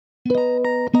So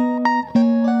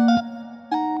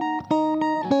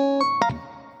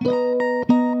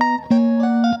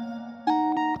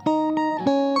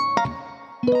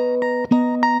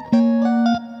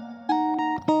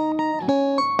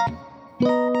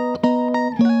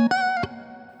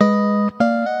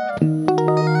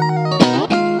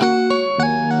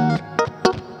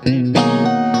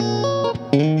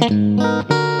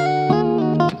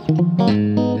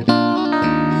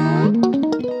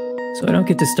I don't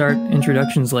get to start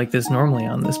introductions like this normally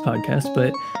on this podcast,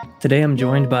 but today I'm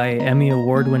joined by Emmy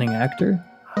Award-winning actor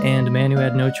and a man who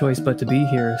had no choice but to be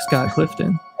here, Scott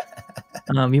Clifton.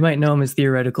 You might know him as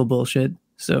Theoretical Bullshit.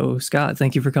 So Scott,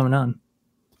 thank you for coming on.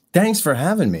 Thanks for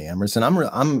having me, Emerson.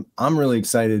 I'm really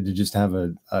excited to just have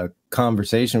a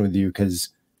conversation with you because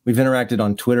we've interacted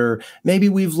on Twitter. Maybe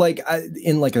we've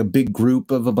in a big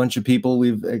group of a bunch of people,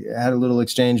 we've had a little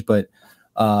exchange, but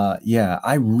yeah,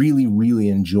 I really, really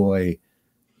enjoy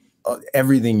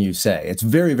everything you say. It's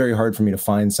very, very hard for me to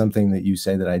find something that you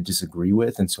say that I disagree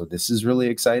with. And so this is really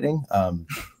exciting.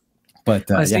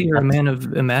 But I see you're a man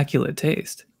of immaculate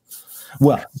taste.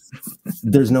 Well,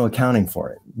 there's no accounting for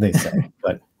it, they say,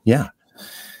 but yeah.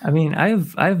 I mean, I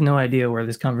have no idea where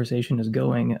this conversation is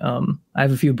going. I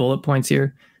have a few bullet points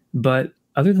here, but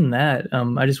other than that,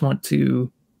 I just want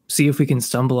to see if we can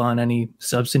stumble on any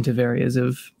substantive areas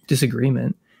of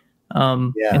disagreement.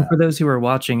 And for those who are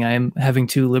watching, I am having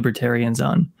two libertarians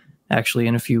on actually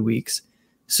in a few weeks.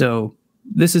 So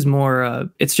this is more,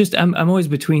 it's just, I'm always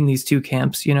between these two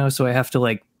camps, so I have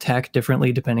to tack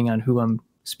differently depending on who I'm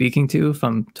speaking to, if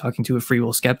I'm talking to a free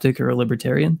will skeptic or a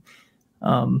libertarian.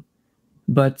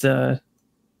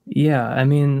 Yeah, I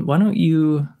mean, why don't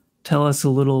you tell us a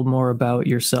little more about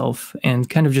yourself and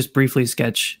kind of just briefly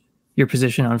sketch your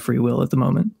position on free will at the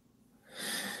moment?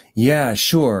 Yeah,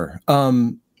 sure.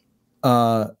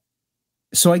 So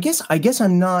I guess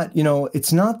I'm not,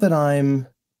 it's not that I'm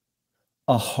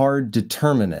a hard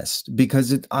determinist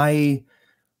because I'm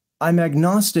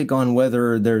agnostic on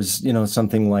whether there's,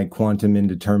 something like quantum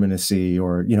indeterminacy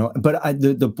or, but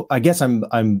I guess I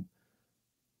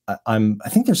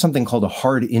think there's something called a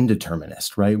hard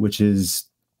indeterminist, right? Which is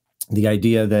the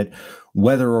idea that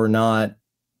whether or not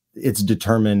it's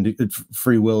determined,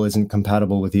 free will isn't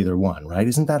compatible with either one, right?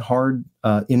 Isn't that hard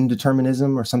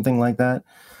indeterminism or something like that?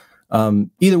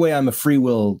 Either way, I'm a free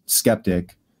will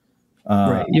skeptic.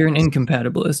 Right. You're an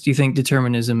incompatibilist. You think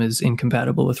determinism is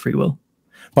incompatible with free will.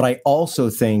 But I also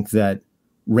think that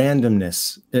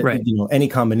randomness, right, any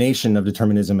combination of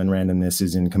determinism and randomness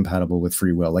is incompatible with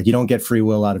free will. Like you don't get free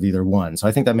will out of either one. So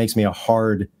I think that makes me a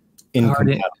hard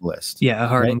incompatibilist. A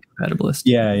hard incompatibilist.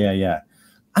 Yeah.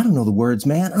 I don't know the words,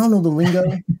 man. I don't know the lingo.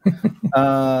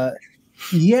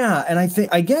 Yeah. And I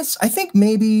think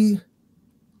maybe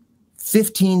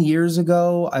 15 years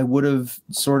ago, I would have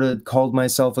sort of called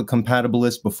myself a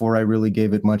compatibilist before I really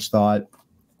gave it much thought.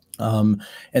 And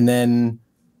then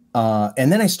I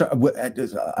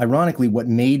ironically, what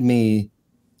made me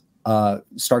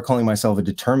start calling myself a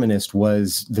determinist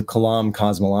was the Kalam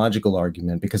cosmological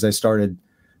argument, because I started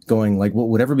going well,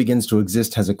 whatever begins to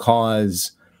exist has a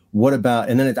cause. What about,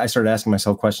 and then I started asking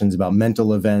myself questions about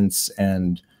mental events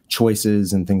and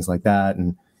choices and things like that.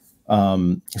 And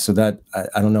so that,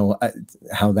 I don't know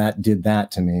how that did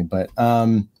that to me, but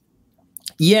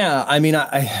yeah, I mean,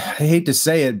 I hate to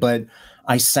say it, but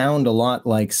I sound a lot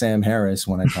like Sam Harris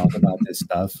when I talk about this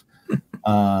stuff.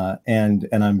 And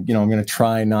I'm going to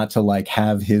try not to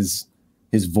have his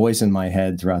voice in my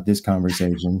head throughout this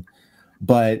conversation.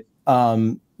 But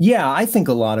yeah, I think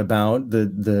a lot about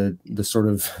the sort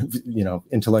of,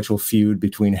 intellectual feud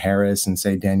between Harris and,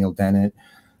 say, Daniel Dennett.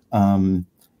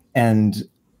 And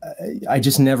I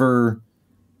just never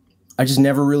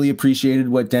really appreciated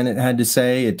what Dennett had to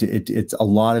say. It's a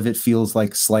lot of it feels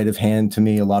like sleight of hand to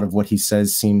me. A lot of what he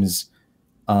says seems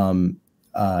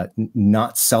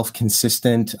not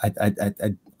self-consistent.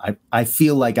 I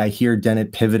feel like I hear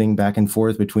Dennett pivoting back and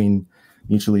forth between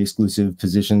mutually exclusive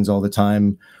positions all the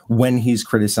time when he's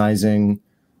criticizing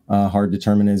hard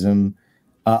determinism.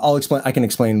 I can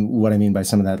explain what I mean by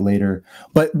some of that later.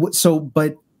 But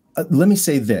let me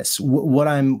say this: what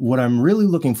I'm really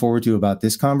looking forward to about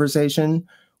this conversation,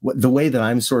 the way that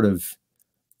I'm sort of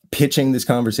pitching this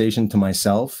conversation to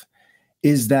myself,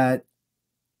 is that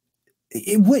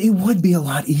it would be a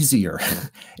lot easier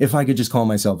if I could just call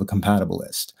myself a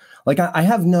compatibilist. I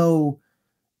have no,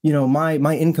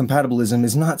 my incompatibilism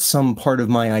is not some part of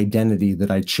my identity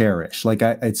that I cherish.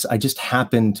 I just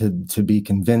happen to be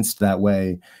convinced that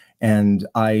way, and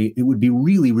it would be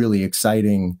really, really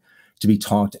exciting to be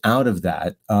talked out of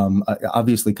that.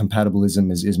 Obviously,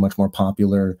 compatibilism is much more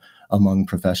popular among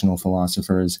professional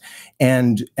philosophers.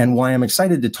 And why I'm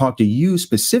excited to talk to you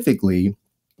specifically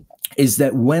is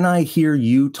that when I hear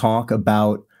you talk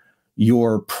about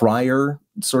your prior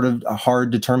sort of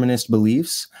hard determinist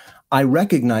beliefs, I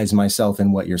recognize myself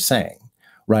in what you're saying,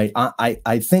 right?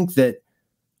 I think that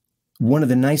one of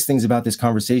the nice things about this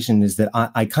conversation is that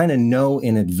I kind of know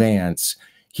in advance,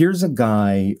 here's a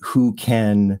guy who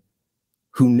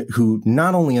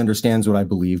not only understands what I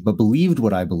believe, but believed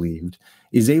what I believed,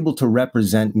 is able to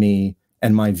represent me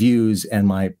and my views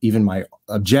and even my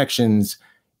objections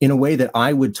in a way that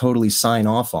I would totally sign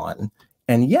off on.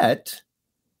 And yet,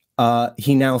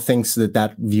 he now thinks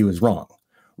that view is wrong,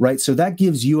 right? So that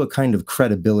gives you a kind of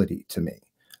credibility to me.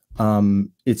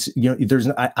 It's,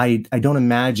 I don't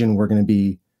imagine we're going to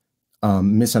be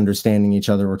misunderstanding each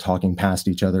other or talking past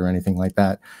each other or anything like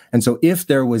that. And so if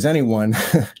there was anyone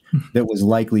that was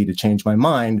likely to change my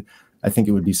mind, I think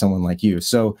it would be someone like you.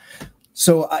 So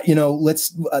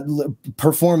let's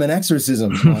perform an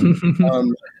exorcism.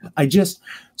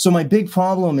 So my big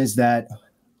problem is that.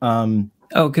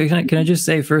 Okay, can I just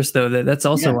say first though that's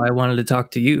also why I wanted to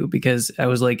talk to you, because I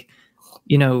was like,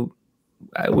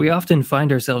 we often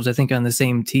find ourselves, I think, on the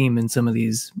same team in some of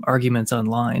these arguments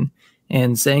online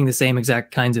and saying the same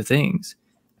exact kinds of things.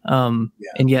 And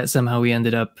yet somehow we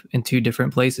ended up in two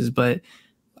different places. But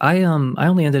I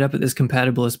only ended up at this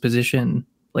compatibilist position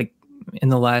like in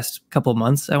the last couple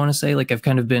months, I want to say. Like I've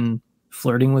kind of been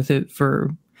flirting with it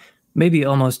for maybe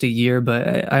almost a year,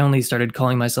 but I only started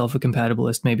calling myself a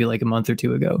compatibilist maybe like a month or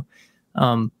two ago.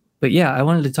 But yeah, I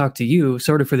wanted to talk to you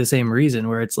sort of for the same reason,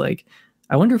 where it's like,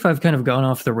 I wonder if I've kind of gone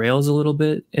off the rails a little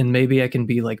bit and maybe I can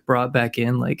be like brought back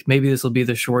in. Like maybe this will be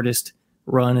the shortest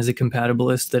run as a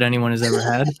compatibilist that anyone has ever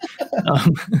had.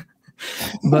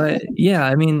 But yeah,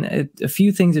 I mean, a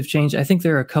few things have changed. I think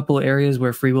there are a couple areas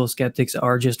where free will skeptics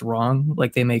are just wrong.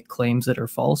 Like they make claims that are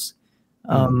false.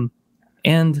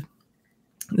 And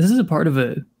this is a part of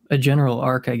a general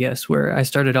arc, I guess, where I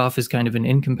started off as kind of an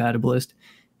incompatibilist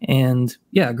and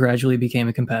gradually became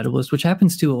a compatibilist, which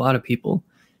happens to a lot of people.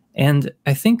 And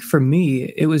I think for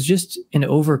me, it was just an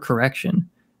overcorrection.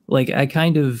 Like I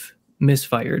kind of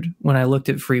misfired when I looked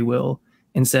at free will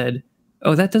and said,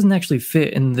 oh, that doesn't actually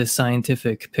fit in the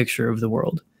scientific picture of the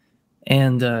world.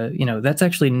 And, that's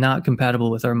actually not compatible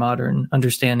with our modern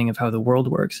understanding of how the world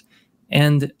works.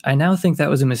 And I now think that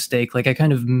was a mistake. Like I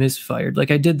kind of misfired.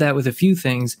 Like I did that with a few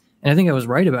things, and I think I was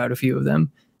right about a few of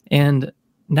them. And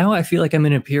now I feel like I'm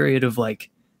in a period of like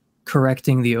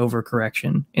correcting the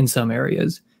overcorrection in some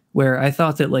areas, where I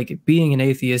thought that like being an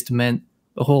atheist meant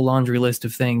a whole laundry list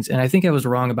of things. And I think I was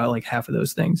wrong about like half of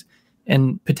those things.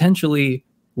 And potentially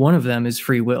one of them is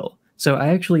free will. So I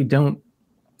actually don't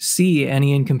see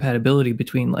any incompatibility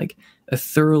between like a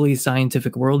thoroughly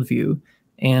scientific worldview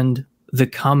and the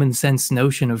common sense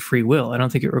notion of free will. I don't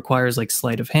think it requires like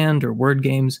sleight of hand or word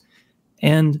games.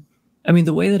 And I mean,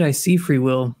 the way that I see free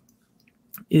will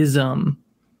is, I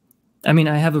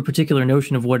have a particular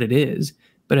notion of what it is,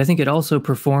 but I think it also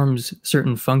performs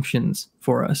certain functions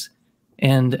for us.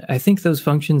 And I think those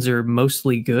functions are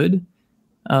mostly good.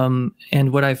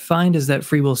 And what I find is that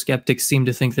free will skeptics seem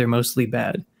to think they're mostly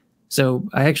bad. So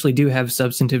I actually do have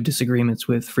substantive disagreements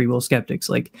with free will skeptics.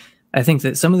 Like, I think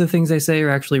that some of the things they say are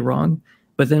actually wrong,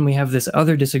 but then we have this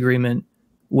other disagreement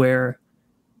where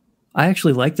I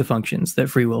actually like the functions that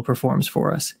free will performs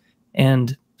for us.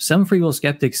 And some free will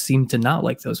skeptics seem to not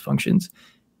like those functions.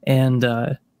 And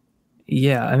I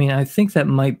think that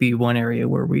might be one area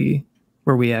where we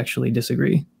actually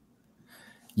disagree.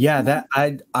 Yeah, that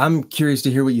I'm curious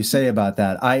to hear what you say about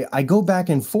that. I go back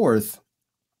and forth.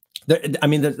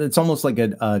 It's almost like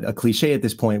a cliche at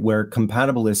this point, where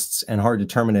compatibilists and hard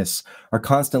determinists are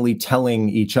constantly telling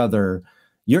each other,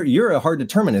 you're a hard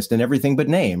determinist in everything but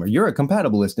name, or you're a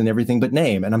compatibilist in everything but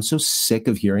name. And I'm so sick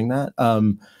of hearing that.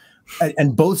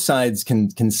 And both sides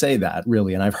can say that,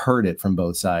 really, and I've heard it from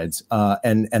both sides.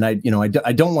 And I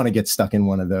don't want to get stuck in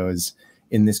one of those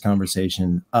in this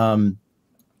conversation. If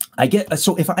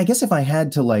I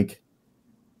had to like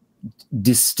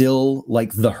distill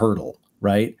like the hurdle,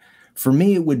 right? For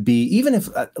me, it would be, even if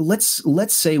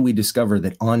let's say we discover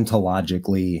that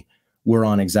ontologically we're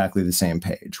on exactly the same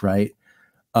page, right?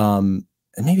 And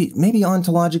maybe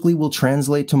ontologically will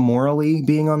translate to morally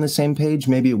being on the same page.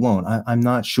 Maybe it won't. I'm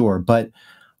not sure, but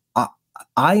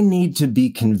I need to be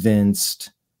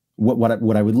convinced. What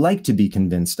I would like to be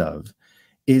convinced of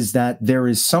is that there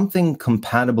is something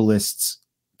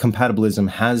compatibilism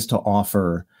has to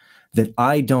offer that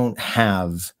I don't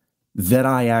have, that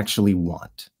I actually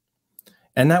want.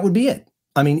 And that would be it.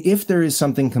 I mean, if there is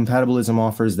something compatibilism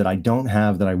offers that I don't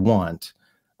have that I want,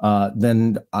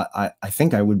 then I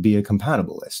think I would be a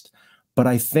compatibilist. But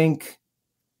I think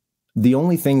the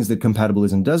only things that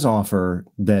compatibilism does offer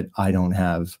that I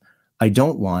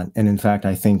don't want, and in fact,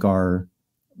 I think are,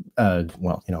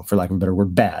 well, for lack of a better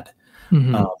word, bad,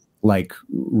 like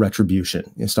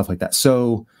retribution and stuff like that.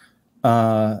 So,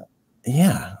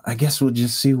 yeah, I guess we'll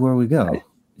just see where we go.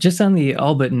 Just on the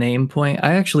all but name point,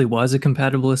 I actually was a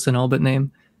compatibilist in all but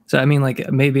name. So, I mean, like,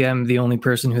 maybe I'm the only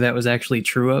person who that was actually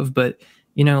true of, but,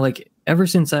 like, ever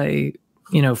since I,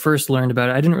 first learned about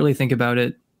it, I didn't really think about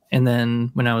it. And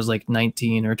then when I was like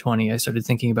 19 or 20, I started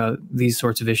thinking about these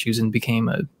sorts of issues and became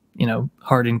a,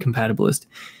 hardened compatibilist.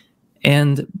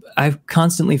 And I've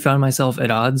constantly found myself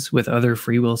at odds with other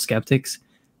free will skeptics,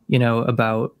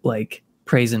 about like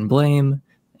praise and blame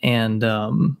and,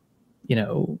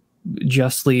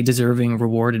 justly deserving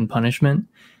reward and punishment.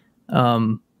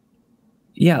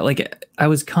 Yeah, like I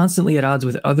was constantly at odds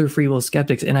with other free will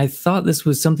skeptics, and I thought this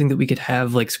was something that we could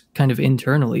have like kind of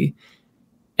internally.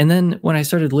 And then when I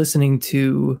started revisiting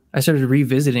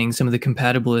some of the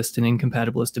compatibilist and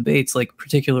incompatibilist debates, like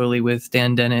particularly with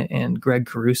Dan Dennett and Greg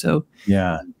Caruso.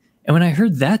 Yeah. And when I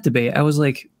heard that debate, I was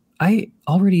like, I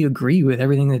already agree with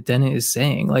everything that Dennett is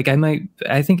saying. Like I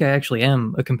think I actually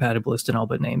am a compatibilist in all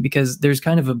but name, because there's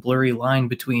kind of a blurry line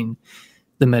between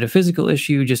the metaphysical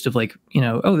issue, just of like,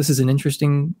 oh, this is an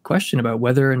interesting question about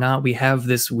whether or not we have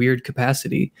this weird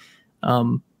capacity.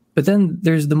 But then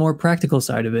there's the more practical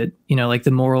side of it, like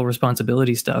the moral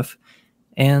responsibility stuff.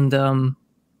 And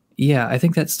yeah, I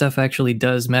think that stuff actually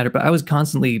does matter. But I was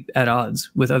constantly at odds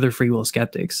with other free will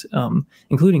skeptics,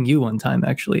 including you one time,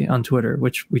 actually, on Twitter,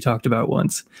 which we talked about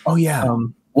once. Oh, yeah.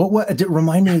 What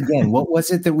remind me again, what was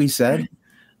it that we said?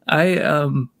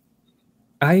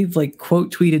 I like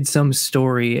quote tweeted some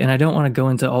story, and I don't want to go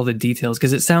into all the details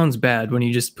because it sounds bad when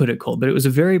you just put it cold, but it was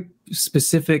a very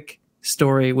specific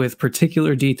story with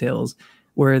particular details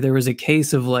where there was a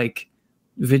case of like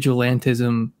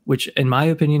vigilantism, which in my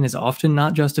opinion is often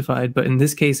not justified, but in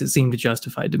this case it seemed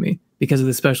justified to me because of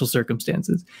the special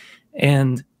circumstances.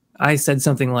 And I said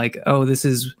something like, oh, this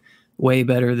is way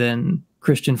better than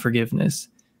Christian forgiveness.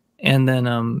 And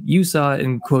then you saw it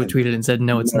and quote tweeted and said,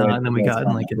 no, it's not. And then we got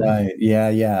in like right. Yeah.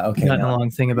 Okay. Got in a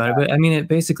long thing about it. But I mean, it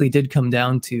basically did come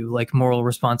down to like moral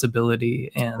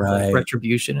responsibility and like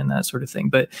retribution and that sort of thing.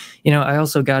 But, I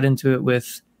also got into it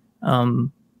with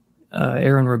Aaron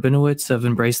Rabinowitz of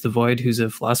Embrace the Void, who's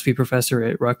a philosophy professor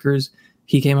at Rutgers.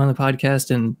 He came on the podcast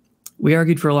and we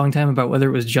argued for a long time about whether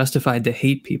it was justified to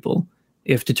hate people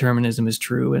if determinism is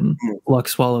true and luck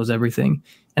swallows everything.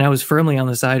 And I was firmly on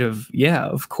the side of, yeah,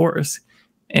 of course.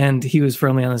 And he was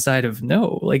firmly on the side of,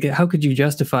 no, like, how could you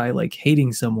justify like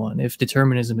hating someone if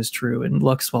determinism is true and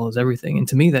luck swallows everything? And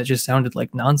to me, that just sounded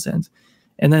like nonsense.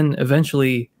 And then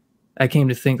eventually I came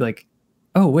to think like,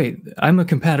 oh, wait, I'm a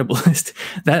compatibilist.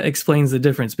 That explains the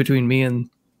difference between me and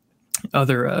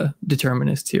other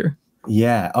determinists here.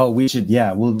 Yeah. Oh, we should.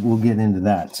 Yeah, we'll get into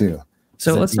that too.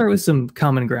 So let's start with some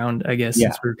common ground, I guess,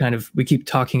 since we keep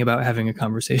talking about having a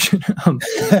conversation.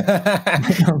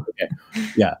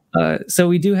 Yeah. So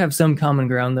we do have some common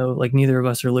ground, though. Like neither of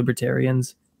us are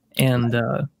libertarians. And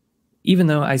even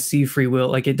though I see free will,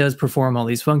 like it does perform all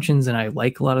these functions and I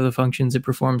like a lot of the functions it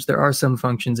performs, there are some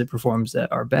functions it performs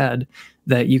that are bad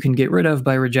that you can get rid of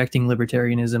by rejecting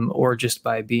libertarianism or just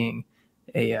by being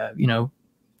a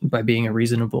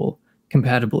reasonable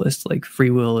compatibilist. Like free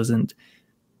will isn't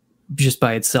just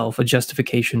by itself a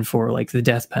justification for like the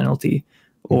death penalty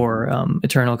or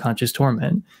eternal conscious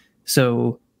torment.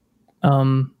 So I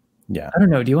don't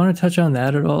know, do you want to touch on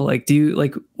that at all? Like, do you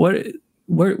like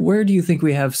where do you think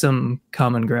we have some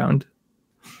common ground?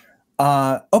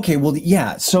 Okay, well,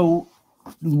 yeah, so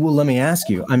let me ask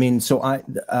you, I mean, so I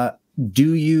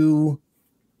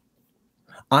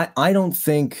don't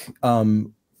think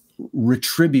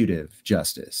retributive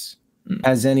justice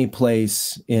has any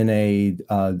place in a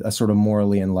sort of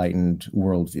morally enlightened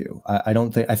worldview.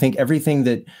 I think everything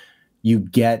that you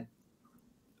get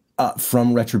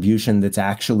from retribution that's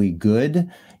actually good,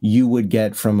 you would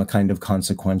get from a kind of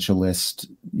consequentialist,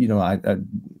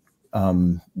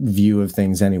 view of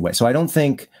things anyway. So I don't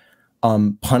think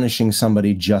punishing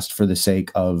somebody just for the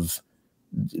sake of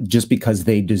just because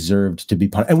they deserved to be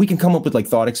punished. And we can come up with like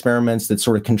thought experiments that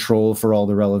sort of control for all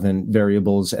the relevant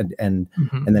variables and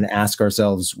then ask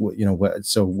ourselves,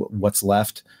 what's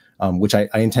left, which I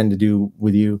intend to do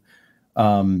with you.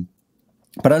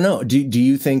 But I don't know. Do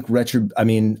you think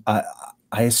I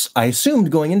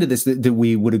assumed going into this that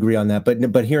we would agree on that,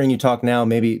 but hearing you talk now,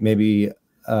 maybe we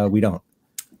don't.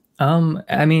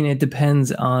 I mean, it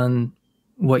depends on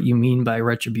what you mean by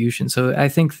retribution. So I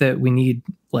think that we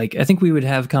would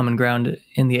have common ground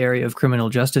in the area of criminal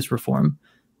justice reform,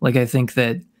 Like, I think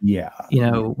that, Yeah.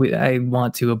 I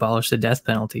want to abolish the death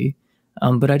penalty.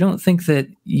 But I don't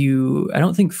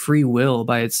think free will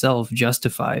by itself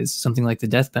justifies something like the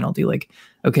death penalty. Like,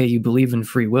 okay, you believe in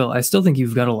free will. I still think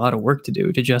you've got a lot of work to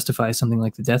do to justify something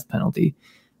like the death penalty.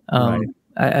 Right.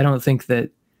 I don't think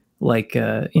that, like,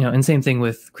 and same thing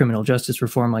with criminal justice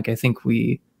reform. Like, I think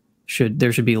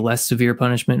there should be less severe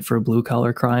punishment for blue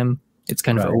collar crime. It's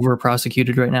kind of over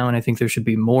prosecuted right now. And I think there should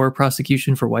be more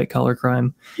prosecution for white collar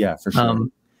crime. Yeah, for sure.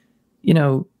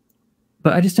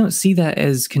 But I just don't see that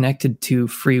as connected to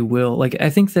free will. Like,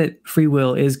 I think that free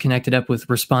will is connected up with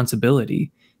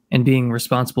responsibility and being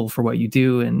responsible for what you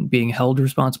do and being held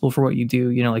responsible for what you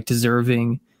do, like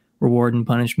deserving reward and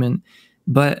punishment.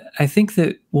 But I think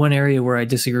that one area where I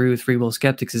disagree with free will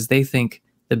skeptics is they think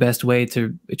the best way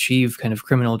to achieve kind of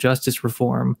criminal justice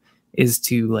reform is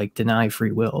to, like, deny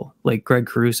free will. Like, Greg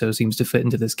Caruso seems to fit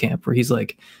into this camp where he's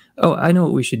like, oh, I know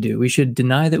what we should do. We should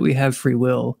deny that we have free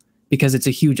will, because it's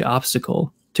a huge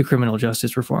obstacle to criminal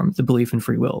justice reform, the belief in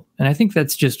free will. And I think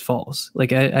that's just false.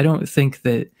 Like, I don't think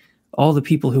that all the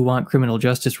people who want criminal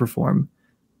justice reform,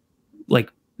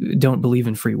 like, don't believe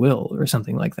in free will or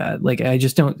something like that. Like, I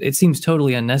just don't, it seems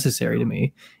totally unnecessary to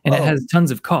me. And it has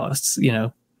tons of costs,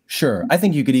 Sure. I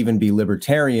think you could even be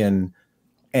libertarian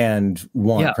and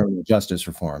want criminal justice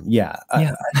reform. Yeah.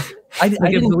 Yeah. I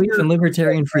didn't believe in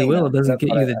libertarian free will. It doesn't get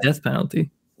you the death penalty.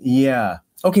 Yeah.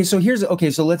 Okay, so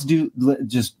let's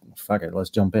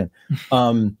jump in.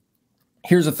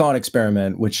 Here's a thought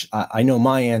experiment, which I know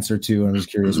my answer to, and I'm just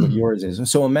curious what yours is.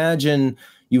 So imagine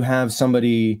you have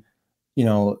somebody,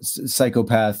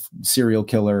 psychopath, serial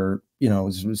killer,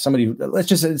 somebody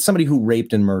who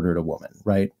raped and murdered a woman,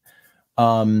 right?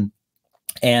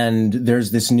 And there's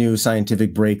this new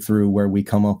scientific breakthrough where we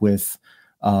come up with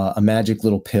a magic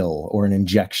little pill or an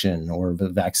injection or a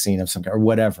vaccine of some kind or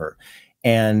whatever.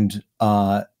 And,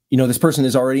 this person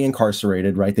is already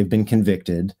incarcerated, right? They've been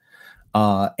convicted.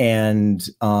 And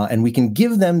we can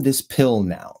give them this pill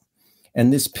now.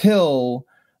 And this pill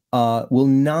will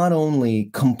not only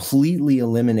completely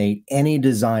eliminate any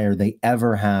desire they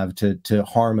ever have to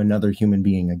harm another human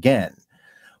being again,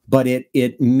 but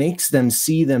it makes them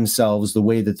see themselves the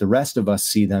way that the rest of us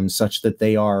see them, such that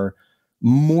they are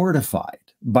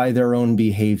mortified by their own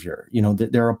behavior.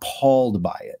 They're appalled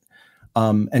by it.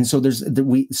 And so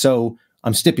so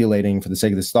I'm stipulating, for the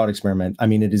sake of this thought experiment, I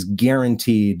mean, it is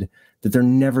guaranteed that they're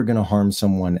never going to harm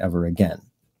someone ever again.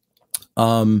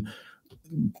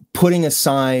 Putting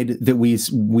aside that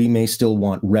we may still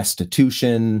want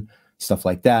restitution, stuff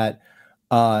like that.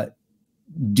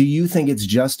 Do you think it's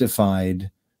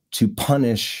justified to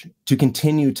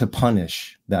continue to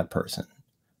punish that person?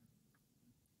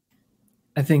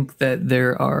 I think that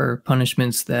there are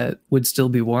punishments that would still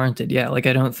be warranted. Yeah, like,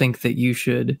 I don't think that you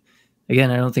should,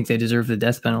 again, I don't think they deserve the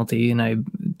death penalty, and I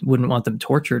wouldn't want them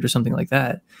tortured or something like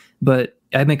that. But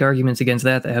I make arguments against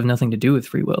that have nothing to do with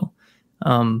free will.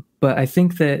 But I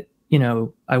think that,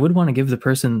 I would want to give the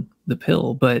person the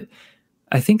pill, but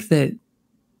I think that,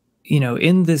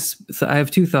 in this, I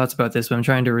have two thoughts about this, but I'm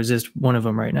trying to resist one of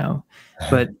them right now.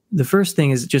 But the first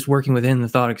thing is just working within the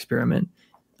thought experiment.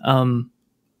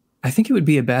 I think it would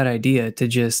be a bad idea to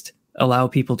just allow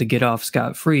people to get off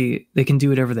scot-free. They can do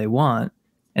whatever they want,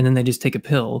 and then they just take a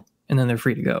pill, and then they're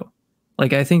free to go.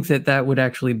 Like, I think that would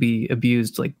actually be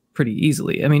abused, like, pretty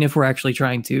easily. I mean, if we're actually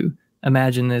trying to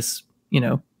imagine this,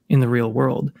 in the real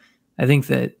world, I think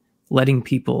that letting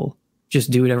people just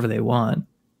do whatever they want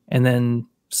and then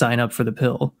sign up for the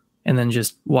pill and then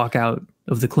just walk out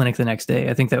of the clinic the next day,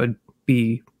 I think that would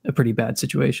be a pretty bad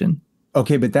situation.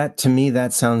 Okay, but to me,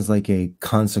 that sounds like a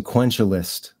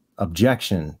consequentialist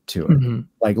objection to it. Mm-hmm.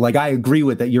 Like I agree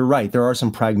with that. You're right. There are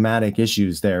some pragmatic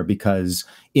issues there, because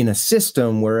in a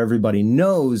system where everybody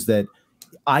knows that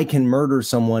I can murder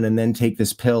someone and then take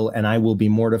this pill and I will be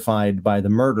mortified by the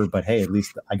murder, but hey, at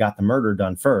least I got the murder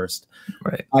done first.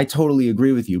 Right. I totally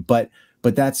agree with you. But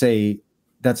that's a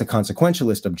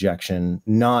consequentialist objection,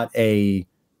 not a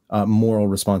moral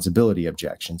responsibility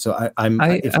objection. So I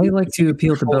like to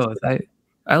appeal to both.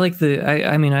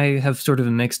 I mean, I have sort of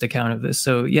a mixed account of this.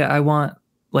 So yeah,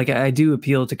 I do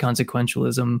appeal to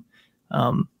consequentialism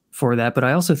for that, but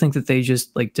I also think that they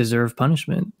just, like, deserve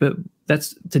punishment. But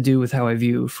that's to do with how I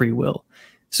view free will.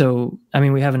 So, I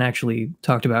mean, we haven't actually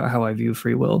talked about how I view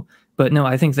free will, but no,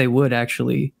 I think they would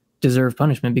actually deserve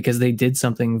punishment because they did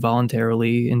something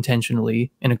voluntarily, intentionally,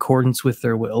 in accordance with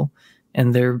their will,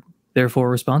 and they're therefore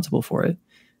responsible for it.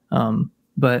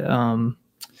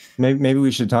 Maybe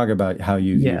we should talk about how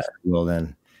you view free will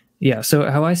then. Yeah. So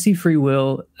how I see free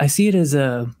will, I see it as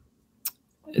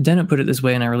Dennett put it this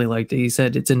way, and I really liked it. He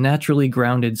said it's a naturally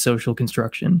grounded social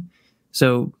construction.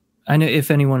 So I know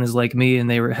if anyone is like me and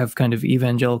they have kind of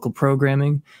evangelical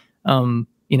programming,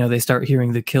 they start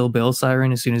hearing the Kill Bill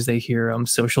siren as soon as they hear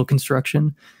social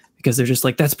construction, because they're just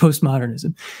like, that's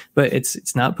postmodernism. But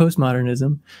it's not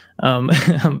postmodernism.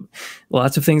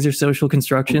 Lots of things are social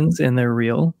constructions and they're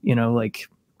real, like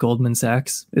Goldman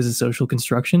Sachs is a social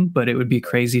construction, but it would be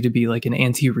crazy to be like an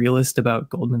anti-realist about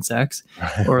Goldman Sachs,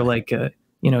 or like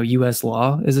US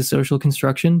law is a social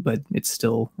construction, but it's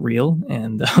still real.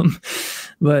 And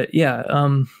but yeah,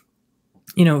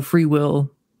 free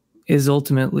will is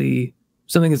ultimately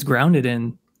something that's grounded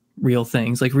in real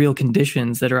things, like real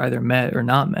conditions that are either met or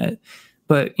not met.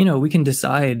 But we can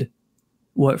decide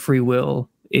what free will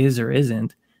is or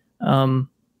isn't.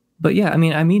 But yeah, I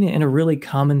mean it in a really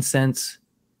common sense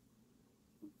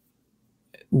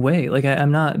way. Like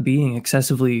I'm not being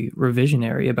excessively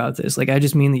revisionary about this. Like I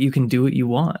just mean that you can do what you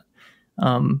want.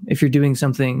 If you're doing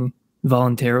something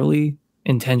voluntarily,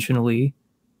 intentionally,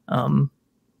 in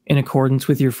accordance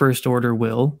with your first order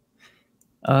will,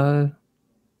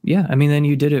 yeah, I mean, then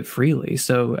you did it freely.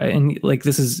 So, and like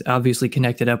this is obviously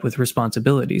connected up with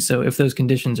responsibility. So if those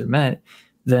conditions are met,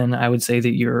 then I would say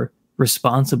that you're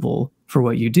responsible for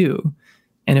what you do.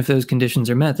 And if those conditions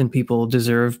are met, then people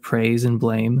deserve praise and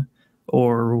blame,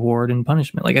 or reward and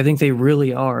punishment. Like I think they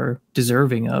really are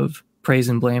deserving of praise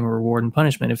and blame or reward and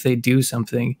punishment if they do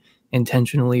something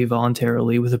intentionally,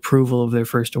 voluntarily, with approval of their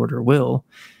first order will.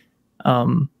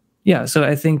 Yeah, so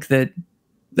I think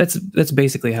that's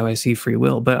basically how I see free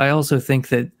will. But I also think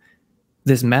that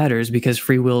this matters because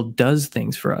free will does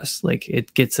things for us. Like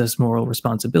it gets us moral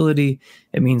responsibility.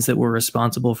 It means that we're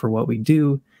responsible for what we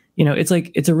do.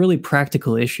 It's a really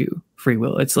practical issue, free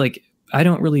will. It's like, I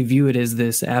don't really view it as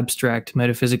this abstract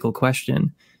metaphysical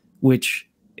question, which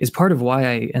is part of why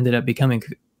I ended up becoming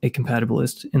a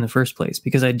compatibilist in the first place,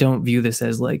 because I don't view this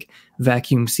as like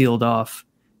vacuum sealed off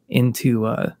into,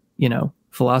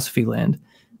 philosophy land.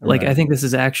 Like, right. I think this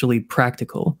is actually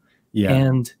practical. Yeah.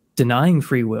 And denying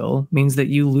free will means that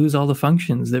you lose all the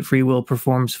functions that free will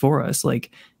performs for us,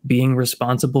 like being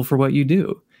responsible for what you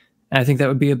do. And I think that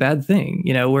would be a bad thing,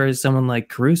 whereas someone like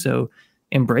Caruso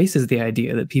embraces the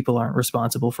idea that people aren't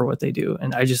responsible for what they do.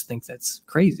 And I just think that's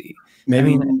crazy.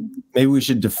 Maybe we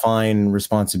should define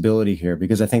responsibility here,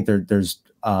 because I think there's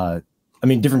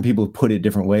different people put it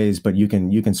different ways, but you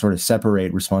can sort of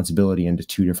separate responsibility into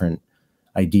two different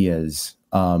ideas.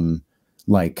 There's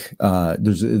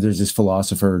this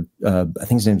philosopher, I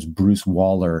think his name's Bruce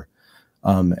Waller,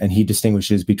 and he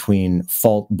distinguishes between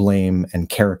fault blame and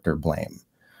character blame,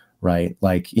 right?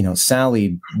 Like,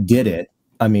 Sally did it.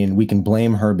 I mean, we can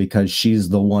blame her because she's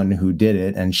the one who did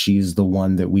it, and she's the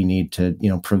one that we need to,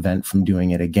 prevent from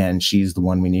doing it again. She's the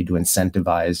one we need to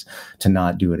incentivize to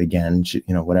not do it again,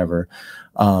 whatever.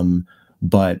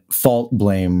 But fault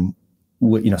blame,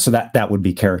 so that would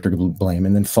be character blame.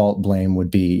 And then fault blame would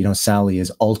be, Sally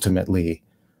is ultimately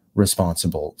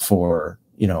responsible for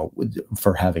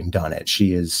having done it.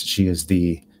 She is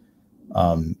the,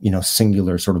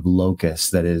 singular sort of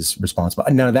locus that is responsible.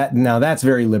 Now that's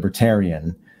very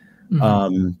libertarian.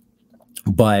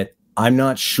 Mm-hmm. But I'm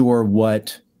not sure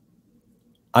what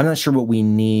we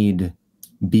need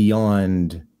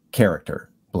beyond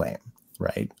character blame.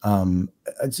 Right.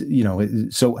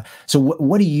 So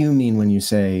what do you mean when you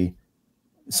say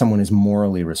someone is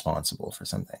morally responsible for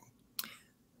something?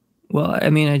 Well,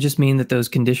 I just mean that those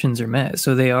conditions are met.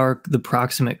 So they are the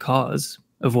proximate cause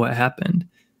of what happened.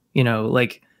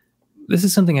 Like this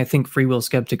is something I think free will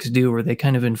skeptics do, where they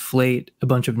kind of inflate a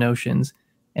bunch of notions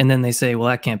and then they say, well,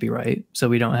 that can't be right. So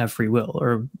we don't have free will,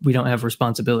 or we don't have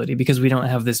responsibility because we don't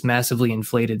have this massively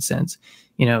inflated sense,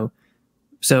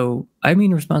 So I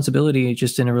mean responsibility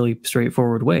just in a really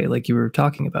straightforward way, like you were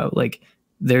talking about. Like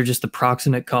they're just the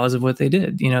proximate cause of what they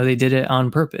did. They did it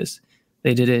on purpose.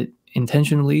 They did it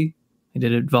intentionally. They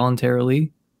did it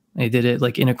voluntarily. They did it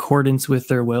like in accordance with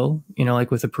their will,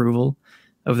 like with approval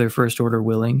of their first order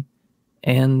willing.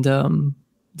 And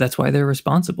that's why they're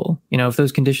responsible. If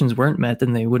those conditions weren't met,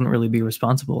 then they wouldn't really be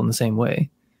responsible in the same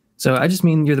way. So I just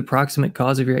mean you're the proximate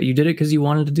cause of you did it because you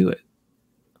wanted to do it.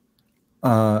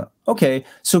 Okay,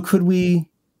 so could we?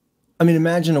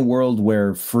 Imagine a world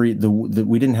where we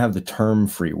didn't have the term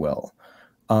free will.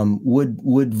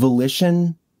 Would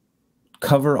volition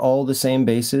cover all the same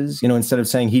bases? Instead of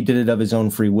saying he did it of his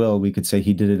own free will, we could say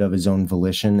he did it of his own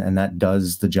volition, and that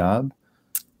does the job.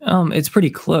 It's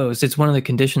pretty close. It's one of the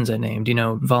conditions I named.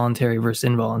 Voluntary versus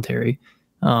involuntary.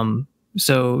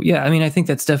 So yeah, I think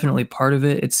that's definitely part of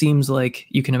it. It seems like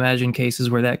you can imagine cases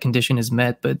where that condition is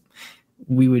met, but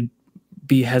we would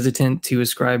be hesitant to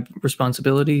ascribe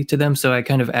responsibility to them. So I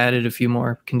kind of added a few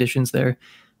more conditions there.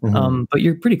 But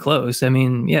you're pretty close. I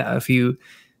mean, yeah, if you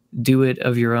do it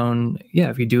of your own,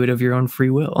 if you do it of your own free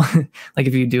will, like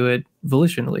if you do it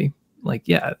volitionally, like,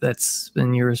 yeah,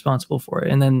 then you're responsible for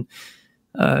it. And then,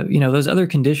 those other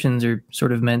conditions are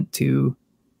sort of meant to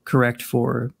correct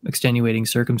for extenuating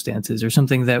circumstances or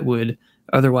something that would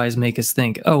otherwise make us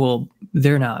think, oh, well,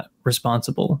 they're not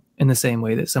responsible in the same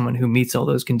way that someone who meets all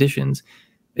those conditions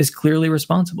is clearly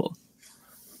responsible.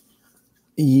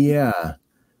 Yeah.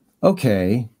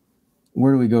 Okay.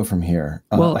 Where do we go from here?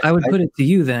 Well, I would put it to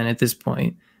you then at this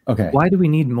point. Okay. Why do we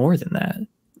need more than that?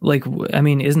 Like, I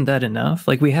mean, isn't that enough?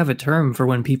 Like, we have a term for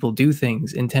when people do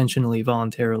things intentionally,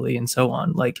 voluntarily, and so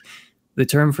on. Like, the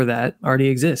term for that already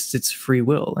exists. It's free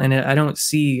will. And I don't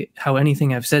see how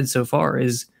anything I've said so far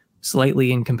is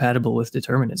slightly incompatible with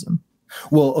determinism.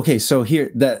 Well, okay, so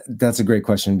here that's a great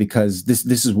question, because this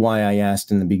is why I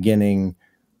asked in the beginning.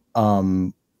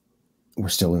 We're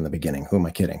still in the beginning. Who am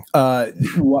I kidding?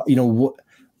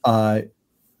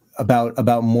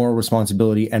 About more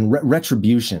responsibility and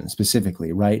retribution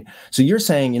specifically, right? So you're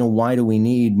saying, why do we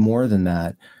need more than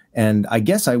that? And I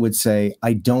guess I would say,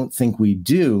 I don't think we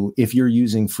do if you're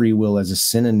using free will as a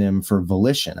synonym for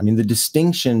volition. I mean, the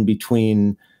distinction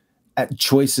between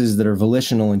choices that are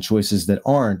volitional and choices that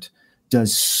aren't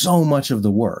does so much of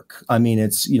the work. I mean,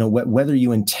 it's, whether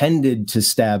you intended to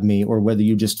stab me or whether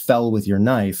you just fell with your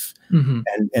knife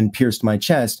and pierced my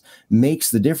chest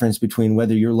makes the difference between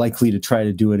whether you're likely to try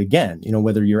to do it again,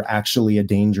 whether you're actually a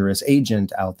dangerous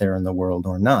agent out there in the world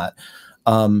or not.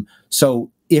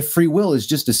 So if free will is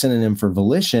just a synonym for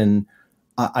volition,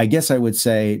 I guess I would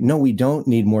say, no, we don't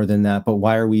need more than that. But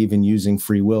why are we even using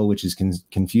free will, which is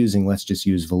confusing? Let's just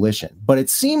use volition. But it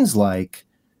seems like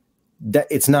that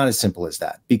it's not as simple as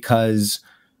that, because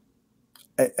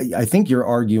I think you're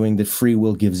arguing that free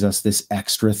will gives us this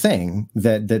extra thing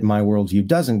that my worldview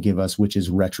doesn't give us, which is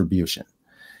retribution.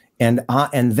 And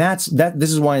this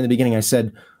is why in the beginning I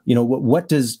said, what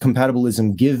does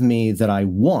compatibilism give me that I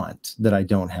want that I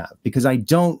don't have? Because I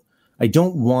don't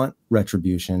want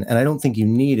retribution, and I don't think you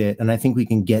need it. And I think we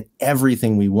can get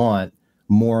everything we want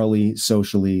morally,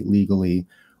 socially, legally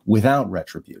without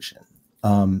retribution.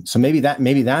 So maybe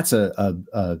that's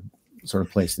a sort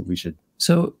of place that we should.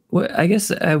 So I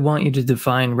guess I want you to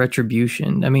define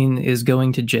retribution. I mean, is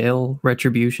going to jail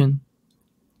retribution?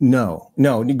 No.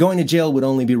 Going to jail would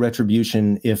only be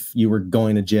retribution if you were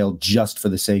going to jail just for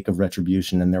the sake of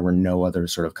retribution and there were no other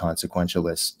sort of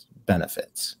consequentialist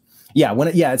benefits. Yeah,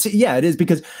 it is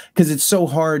because it's so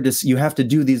hard to, you have to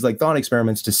do these like thought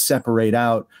experiments to separate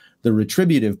out the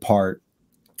retributive part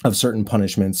of certain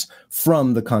punishments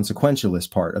from the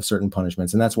consequentialist part of certain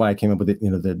punishments. And that's why I came up with it,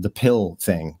 the pill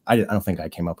thing. I don't think I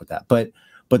came up with that, but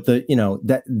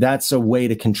that's a way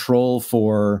to control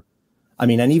for,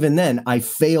 and even then I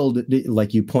failed,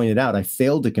 like you pointed out, I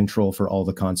failed to control for all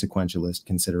the consequentialist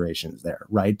considerations there,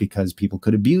 right? Because people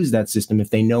could abuse that system if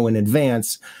they know in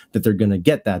advance that they're going to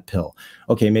get that pill.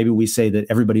 Okay, maybe we say that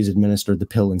everybody's administered the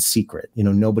pill in secret.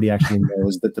 Nobody actually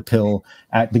knows that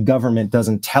the government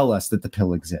doesn't tell us that the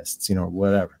pill exists, or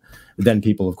whatever. Then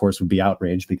people, of course, would be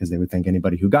outraged because they would think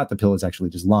anybody who got the pill is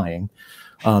actually just lying.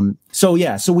 So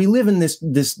we live in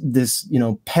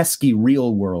this pesky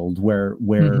real world where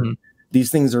these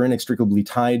things are inextricably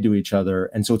tied to each other.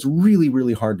 And so it's really,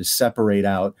 really hard to separate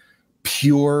out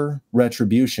pure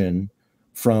retribution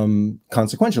from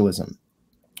consequentialism,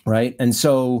 right? And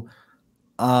so,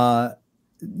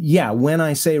 when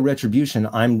I say retribution,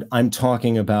 I'm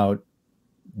talking about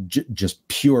just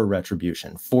pure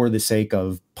retribution for the sake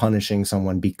of punishing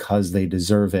someone because they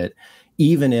deserve it,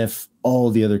 even if all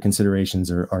the other considerations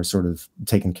are sort of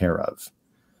taken care of,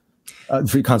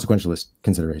 free consequentialist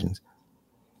considerations.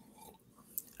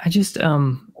 I just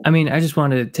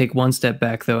want to take one step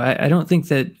back, though. I don't think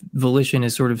that volition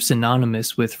is sort of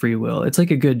synonymous with free will. It's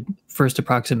like a good first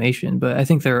approximation, but I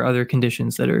think there are other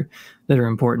conditions that are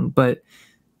important. But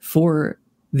for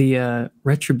the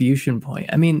retribution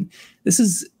point, this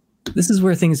is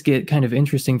where things get kind of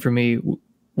interesting for me,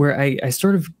 where I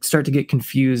sort of start to get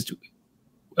confused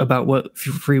about what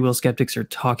free will skeptics are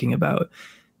talking about.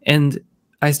 And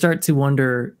I start to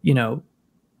wonder,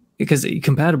 because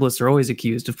compatibilists are always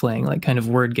accused of playing like kind of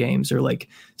word games or like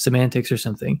semantics or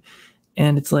something.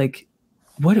 And it's like,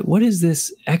 what is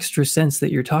this extra sense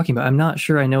that you're talking about? I'm not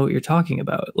sure I know what you're talking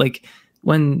about. Like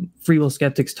when free will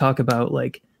skeptics talk about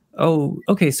like, oh,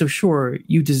 okay, so sure,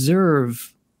 you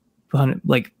deserve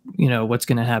like, what's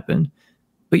going to happen,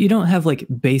 but you don't have like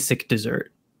basic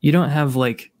dessert. You don't have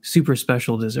like super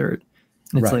special dessert.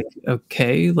 And it's Right. like,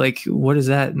 okay, like, what does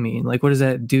that mean? Like, what does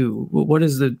that do? What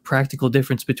is the practical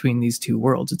difference between these two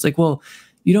worlds? It's like, well,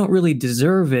 you don't really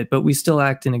deserve it, but we still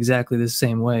act in exactly the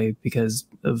same way because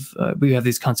of we have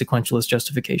these consequentialist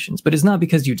justifications. But it's not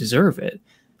because you deserve it.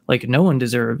 Like, no one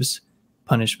deserves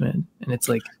punishment, and it's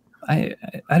like, I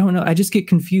don't know. I just get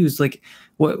confused. Like,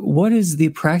 what is the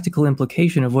practical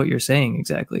implication of what you're saying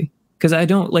exactly? Because I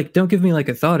don't give me like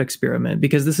a thought experiment,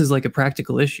 because this is like a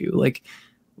practical issue. Like,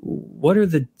 what are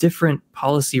the different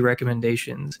policy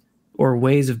recommendations or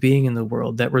ways of being in the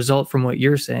world that result from what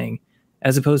you're saying,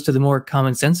 as opposed to the more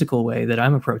commonsensical way that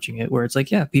I'm approaching it, where it's like,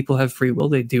 yeah, people have free will,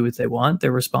 they do what they want,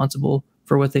 they're responsible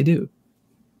for what they do.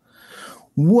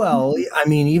 Well, I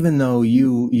mean, even though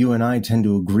you and I tend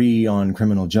to agree on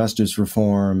criminal justice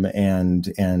reform and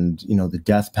you know the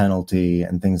death penalty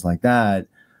and things like that,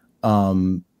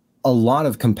 a lot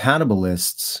of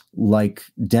compatibilists like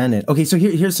Dennett. Okay, so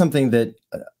here's something that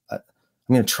I'm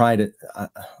going to try to.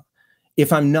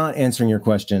 If I'm not answering your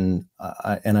question,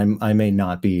 and I may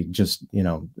not be, just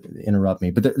interrupt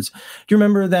me. But do you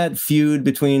remember that feud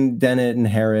between Dennett and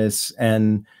Harris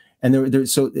and and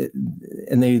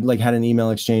they like had an email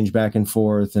exchange back and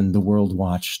forth, and the world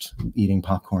watched eating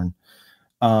popcorn.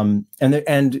 And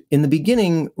in the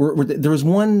beginning, there was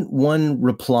one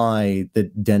reply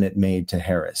that Dennett made to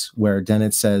Harris, where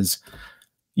Dennett says,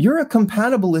 "You're a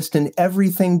compatibilist in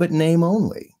everything but name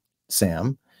only,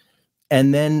 Sam."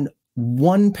 And then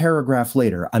one paragraph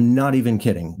later, I'm not even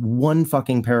kidding, one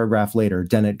fucking paragraph later,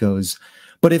 Dennett goes,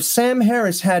 "But if Sam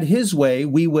Harris had his way,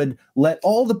 we would let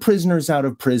all the prisoners out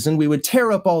of prison. We would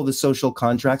tear up all the social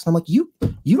contracts." And I'm like, you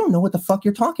don't know what the fuck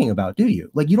you're talking about, do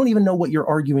you? Like, you don't even know what you're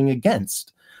arguing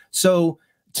against. So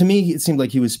to me, it seemed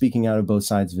like he was speaking out of both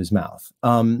sides of his mouth.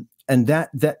 And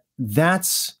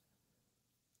that's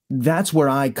where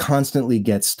I constantly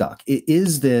get stuck.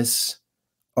 Is this,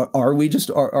 are we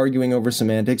just arguing over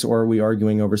semantics, or are we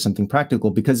arguing over something practical?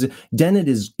 Because Dennett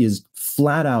is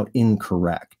flat out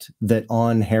incorrect that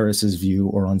on Harris's view,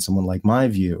 or on someone like my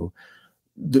view,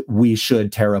 that we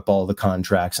should tear up all the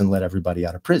contracts and let everybody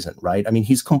out of prison, right? I mean,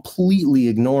 he's completely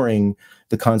ignoring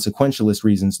the consequentialist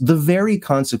reasons, the very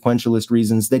consequentialist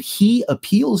reasons that he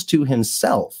appeals to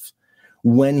himself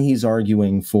when he's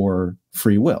arguing for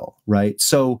free will, right?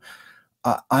 So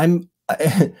I'm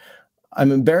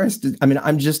embarrassed. I mean,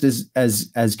 I'm just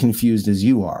as confused as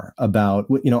you are about,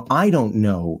 I don't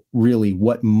know really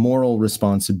what moral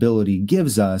responsibility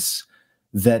gives us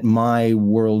that my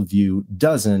worldview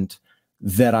doesn't,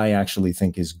 that I actually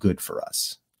think is good for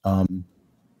us. And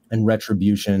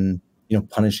retribution,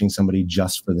 punishing somebody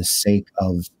just for the sake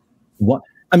of what?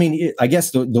 I mean, I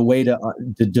guess the way to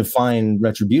define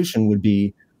retribution would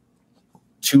be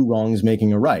two wrongs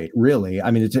making a right. Really,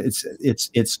 I mean,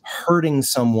 it's hurting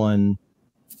someone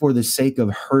for the sake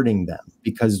of hurting them,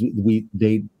 because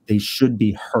they should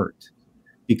be hurt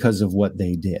because of what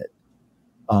they did.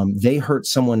 They hurt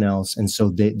someone else, and so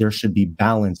there should be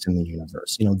balance in the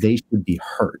universe. They should be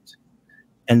hurt.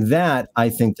 And that, I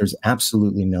think there's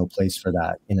absolutely no place for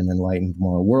that in an enlightened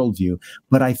moral worldview.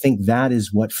 But I think that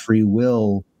is what free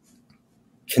will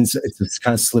it's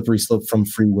kind of slippery slope from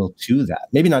free will to that.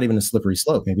 Maybe not even a slippery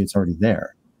slope. Maybe it's already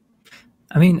there.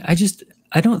 I mean, I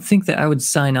don't think that I would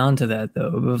sign on to that, though,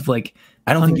 of like,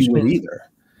 I don't think you would either.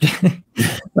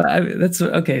 That's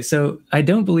okay. So I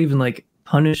don't believe in like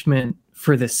punishment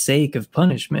for the sake of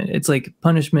punishment. It's like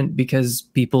punishment because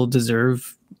people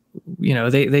deserve,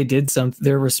 they did something,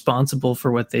 they're responsible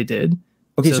for what they did.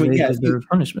 Okay, so they yeah, deserve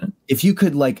punishment. If you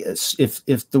could, like,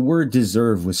 if the word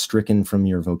deserve was stricken from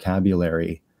your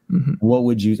vocabulary,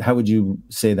 mm-hmm. How would you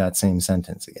say that same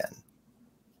sentence again?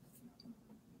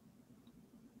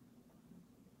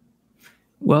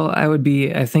 Well, I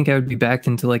think I would be backed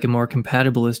into like a more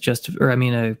compatibilist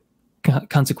a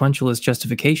consequentialist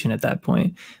justification at that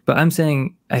point. But I'm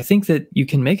saying, I think that you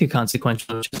can make a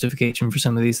consequential justification for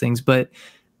some of these things, but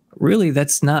really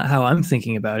that's not how I'm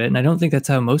thinking about it. And I don't think that's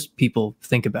how most people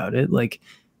think about it. Like,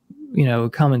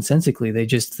 commonsensically, they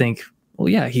just think, well,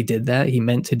 yeah, he did that. He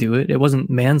meant to do it. It wasn't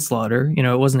manslaughter.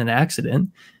 It wasn't an accident.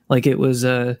 Like, it was,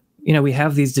 we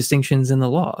have these distinctions in the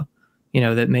law,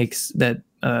 that makes that,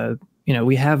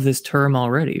 we have this term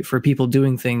already for people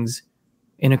doing things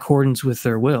in accordance with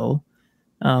their will,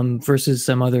 versus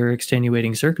some other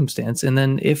extenuating circumstance. And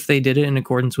then if they did it in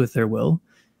accordance with their will,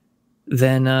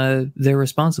 then they're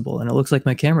responsible. And it looks like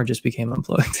my camera just became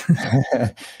unplugged.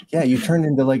 Yeah, you turned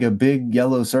into like a big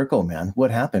yellow circle, man. What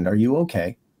happened? Are you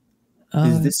okay?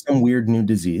 Is this some weird new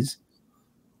disease?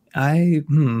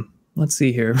 Let's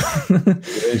see here.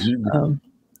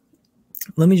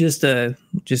 Let me just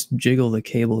jiggle the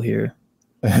cable here.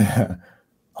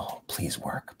 Oh, please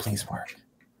work. Please work.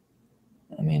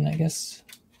 I mean, I guess.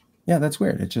 Yeah, that's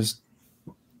weird. It just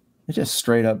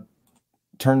straight up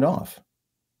turned off.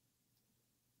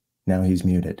 Now he's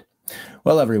muted.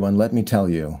 Well, everyone, let me tell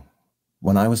you,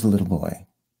 when I was a little boy,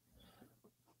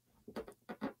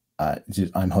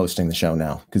 I'm hosting the show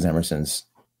now because Emerson's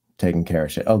taking care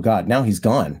of shit. Oh, God, now he's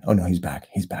gone. Oh, no, he's back.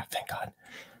 He's back. Thank God.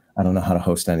 I don't know how to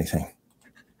host anything.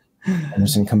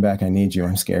 Emerson, come back. I need you.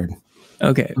 I'm scared.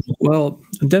 Okay. Well,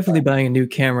 I'm definitely buying a new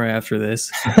camera after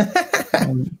this.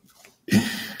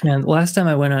 And last time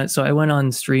I went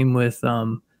on stream with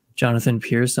Jonathan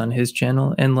Pierce on his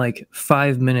channel, and like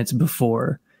 5 minutes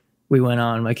before we went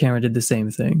on, my camera did the same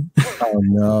thing. Oh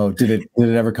no! Did it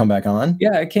ever come back on?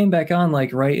 Yeah, it came back on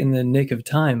like right in the nick of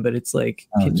time, but it's like,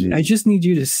 I just need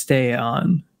you to stay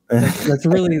on. That's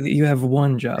really, you have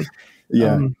one job.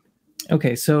 Yeah.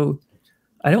 Okay, so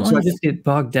I don't want to just get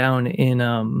bogged down in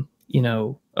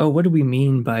oh, what do we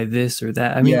mean by this or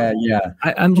that? I mean,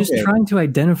 I'm just trying to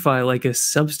identify like a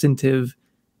substantive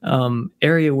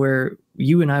area where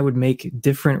you and I would make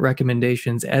different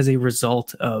recommendations as a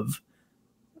result of.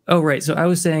 Oh, right. So I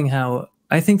was saying how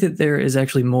I think that there is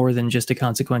actually more than just a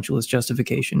consequentialist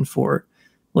justification for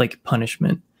like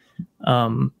punishment.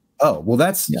 Oh, well,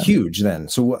 that's huge then.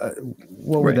 So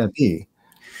what would that be?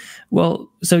 Well,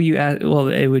 so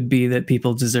it would be that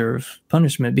people deserve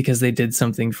punishment because they did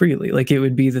something freely. Like it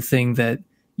would be the thing that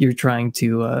you're trying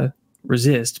to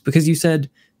resist, because you said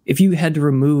if you had to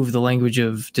remove the language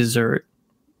of desert,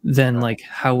 then like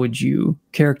how would you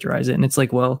characterize it? And it's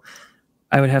like, well,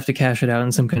 I would have to cash it out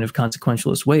in some kind of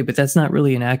consequentialist way, but that's not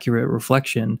really an accurate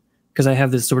reflection because I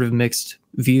have this sort of mixed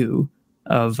view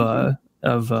of.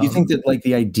 Do you think that like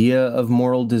the idea of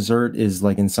moral desert is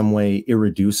like in some way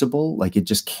irreducible? Like it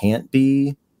just can't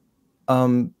be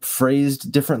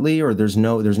phrased differently, or there's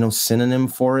no synonym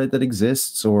for it that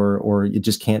exists, or it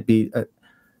just can't be.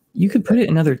 You could put it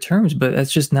in other terms, but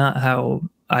that's just not how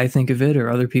I think of it or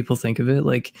other people think of it.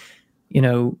 Like,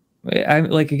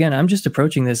 I'm just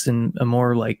approaching this in a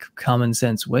more like common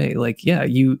sense way. Like, yeah,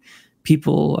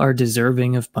 people are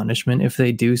deserving of punishment if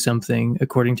they do something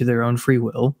according to their own free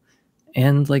will.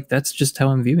 And like, that's just how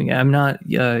I'm viewing it. I'm not,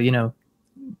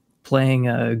 playing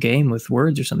a game with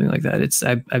words or something like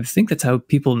that. I think that's how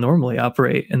people normally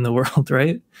operate in the world,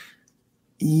 right?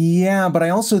 Yeah, but I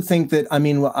also think that, I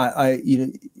mean,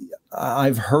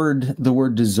 I've heard the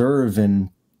word deserve in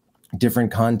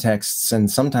different contexts, and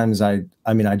sometimes I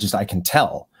can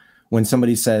tell when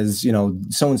somebody says,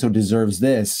 so-and-so deserves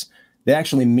this, they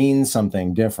actually mean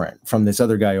something different from this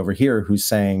other guy over here who's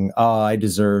saying, oh, I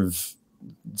deserve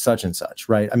such and such,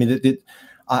 right? I mean,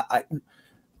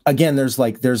 again, there's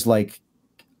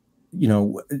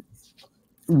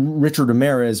Richard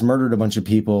Ramirez murdered a bunch of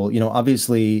people.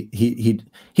 Obviously he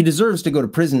deserves to go to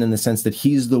prison in the sense that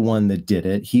he's the one that did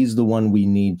it. He's the one we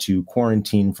need to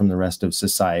quarantine from the rest of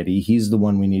society. He's the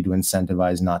one we need to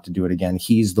incentivize not to do it again.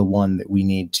 He's the one that we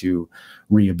need to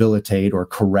rehabilitate or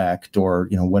correct or,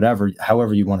 whatever,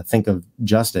 however you want to think of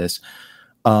justice.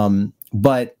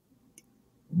 But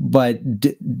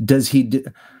does he?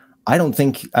 I don't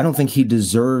think he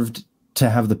deserved to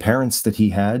have the parents that he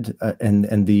had,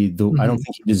 and the I don't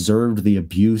think he deserved the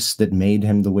abuse that made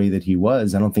him the way that he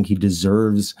was. I don't think he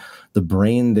deserves the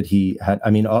brain that he had. I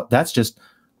mean,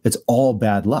 it's all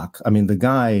bad luck. I mean, the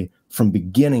guy from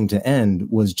beginning to end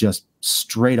was just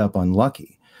straight up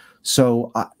unlucky.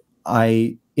 So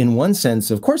I in one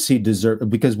sense, of course he deserved,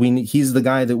 because he's the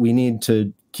guy that we need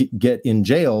to get in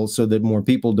jail so that more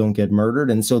people don't get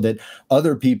murdered and so that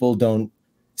other people don't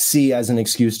see as an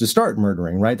excuse to start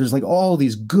murdering, right? There's like all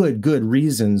these good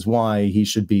reasons why he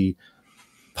should be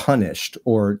punished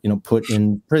or, put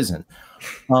in prison.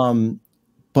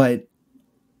 But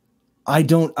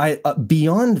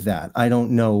beyond that, I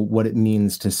don't know what it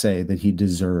means to say that he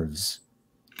deserves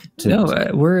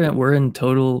to. We're in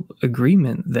total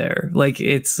agreement there. Like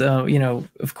it's,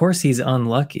 of course he's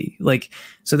unlucky. Like,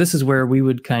 so this is where we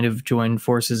would kind of join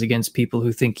forces against people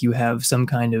who think you have some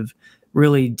kind of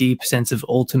really deep sense of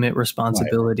ultimate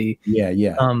responsibility. Right.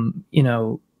 Yeah.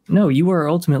 No, you are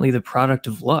ultimately the product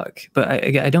of luck. But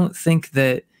I don't think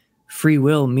that free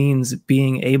will means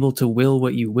being able to will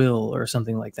what you will or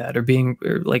something like that,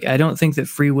 I don't think that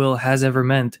free will has ever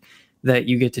meant that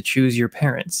you get to choose your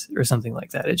parents or something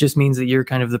like that. It just means that you're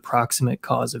kind of the proximate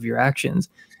cause of your actions.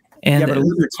 And but a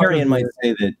libertarian might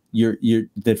say that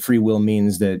that free will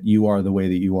means that you are the way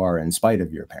that you are in spite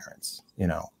of your parents,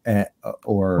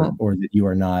 or that you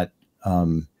are not,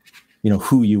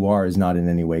 who you are is not in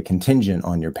any way contingent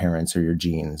on your parents or your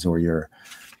genes or your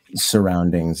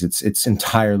surroundings. It's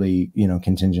entirely,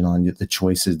 contingent on the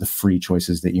choices, the free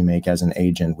choices that you make as an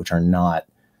agent, which are not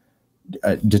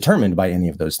determined by any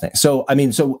of those things. So, I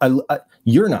mean,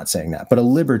 you're not saying that, but a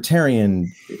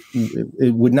libertarian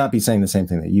it would not be saying the same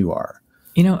thing that you are.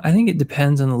 You know, I think it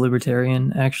depends on the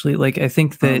libertarian, actually. Like, I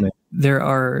think that there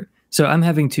are, so I'm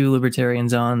having two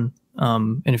libertarians on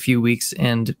in a few weeks,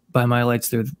 and by my lights,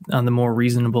 they're on the more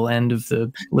reasonable end of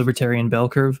the libertarian bell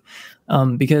curve,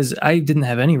 because I didn't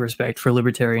have any respect for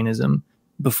libertarianism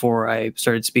before I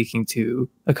started speaking to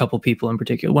a couple people in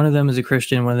particular. One of them is a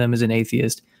Christian, one of them is an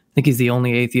atheist. I think he's the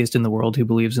only atheist in the world who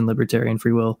believes in libertarian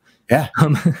free will. Yeah.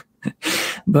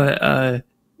 But,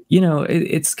 you know,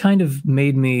 it's kind of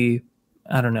made me,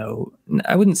 I don't know,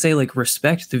 I wouldn't say like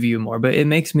respect the view more, but it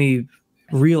makes me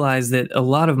realize that a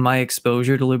lot of my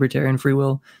exposure to libertarian free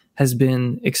will has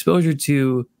been exposure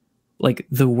to like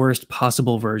the worst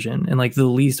possible version and like the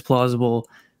least plausible,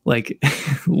 like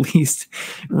least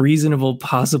reasonable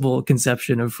possible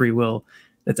conception of free will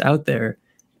that's out there.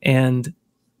 And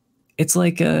it's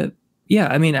like, yeah,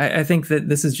 I mean, I think that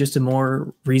this is just a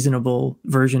more reasonable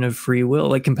version of free will.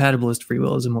 Like compatibilist free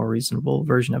will is a more reasonable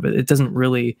version of it. It doesn't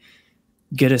really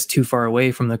get us too far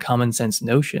away from the common sense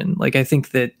notion. Like, I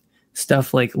think that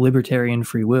stuff like libertarian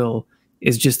free will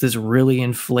is just this really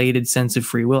inflated sense of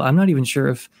free will. I'm not even sure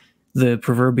if the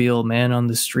proverbial man on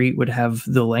the street would have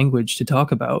the language to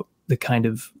talk about the kind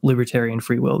of libertarian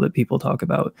free will that people talk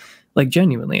about. Like,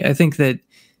 genuinely, I think that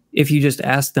if you just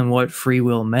asked them what free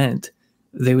will meant,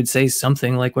 they would say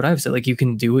something like what I've said, like you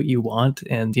can do what you want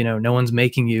and, you know, no one's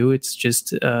making you. It's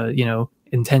just, you know,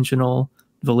 intentional,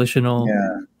 volitional,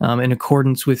 in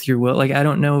accordance with your will. Like, I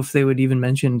don't know if they would even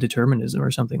mention determinism or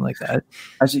something like that.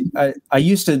 Actually, I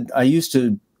used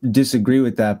to disagree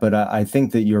with that, but I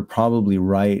think that you're probably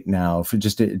right now. For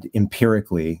just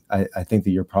empirically, I think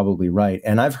that you're probably right.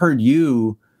 And I've heard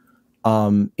you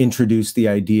introduce the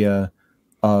idea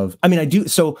of, I mean, I do.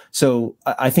 So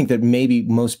I think that maybe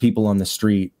most people on the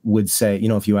street would say, you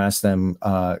know, if you ask them,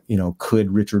 you know,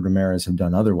 could Richard Ramirez have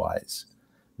done otherwise?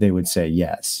 They would say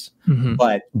yes. Mm-hmm.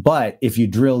 But if you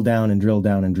drill down and drill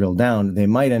down and drill down, they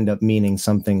might end up meaning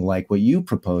something like what you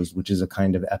proposed, which is a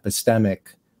kind of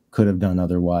epistemic could have done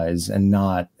otherwise and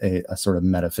not a sort of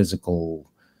metaphysical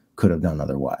could have done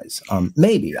otherwise.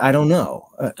 Maybe, I don't know.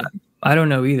 I don't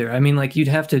know either. I mean, like, you'd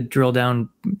have to drill down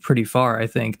pretty far, I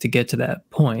think, to get to that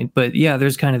point. But yeah,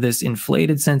 there's kind of this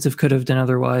inflated sense of could have done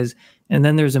otherwise. And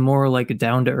then there's a more like a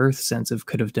down to earth sense of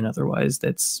could have done otherwise.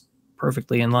 That's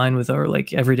perfectly in line with our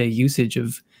like everyday usage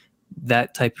of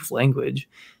that type of language.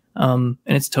 And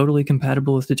it's totally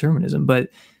compatible with determinism. But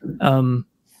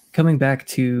coming back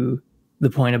to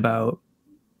the point about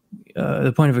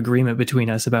the point of agreement between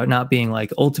us about not being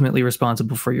like ultimately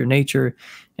responsible for your nature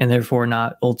and therefore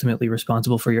not ultimately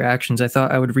responsible for your actions, I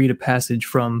thought I would read a passage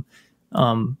from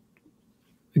a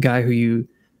guy who you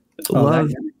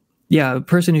love. Yeah, a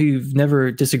person who you've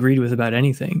never disagreed with about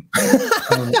anything.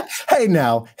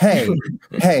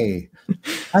 Hey,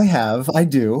 I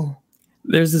do.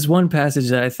 There's this one passage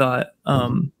that I thought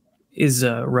is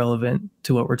relevant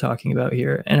to what we're talking about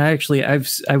here. And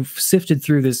I've sifted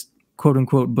through this quote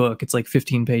unquote book. It's like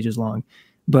 15 pages long,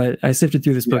 but I sifted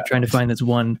through this book trying to find this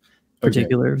one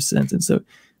particular sentence. So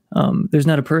there's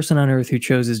not a person on earth who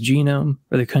chose his genome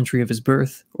or the country of his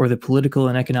birth or the political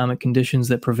and economic conditions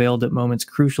that prevailed at moments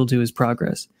crucial to his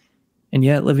progress. And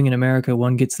yet, living in America,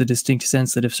 one gets the distinct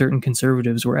sense that if certain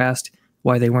conservatives were asked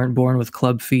why they weren't born with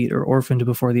club feet or orphaned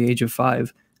before the age of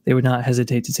 5, they would not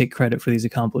hesitate to take credit for these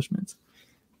accomplishments.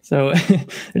 So there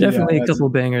are definitely a couple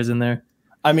of bangers in there.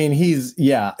 I mean,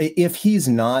 if he's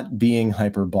not being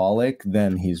hyperbolic,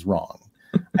 then he's wrong.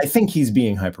 I think he's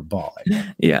being hyperbolic.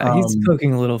 Yeah, he's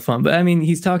poking a little fun. But I mean,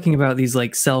 he's talking about these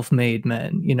like self-made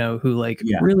men, you know, who like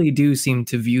really do seem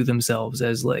to view themselves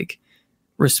as like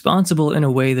responsible in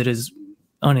a way that is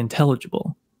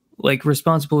unintelligible, like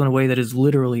responsible in a way that is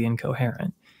literally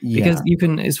incoherent. Because you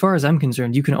can, as far as I'm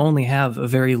concerned, you can only have a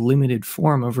very limited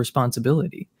form of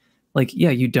responsibility. Like, yeah,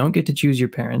 you don't get to choose your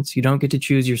parents. You don't get to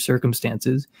choose your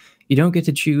circumstances. You don't get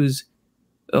to choose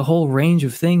a whole range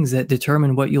of things that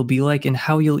determine what you'll be like and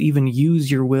how you'll even use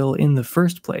your will in the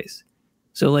first place.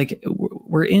 So like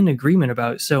we're in agreement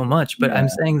about so much, but I'm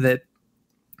saying that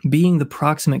being the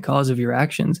proximate cause of your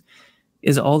actions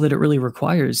is all that it really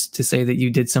requires to say that you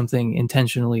did something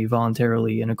intentionally,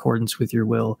 voluntarily, in accordance with your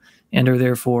will, and are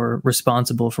therefore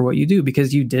responsible for what you do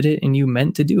because you did it and you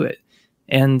meant to do it.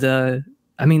 And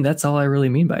I mean, that's all I really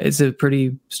mean by it. It's a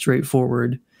pretty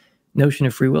straightforward notion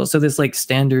of free will. So this like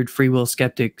standard free will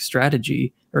skeptic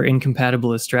strategy or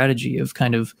incompatibilist strategy of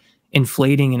kind of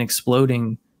inflating and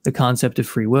exploding the concept of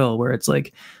free will, where it's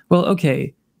like, well,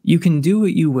 okay, you can do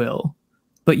what you will,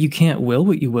 but you can't will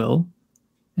what you will.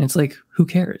 And it's like, who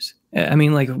cares? I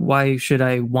mean, like, why should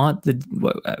I want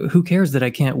who cares that I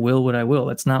can't will what I will?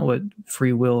 That's not what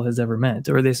free will has ever meant.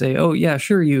 Or they say, oh, yeah,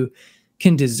 sure, you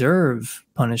can deserve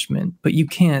punishment, but you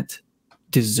can't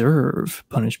deserve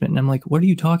punishment. And I'm like, what are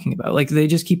you talking about? Like, they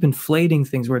just keep inflating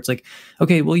things where it's like,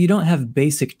 okay, well, you don't have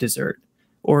basic desert,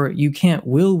 or you can't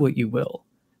will what you will.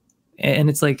 And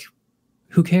it's like,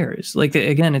 who cares? Like,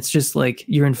 again, it's just like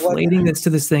you're inflating this to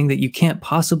this thing that you can't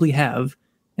possibly have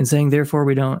and saying, therefore,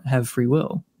 we don't have free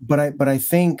will. But I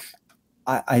think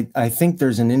I think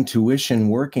there's an intuition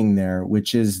working there,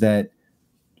 which is that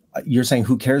you're saying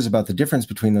who cares about the difference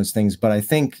between those things. But I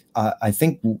think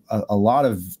a lot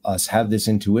of us have this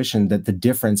intuition that the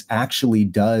difference actually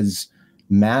does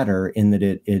matter, in that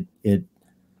it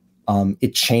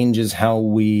changes how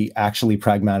we actually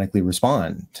pragmatically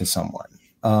respond to someone.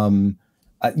 I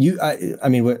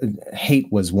mean,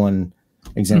 hate was one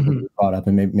example you brought up,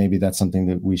 and maybe that's something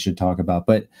that we should talk about.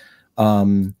 But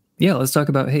yeah, let's talk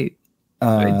about hate.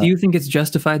 Do you think it's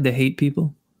justified to hate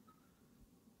people?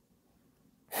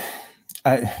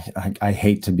 I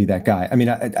hate to be that guy. I mean,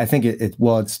 I think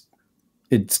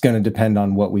it's going to depend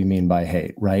on what we mean by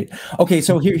hate, right? Okay,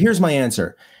 so here's my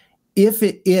answer. If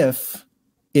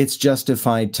it's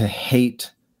justified to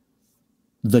hate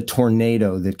the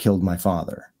tornado that killed my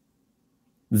father,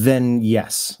 then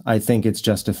yes, I think it's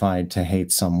justified to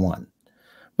hate someone.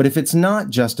 But if it's not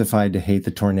justified to hate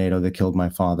the tornado that killed my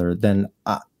father, then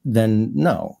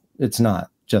no, it's not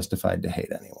justified to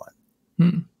hate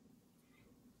anyone.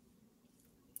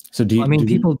 So do you? I mean,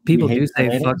 people do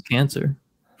say fuck cancer.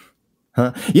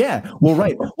 Huh? Yeah. Well,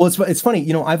 right. Well, it's funny.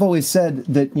 You know, I've always said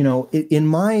that, you know, in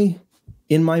my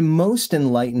most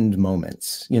enlightened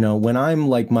moments, you know, when I'm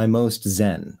like my most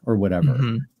zen or whatever,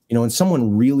 you know, when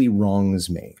someone really wrongs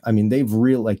me, I mean, they've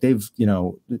you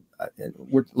know,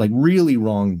 really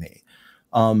wronged me.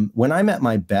 When I'm at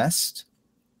my best,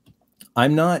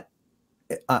 I'm not,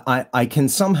 I can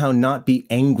somehow not be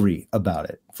angry about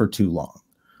it for too long.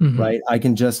 Right.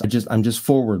 I'm just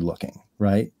forward looking.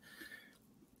 Right.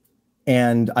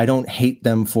 And I don't hate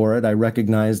them for it. I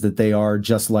recognize that they are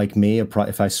just like me.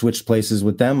 If I switched places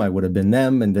with them, I would have been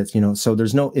them. And that's, you know, so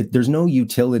there's no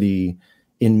utility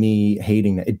in me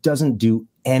hating that. It doesn't do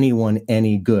anyone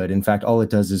any good. In fact, all it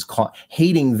does is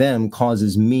hating them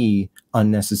causes me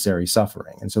unnecessary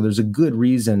suffering. And so there's a good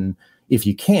reason, if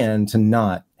you can, to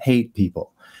not hate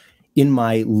people. In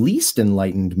my least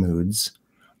enlightened moods,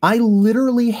 I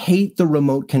literally hate the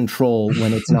remote control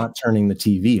when it's not turning the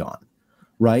TV on.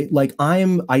 Right? Like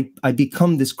I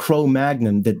become this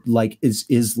Cro-Magnon that like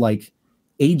is like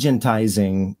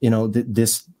agentizing, you know,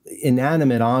 this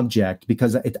inanimate object,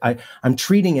 because I'm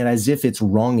treating it as if it's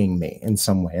wronging me in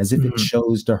some way, as if it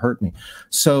chose to hurt me.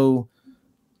 So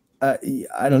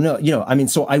I don't know, you know, I mean,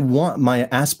 so my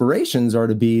aspirations are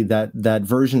to be that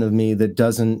version of me that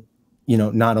doesn't, you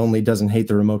know, not only doesn't hate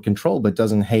the remote control, but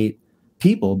doesn't hate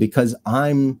people, because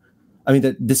I mean,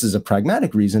 that this is a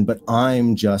pragmatic reason, but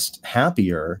I'm just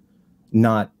happier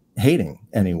not hating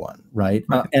anyone, right?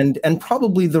 And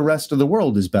probably the rest of the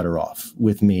world is better off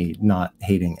with me not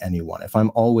hating anyone. If I'm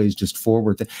always just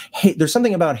forward, there's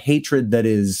something about hatred that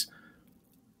is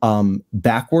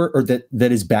backward, or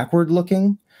that is backward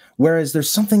looking, whereas there's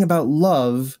something about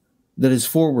love that is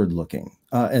forward looking.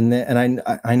 And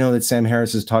I know that Sam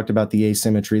Harris has talked about the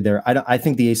asymmetry there. I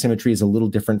think the asymmetry is a little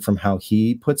different from how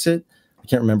he puts it. I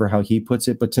can't remember how he puts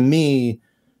it, but to me,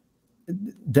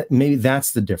 maybe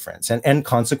that's the difference. And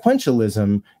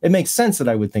consequentialism, it makes sense that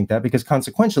I would think that, because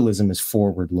consequentialism is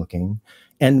forward-looking,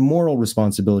 and moral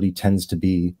responsibility tends to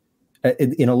be,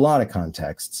 in a lot of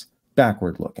contexts,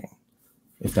 backward-looking,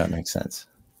 if that makes sense.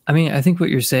 I mean, I think what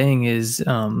you're saying is,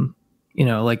 you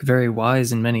know, like very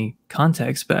wise in many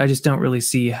contexts, but I just don't really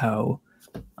see how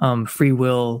free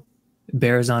will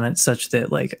bears on it such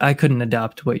that like I couldn't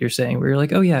adopt what you're saying, where you're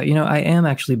like, oh yeah, you know, I am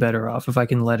actually better off if I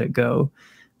can let it go.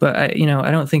 But I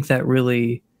don't think that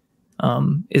really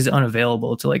is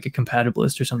unavailable to like a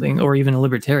compatibilist or something, or even a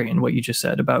libertarian, what you just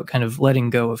said about kind of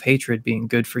letting go of hatred being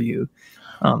good for you.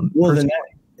 Well, then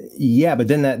but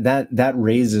then that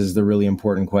raises the really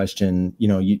important question. You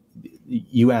know,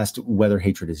 you asked whether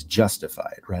hatred is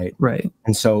justified, right? Right.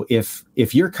 And so if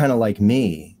you're kind of like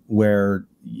me, where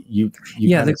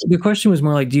the question was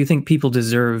more like, do you think people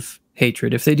deserve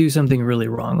hatred if they do something really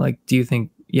wrong? Like, do you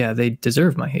think, yeah, they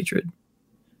deserve my hatred?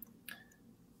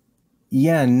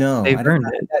 Yeah, no, they've earned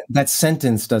it. That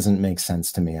sentence doesn't make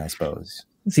sense to me, I suppose.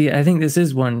 See, I think this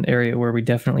is one area where we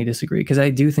definitely disagree, because I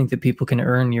do think that people can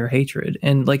earn your hatred.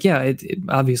 And like, yeah, it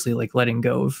obviously, like, letting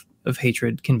go of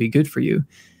hatred can be good for you.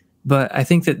 But I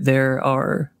think that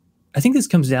I think this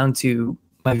comes down to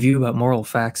my view about moral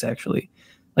facts, actually.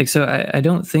 Like, so I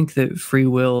don't think that free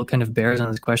will kind of bears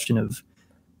on this question of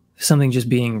something just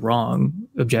being wrong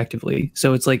objectively.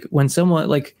 So it's like when someone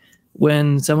like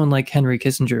Henry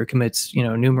Kissinger commits,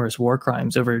 numerous war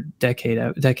crimes over decade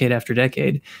after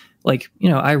decade, like,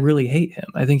 I really hate him.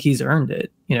 I think he's earned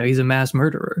it. He's a mass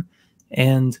murderer.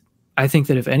 And I think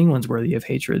that if anyone's worthy of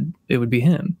hatred, it would be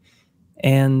him.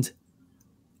 And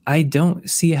I don't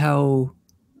see how,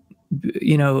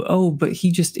 but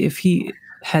if he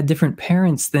had different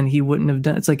parents, then he wouldn't have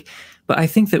done. It's like, but I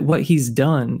think that what he's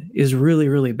done is really,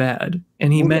 really bad,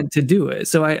 and he meant to do it.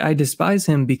 So I despise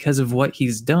him because of what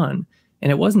he's done,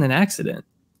 and it wasn't an accident.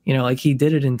 Like he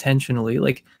did it intentionally.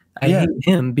 Like I hate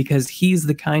him because he's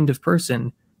the kind of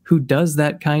person who does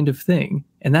that kind of thing,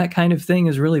 and that kind of thing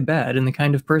is really bad. And the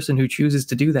kind of person who chooses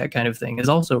to do that kind of thing is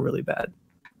also really bad.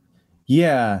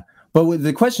 Yeah. But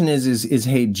the question is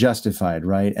hate justified,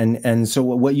 right? And so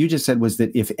what you just said was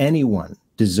that if anyone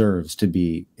deserves to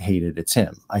be hated, it's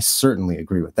him. I certainly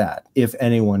agree with that. If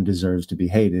anyone deserves to be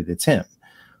hated, it's him.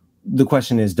 The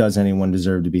question is, does anyone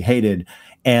deserve to be hated?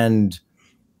 And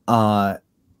I'm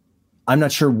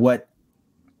not sure what.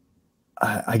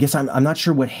 I guess I'm not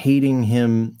sure what hating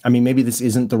him. I mean, maybe this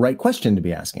isn't the right question to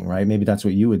be asking, right? Maybe that's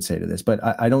what you would say to this. But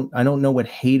I don't know what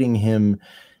hating him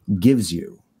gives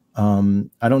you.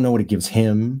 I don't know what it gives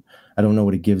him. I don't know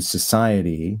what it gives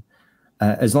society.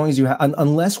 As long as you have,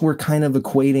 unless we're kind of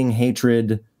equating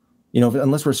hatred,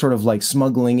 unless we're sort of like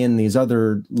smuggling in these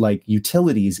other like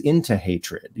utilities into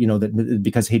hatred, that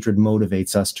because hatred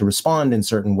motivates us to respond in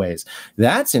certain ways.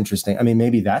 That's interesting. I mean,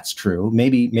 maybe that's true.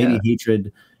 Maybe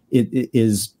hatred it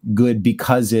is good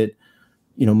because it,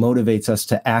 motivates us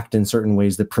to act in certain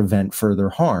ways that prevent further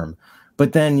harm.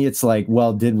 But then it's like,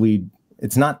 well,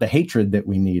 it's not the hatred that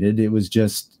we needed. It was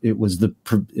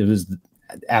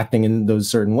acting in those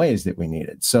certain ways that we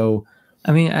needed. So,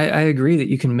 I mean, I agree that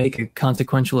you can make a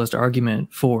consequentialist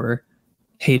argument for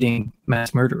hating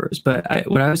mass murderers. But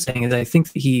what I was saying is I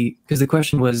think that because the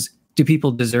question was, do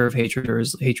people deserve hatred, or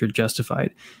is hatred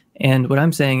justified? And what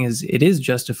I'm saying is it is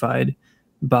justified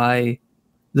by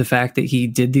the fact that he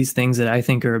did these things that I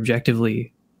think are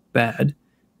objectively bad,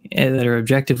 that are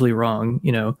objectively wrong,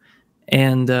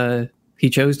 and he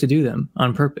chose to do them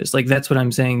on purpose. Like, that's what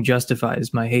I'm saying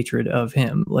justifies my hatred of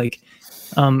him. Like,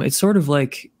 it's sort of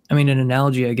like, I mean, an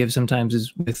analogy I give sometimes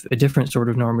is with a different sort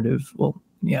of normative,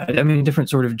 a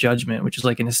different sort of judgment, which is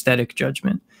like an aesthetic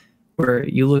judgment, where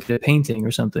you look at a painting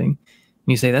or something and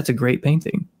you say, that's a great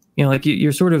painting. Like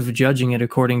you're sort of judging it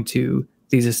according to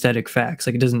these aesthetic facts.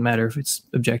 Like, it doesn't matter if it's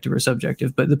objective or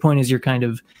subjective, but the point is you're kind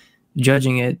of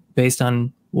judging it based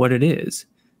on what it is.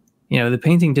 The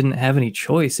painting didn't have any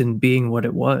choice in being what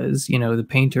it was. The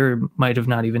painter might have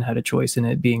not even had a choice in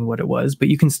it being what it was, but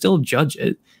you can still judge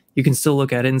it. You can still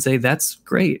look at it and say, that's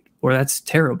great, or that's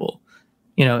terrible.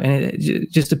 And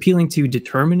just appealing to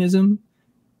determinism,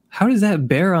 how does that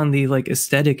bear on the like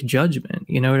aesthetic judgment?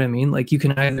 You know what I mean? Like, you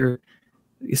can either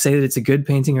say that it's a good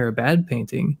painting or a bad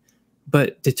painting,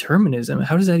 but determinism,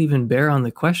 how does that even bear on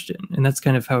the question? And that's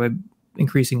kind of how I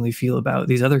increasingly feel about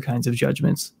these other kinds of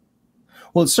judgments.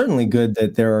 Well, it's certainly good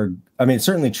that it's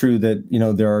certainly true that,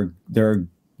 there are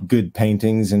good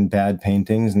paintings and bad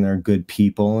paintings, and there are good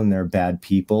people and there are bad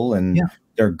people, and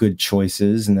there are good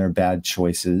choices and there are bad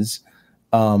choices.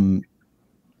 Does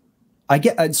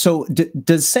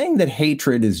saying that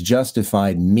hatred is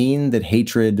justified mean that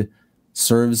hatred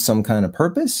serves some kind of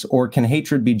purpose, or can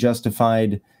hatred be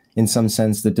justified in some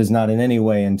sense that does not in any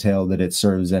way entail that it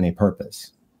serves any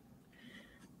purpose?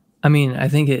 I mean, I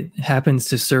think it happens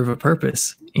to serve a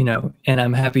purpose, and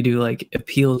I'm happy to like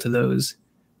appeal to those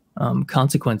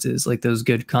consequences, like those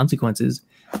good consequences.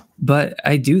 But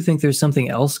I do think there's something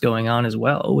else going on as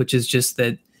well, which is just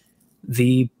that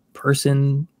the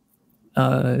person,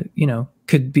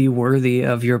 could be worthy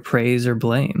of your praise or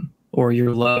blame, or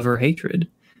your love or hatred,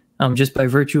 just by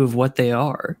virtue of what they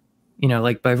are,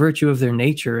 like by virtue of their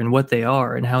nature and what they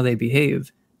are and how they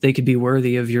behave. They could be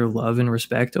worthy of your love and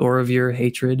respect, or of your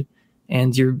hatred,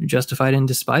 and you're justified in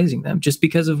despising them just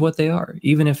because of what they are.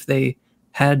 Even if they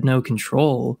had no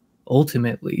control,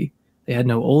 ultimately, they had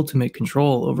no ultimate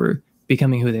control over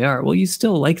becoming who they are. Well, you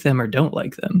still like them or don't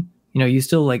like them. You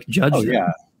still like judge them.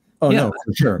 Yeah. Oh, yeah. No,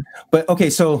 for sure. But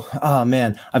okay, so,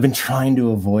 man, I've been trying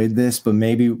to avoid this, but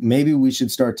maybe we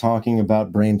should start talking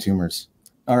about brain tumors.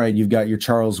 All right, you've got your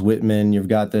Charles Whitman, you've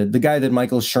got the guy that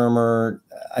Michael Shermer,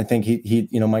 I think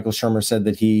Michael Shermer said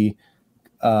that he,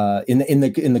 in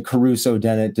the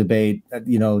Caruso-Dennett debate,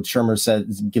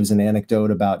 Shermer gives an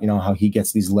anecdote about, how he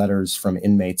gets these letters from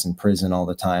inmates in prison all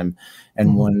the time.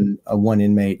 And one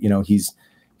inmate,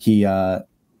 he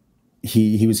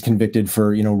he was convicted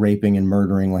for, you know, raping and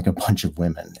murdering like a bunch of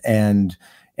women. And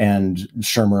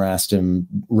Shermer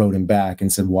wrote him back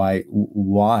and said,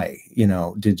 why, you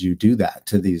know, did you do that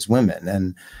to these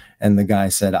women? And the guy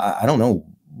said, I don't know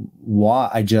why.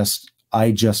 I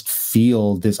just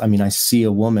feel this. I mean, I see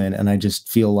a woman and I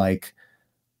just feel like,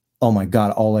 oh my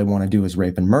God, all I want to do is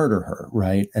rape and murder her.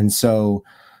 Right. And so,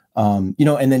 you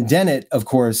know, and then Dennett, of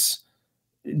course,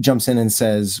 jumps in and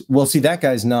says, well, see, that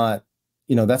guy's not,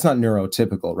 you know, that's not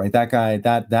neurotypical, right? That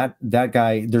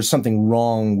guy, there's something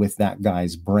wrong with that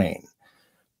guy's brain.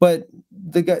 But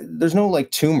the guy, there's no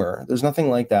like tumor. There's nothing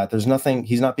like that. There's nothing,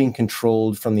 he's not being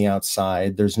controlled from the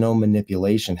outside. There's no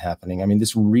manipulation happening. I mean,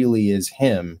 this really is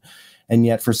him. And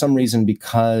yet for some reason,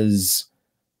 because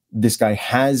this guy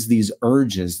has these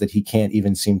urges that he can't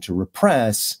even seem to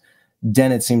repress,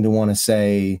 Dennett seemed to want to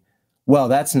say, well,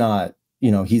 that's not,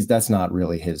 you know, that's not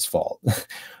really his fault.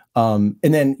 And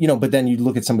then, you know, but then you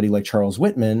look at somebody like Charles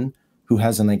Whitman, who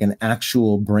has an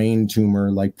actual brain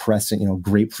tumor, like pressing, you know,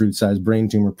 grapefruit-sized brain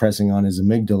tumor pressing on his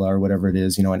amygdala or whatever it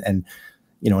is, you know, and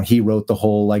you know, and he wrote the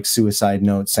whole like suicide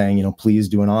note saying, you know, please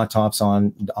do an autopsy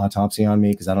on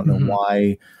me because I don't know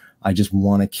why. I just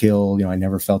want to kill. You know, I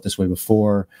never felt this way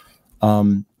before.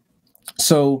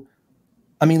 So,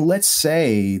 I mean, let's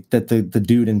say that the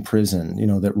dude in prison, you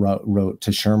know, that wrote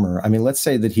to Shermer, I mean, let's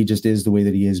say that he just is the way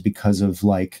that he is because of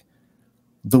like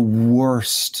the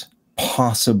worst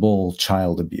possible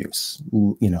child abuse,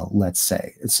 you know, let's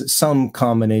say. It's some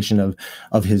combination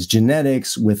of his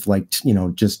genetics with like, you know,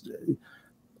 just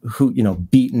who, you know,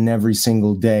 beaten every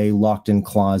single day, locked in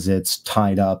closets,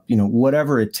 tied up, you know,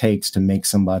 whatever it takes to make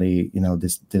somebody, you know,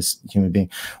 this human being.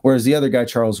 Whereas the other guy,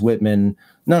 Charles Whitman,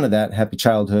 none of that, happy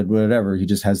childhood, whatever. He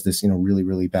just has this, you know, really,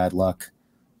 really bad luck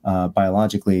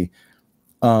biologically.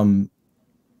 What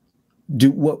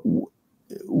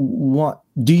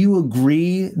do you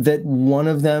agree that one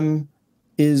of them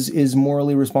is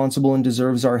morally responsible and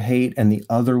deserves our hate and the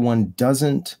other one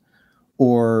doesn't?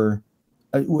 Or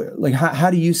like, how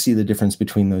do you see the difference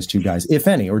between those two guys, if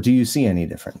any, or do you see any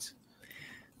difference?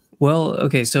 Well,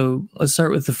 okay, so let's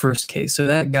start with the first case. So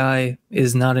that guy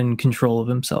is not in control of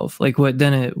himself. Like what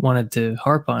Dennett wanted to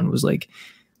harp on was like,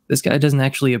 this guy doesn't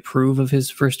actually approve of his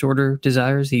first order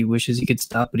desires. He wishes he could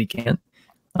stop, but he can't.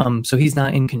 So he's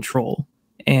not in control.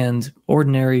 And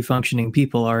ordinary functioning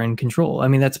people are in control. I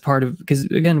mean, that's part of, because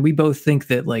again, we both think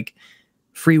that like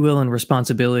free will and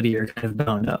responsibility are kind of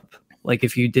bound up. Like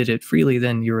if you did it freely,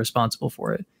 then you're responsible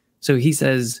for it. So he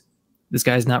says this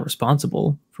guy's not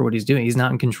responsible for what he's doing. He's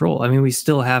not in control. I mean, we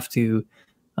still have to,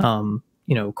 you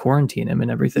know, quarantine him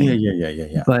and everything.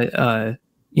 Yeah. But,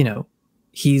 you know,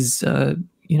 he's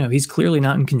clearly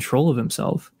not in control of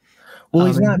himself. Well,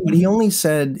 he's not, but he only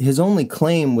said his only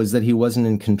claim was that he wasn't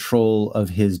in control of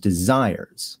his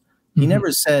desires. He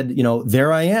never said, you know,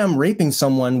 there I am raping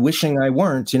someone, wishing I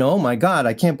weren't, you know, oh my God,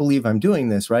 I can't believe I'm doing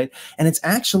this, right? And it's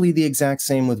actually the exact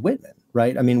same with Whitman,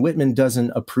 right? I mean, Whitman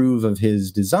doesn't approve of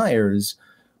his desires,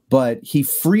 but he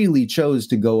freely chose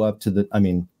to go up to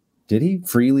did he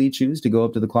freely choose to go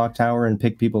up to the clock tower and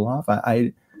pick people off?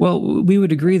 Well, we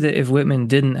would agree that if Whitman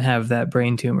didn't have that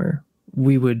brain tumor,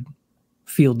 we would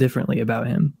feel differently about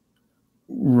him.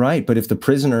 Right. But if the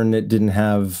prisoner didn't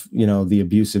have, you know, the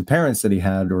abusive parents that he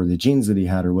had or the genes that he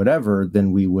had or whatever,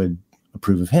 then we would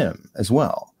approve of him as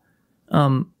well.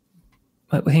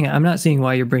 But hang on. I'm not seeing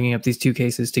why you're bringing up these two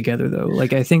cases together, though.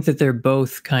 Like, I think that they're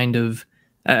both kind of,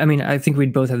 I mean, I think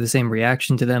we'd both have the same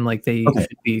reaction to them. Like they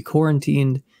should be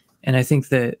quarantined. And I think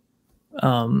that,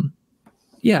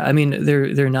 yeah, I mean,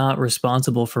 they're not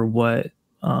responsible for what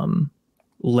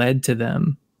led to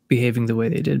them behaving the way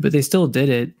they did, but they still did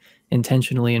it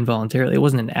intentionally and voluntarily. It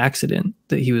wasn't an accident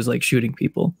that he was like shooting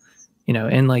people, you know,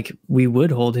 and like we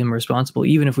would hold him responsible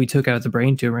even if we took out the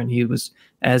brain tumor and he was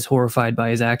as horrified by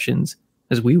his actions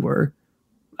as we were.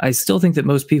 I still think that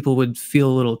most people would feel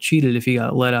a little cheated if he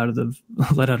got let out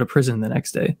of prison the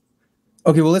next day.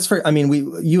 Okay, well,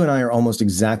 you and I are almost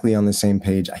exactly on the same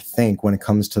page, I think, when it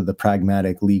comes to the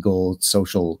pragmatic, legal,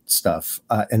 social stuff,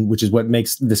 and which is what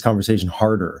makes this conversation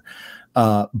harder.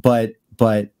 But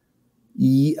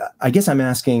I guess I'm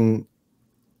asking,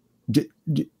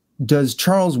 does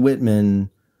Charles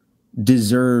Whitman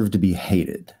deserve to be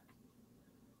hated?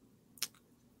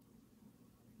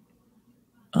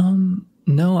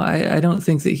 No, I don't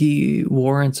think that he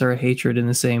warrants our hatred in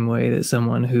the same way that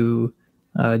someone who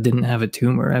didn't have a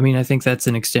tumor. I mean, I think that's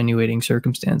an extenuating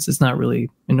circumstance. It's not really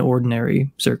an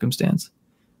ordinary circumstance.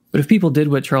 But if people did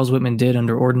what Charles Whitman did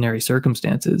under ordinary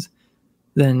circumstances,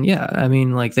 then yeah, I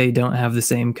mean, like they don't have the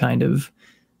same kind of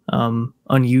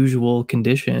unusual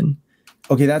condition.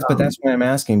 Okay, that's why I'm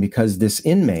asking, because this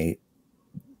inmate,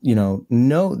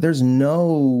 there's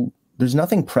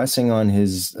nothing pressing on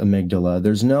his amygdala.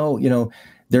 There's no,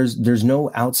 there's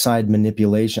no outside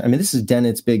manipulation. I mean, this is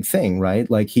Dennett's big thing, right?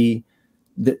 Like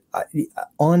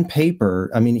on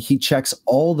paper, I mean, he checks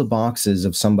all the boxes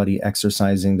of somebody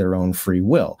exercising their own free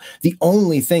will. The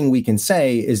only thing we can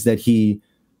say is that he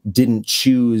didn't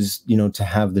choose, to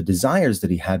have the desires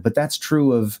that he had. But that's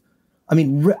true of, I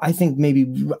mean, I think maybe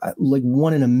like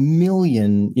 1 in a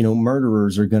million,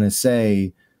 murderers are going to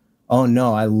say, oh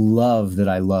no, I love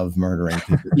murdering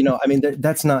people. I mean,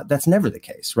 that's never the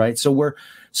case, right?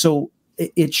 So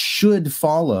it should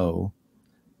follow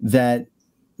that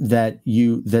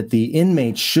the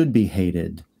inmate should be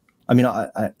hated. I mean,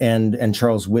 and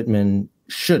Charles Whitman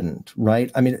shouldn't,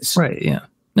 right? I mean, right, yeah.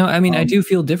 No, I mean, I do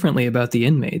feel differently about the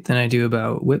inmate than I do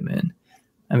about Whitman.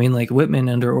 I mean, like, Whitman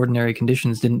under ordinary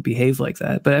conditions didn't behave like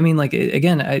that. But I mean, like,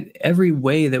 again, every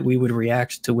way that we would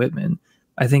react to Whitman,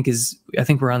 I think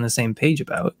we're on the same page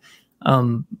about.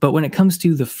 But when it comes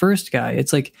to the first guy,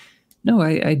 it's like, no,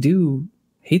 I do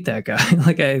hate that guy.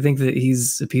 Like, I think that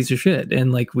he's a piece of shit,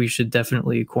 and like, we should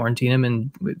definitely quarantine him,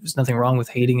 and there's nothing wrong with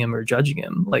hating him or judging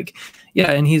him. Like,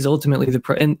 yeah, and he's ultimately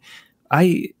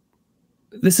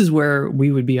this is where we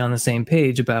would be on the same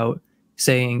page about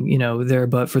saying, there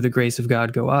but for the grace of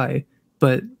God go I.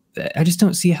 But I just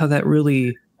don't see how that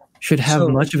really should have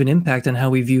much of an impact on how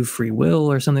we view free will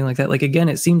or something like that. Like, again,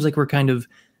 it seems like we're kind of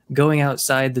going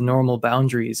outside the normal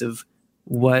boundaries of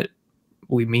what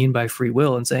we mean by free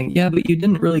will and saying, yeah, but you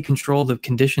didn't really control the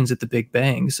conditions at the Big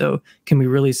Bang. So can we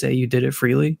really say you did it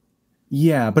freely?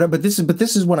 Yeah, but this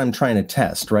is what I'm trying to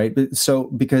test, right? So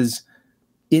because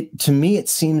to me, it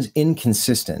seems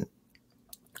inconsistent.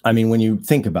 I mean, when I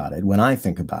think about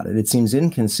it, it seems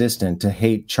inconsistent to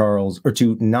hate Charles, or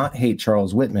to not hate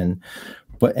Charles Whitman,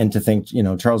 and to think,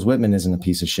 Charles Whitman isn't a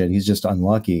piece of shit. He's just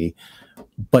unlucky.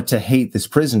 But to hate this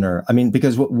prisoner, I mean,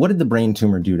 because what did the brain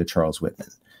tumor do to Charles Whitman?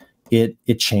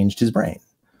 It changed his brain.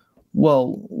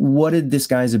 Well, what did this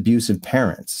guy's abusive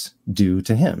parents do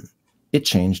to him? It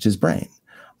changed his brain.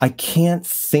 I can't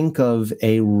think of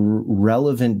a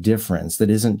relevant difference that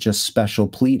isn't just special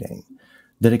pleading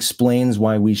that explains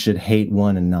why we should hate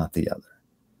one and not the other.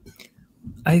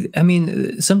 I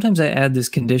mean, sometimes I add this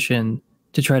condition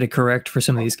to try to correct for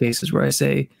some of these cases where I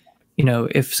say,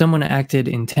 if someone acted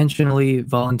intentionally,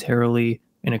 voluntarily,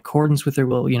 in accordance with their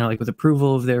will, like with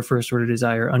approval of their first order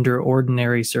desire under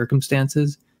ordinary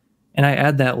circumstances. And I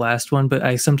add that last one, but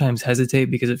I sometimes hesitate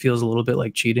because it feels a little bit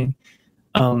like cheating.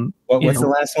 What's the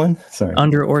last one? Sorry.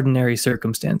 Under ordinary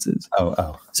circumstances.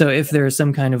 Oh. So if there's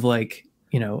some kind of like,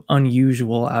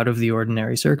 unusual, out of the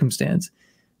ordinary circumstance,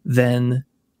 then,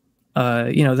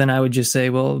 then I would just say,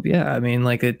 well, yeah, I mean,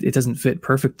 like it doesn't fit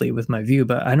perfectly with my view,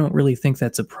 but I don't really think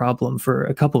that's a problem for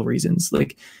a couple reasons.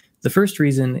 Like, the first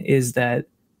reason is that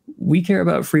we care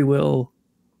about free will,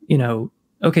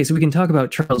 okay, so we can talk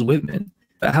about Charles Whitman,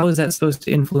 but how is that supposed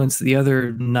to influence the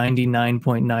other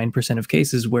 99.9% of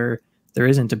cases where there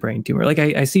isn't a brain tumor? Like,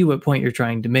 I see what point you're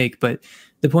trying to make, but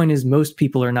the point is most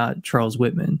people are not Charles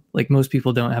Whitman. Like, most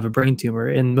people don't have a brain tumor,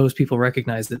 and most people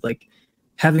recognize that, like,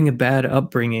 having a bad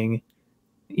upbringing,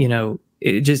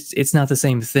 it's not the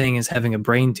same thing as having a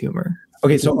brain tumor.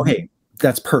 Okay,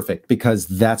 that's perfect, because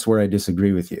that's where I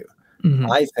disagree with you.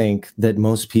 Mm-hmm. I think that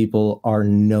most people are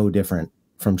no different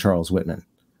from Charles Whitman.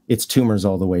 It's tumors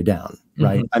all the way down,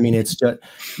 right? Mm-hmm. I mean, it's just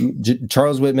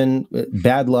Charles Whitman,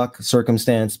 bad luck,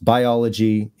 circumstance,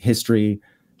 biology, history,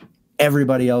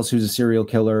 everybody else who's a serial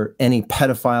killer, any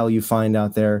pedophile you find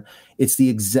out there. It's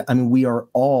we are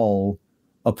all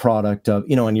a product of,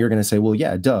 and you're going to say, well,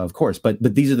 yeah, duh, of course. But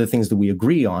these are the things that we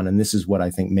agree on. And this is what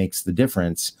I think makes the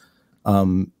difference.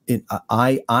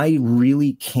 I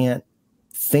really can't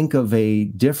think of a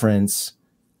difference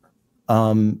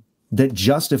that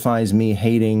justifies me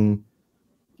hating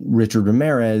Richard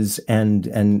Ramirez and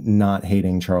not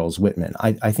hating Charles Whitman.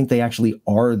 I think they actually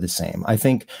are the same. I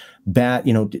think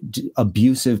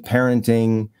abusive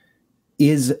parenting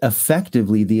is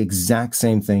effectively the exact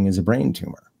same thing as a brain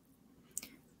tumor.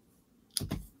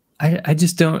 I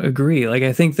just don't agree. Like,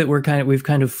 I think that we've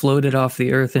kind of floated off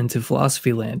the earth into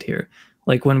philosophy land here.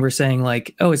 Like, when we're saying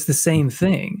like, oh, it's the same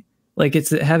thing. Like, it's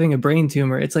having a brain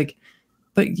tumor. It's like,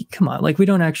 but come on, like, we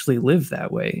don't actually live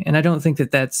that way. And I don't think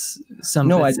that that's something.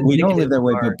 No, we don't live that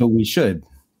way, but we should.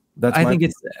 I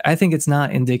think it's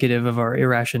not indicative of our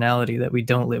irrationality that we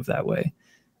don't live that way.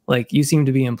 Like, you seem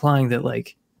to be implying that,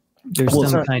 like, there's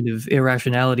some kind of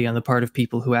irrationality on the part of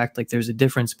people who act like there's a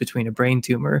difference between a brain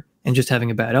tumor and just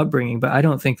having a bad upbringing, but I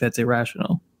don't think that's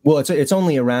irrational. Well, it's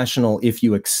only irrational if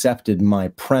you accepted my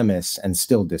premise and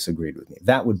still disagreed with me.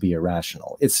 That would be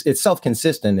irrational. It's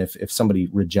self-consistent if somebody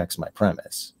rejects my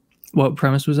premise. What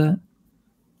premise was that?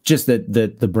 Just that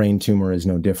the brain tumor is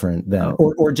no different than,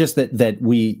 or just that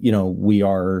we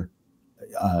are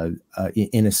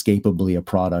inescapably a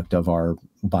product of our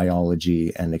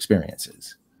biology and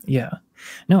experiences. Yeah,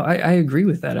 no, I agree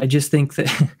with that. I just think that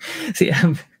see,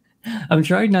 I'm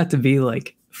trying not to be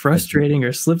like frustrating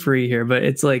or slippery here, but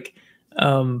it's like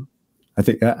I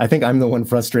think I'm the one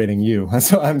frustrating you.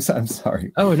 So I'm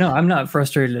sorry. Oh no, I'm not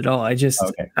frustrated at all. I just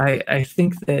I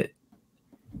think that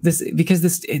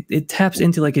it taps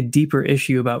into like a deeper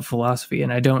issue about philosophy,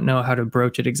 and I don't know how to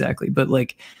broach it exactly, but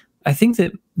like I think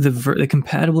that the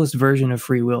compatibilist version of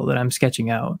free will that I'm sketching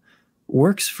out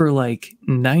works for like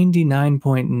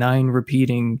 99.9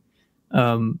 repeating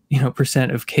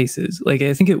percent of cases. Like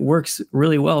I think it works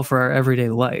really well for our everyday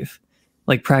life.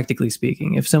 Like practically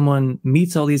speaking, if someone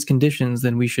meets all these conditions,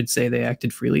 then we should say they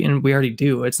acted freely, and we already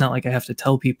do. It's not like I have to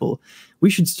tell people we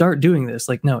should start doing this.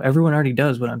 Like no, everyone already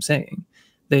does what I'm saying.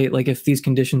 They like if these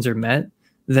conditions are met,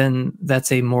 then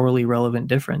that's a morally relevant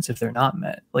difference. If they're not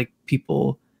met, like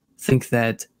people think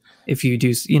that if you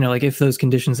do, like if those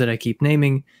conditions that I keep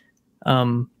naming,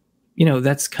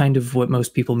 that's kind of what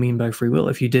most people mean by free will.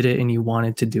 If you did it and you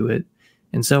wanted to do it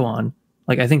and so on,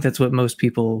 like, I think that's what most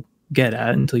people get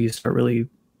at until you start really,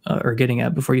 or getting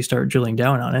at before you start drilling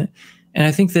down on it. And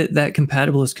I think that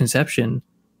compatibilist conception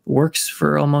works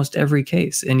for almost every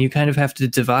case. And you kind of have to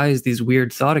devise these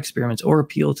weird thought experiments or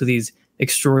appeal to these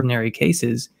extraordinary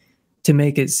cases to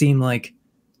make it seem like,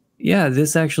 yeah,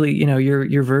 this actually,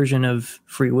 your version of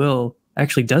free will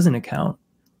actually doesn't account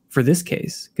for this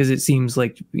case, because it seems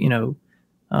like, in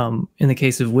the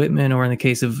case of Whitman or in the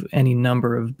case of any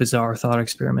number of bizarre thought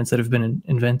experiments that have been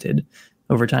invented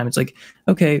over time, it's like,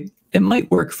 okay, it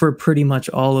might work for pretty much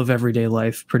all of everyday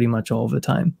life, pretty much all of the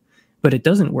time, but it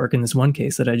doesn't work in this one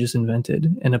case that I just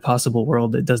invented in a possible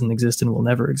world that doesn't exist and will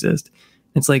never exist.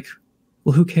 It's like,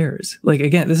 well, who cares? Like,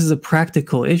 again, this is a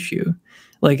practical issue.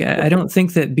 Like, I don't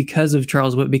think that because of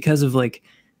Charles Whitman, because of like,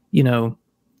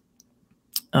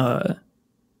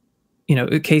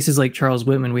 cases like Charles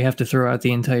Whitman, we have to throw out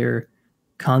the entire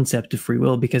concept of free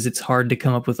will because it's hard to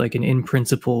come up with like an in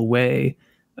principle way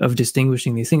of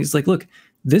distinguishing these things. It's like, look,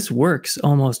 this works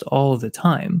almost all of the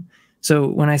time. So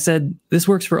when I said this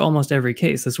works for almost every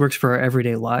case, this works for our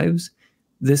everyday lives,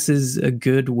 this is a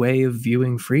good way of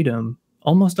viewing freedom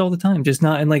almost all the time, just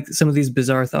not in like some of these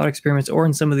bizarre thought experiments or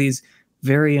in some of these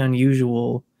very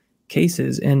unusual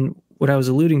cases. And what I was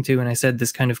alluding to, and I said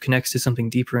this kind of connects to something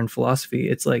deeper in philosophy,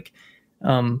 it's like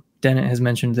Dennett has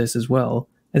mentioned this as well.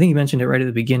 I think he mentioned it right at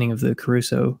the beginning of the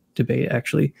Caruso debate,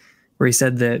 actually, where he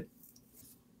said that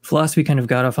philosophy kind of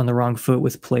got off on the wrong foot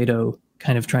with Plato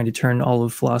kind of trying to turn all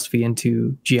of philosophy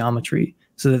into geometry,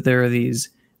 so that there are these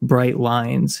bright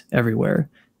lines everywhere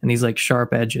and these like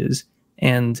sharp edges,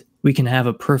 and we can have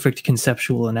a perfect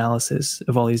conceptual analysis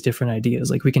of all these different ideas.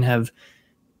 Like we can have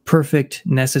perfect,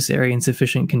 necessary, and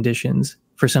sufficient conditions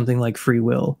for something like free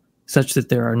will, such that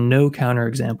there are no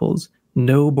counterexamples,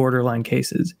 no borderline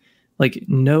cases, like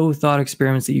no thought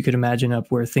experiments that you could imagine up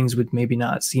where things would maybe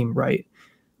not seem right.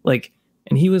 Like,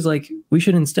 and he was like, we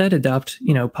should instead adopt,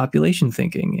 population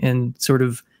thinking and sort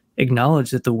of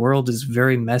acknowledge that the world is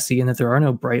very messy and that there are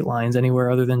no bright lines anywhere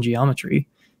other than geometry.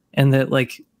 And that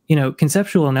like,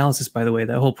 conceptual analysis, by the way,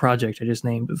 that whole project I just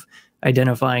named of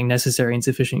identifying necessary and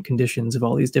sufficient conditions of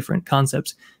all these different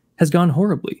concepts has gone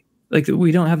horribly. Like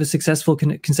we don't have a successful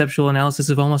conceptual analysis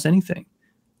of almost anything.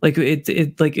 Like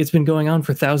it's been going on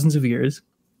for thousands of years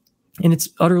and it's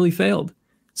utterly failed.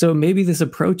 So maybe this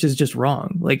approach is just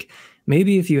wrong. Like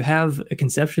maybe if you have a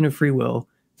conception of free will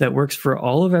that works for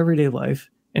all of everyday life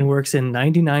and works in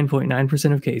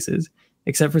 99.9% of cases,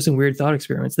 except for some weird thought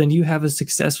experiments, then you have a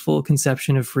successful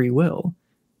conception of free will.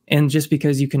 And just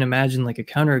because you can imagine like a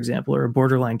counterexample or a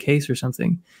borderline case or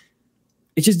something,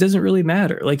 it just doesn't really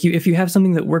matter. Like if you have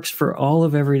something that works for all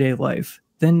of everyday life,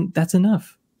 then that's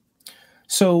enough.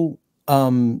 So,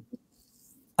 it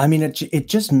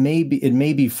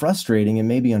may be frustrating and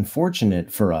may be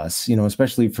unfortunate for us,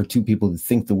 especially for two people that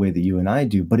think the way that you and I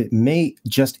do, but it may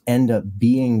just end up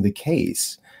being the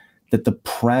case that the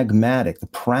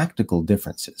practical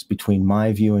differences between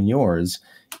my view and yours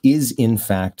is in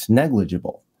fact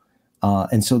negligible.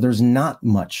 And so there's not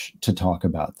much to talk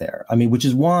about there. I mean, which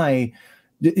is why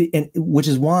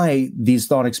these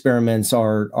thought experiments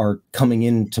are coming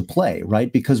into play,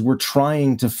 right? Because we're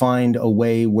trying to find a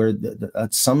way where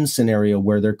some scenario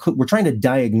where we're trying to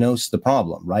diagnose the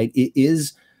problem, right? It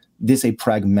is this a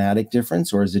pragmatic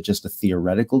difference, or is it just a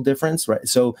theoretical difference, right?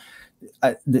 So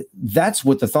that's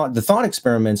what the thought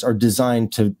experiments are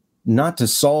designed to, not to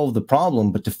solve the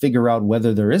problem, but to figure out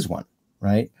whether there is one,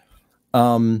 right?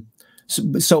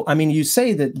 So I mean, you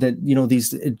say that you know,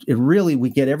 these, it really, we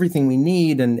get everything we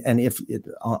need, and if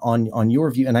on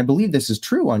your view, and I believe this is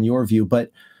true on your view,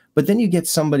 but then you get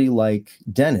somebody like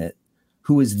Dennett,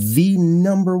 who is the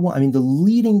number one, I mean, the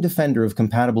leading defender of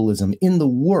compatibilism in the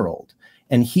world.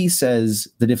 And he says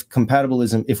that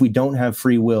if we don't have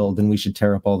free will, then we should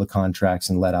tear up all the contracts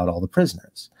and let out all the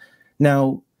prisoners.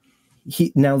 Now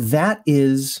that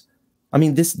is, I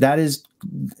mean, that's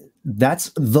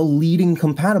the leading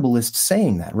compatibilist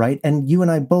saying that, right? And you and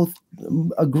I both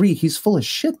agree he's full of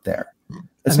shit there.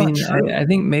 That's not true. I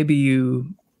think maybe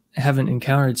you haven't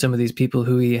encountered some of these people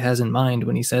who he has in mind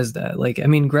when he says that. Like, I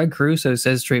mean, Greg Caruso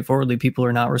says straightforwardly, people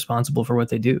are not responsible for what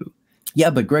they do. Yeah,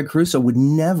 but Greg Caruso would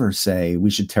never say we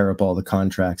should tear up all the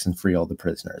contracts and free all the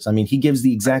prisoners. I mean, he gives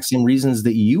the exact same reasons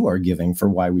that you are giving for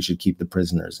why we should keep the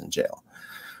prisoners in jail.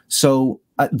 So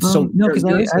no,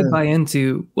 because I buy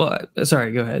into. Well,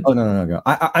 sorry, go ahead. Oh no, go.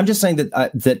 I'm just saying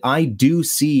that I do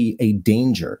see a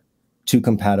danger to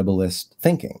compatibilist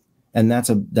thinking, and that's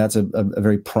a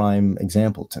very prime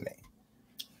example to me.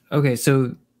 Okay,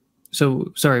 so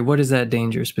sorry, what is that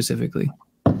danger specifically?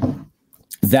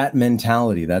 That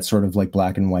mentality, that sort of like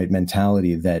black and white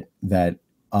mentality, that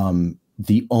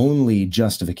the only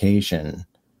justification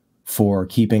for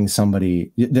keeping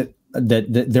somebody, that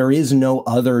there is no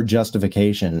other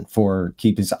justification for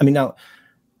keeping. I mean, now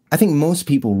I think most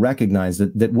people recognize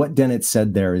that what Dennett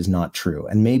said there is not true.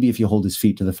 And maybe if you hold his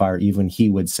feet to the fire, even he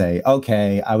would say,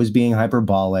 okay, I was being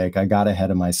hyperbolic, I got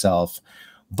ahead of myself.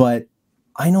 But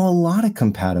I know a lot of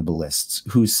compatibilists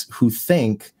who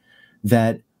think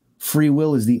that free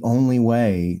will is the only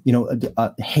way, you know,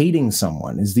 hating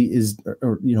someone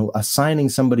or you know, assigning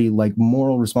somebody like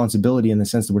moral responsibility in the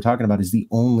sense that we're talking about is the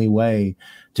only way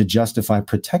to justify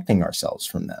protecting ourselves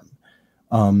from them.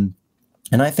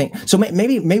 And I think, so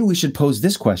maybe we should pose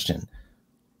this question.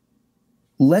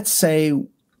 Let's say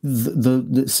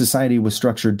the society was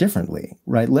structured differently,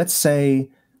 right? Let's say,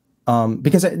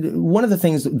 because one of the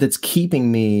things that's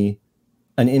keeping me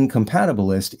an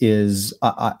incompatibilist is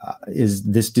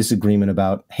this disagreement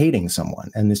about hating someone,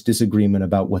 and this disagreement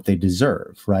about what they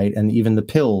deserve, right? And even the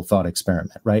pill thought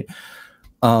experiment, right?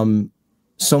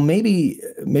 So maybe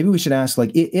we should ask,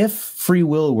 like, if free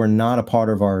will were not a part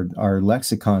of our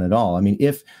lexicon at all, I mean,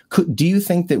 do you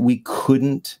think that we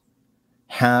couldn't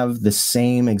have the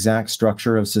same exact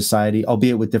structure of society,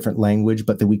 albeit with different language,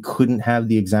 but that we couldn't have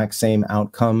the exact same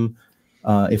outcome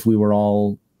if we were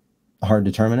all hard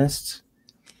determinists?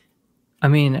 I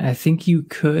mean, I think you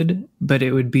could, but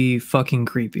it would be fucking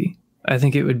creepy. I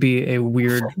think it would be a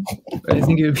weird, I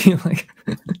think it would be like,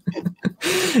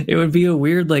 it would be a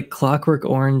weird, like, Clockwork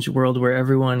Orange world where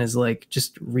everyone is like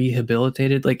just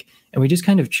rehabilitated, like, and we just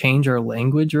kind of change our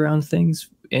language around things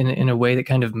in a way that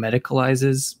kind of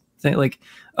medicalizes things. Like,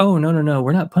 oh, no,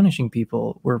 we're not punishing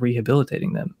people, we're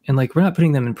rehabilitating them. And like, we're not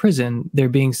putting them in prison, they're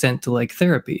being sent to like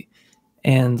therapy.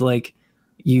 And like,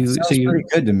 sounds pretty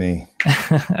good to me.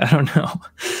 I don't know.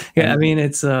 Yeah, I mean,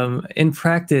 it's in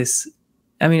practice,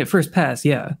 I mean, at first pass,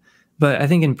 yeah. But I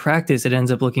think in practice, it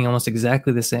ends up looking almost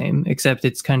exactly the same, except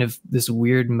it's kind of this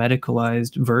weird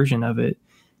medicalized version of it.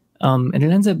 And it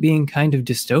ends up being kind of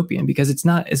dystopian because it's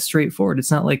not as straightforward.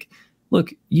 It's not like,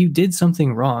 look, you did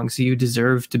something wrong, so you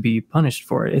deserve to be punished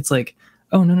for it. It's like,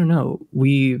 oh, no,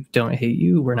 we don't hate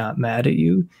you. We're not mad at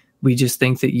you. We just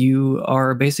think that you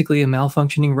are basically a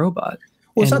malfunctioning robot.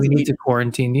 Well, and we need to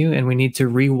quarantine you, and we need to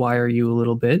rewire you a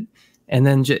little bit. And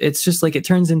then it's just like, it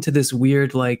turns into this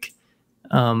weird, like,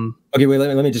 okay, wait,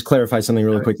 let me just clarify something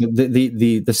really quick.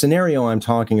 The scenario I'm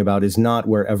talking about is not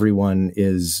where everyone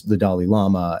is the Dalai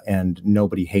Lama and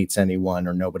nobody hates anyone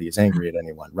or nobody is angry at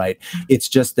anyone, right? It's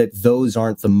just that those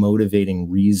aren't the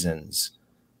motivating reasons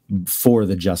for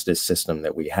the justice system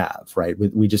that we have, right?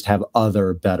 We just have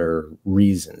other better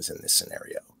reasons in this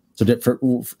scenario.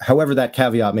 So however that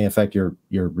caveat may affect your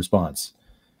response.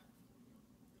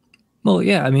 Well,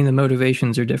 yeah, I mean, the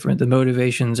motivations are different. The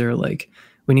motivations are like,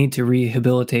 we need to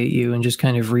rehabilitate you and just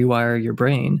kind of rewire your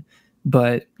brain.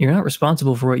 But you're not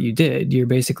responsible for what you did. You're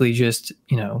basically just,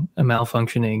 you know, a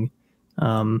malfunctioning,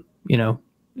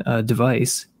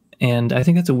 device. And I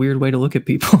think that's a weird way to look at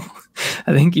people.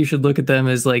 I think you should look at them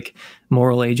as like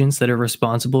moral agents that are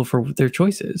responsible for their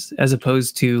choices, as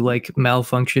opposed to like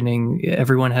malfunctioning.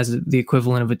 Everyone has the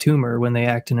equivalent of a tumor when they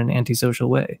act in an antisocial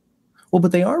way. Well,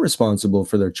 but they are responsible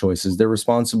for their choices. They're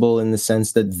responsible in the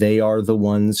sense that they are the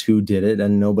ones who did it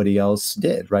and nobody else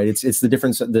did, right? It's the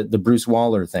difference, the Bruce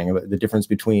Waller thing, the difference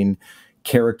between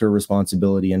character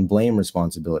responsibility and blame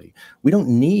responsibility. We don't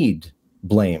need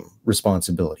blame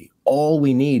responsibility. All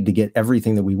we need to get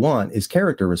everything that we want is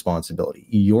character responsibility.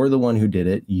 You're the one who did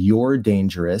it. You're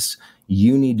dangerous.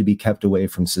 You need to be kept away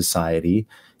from society.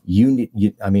 You're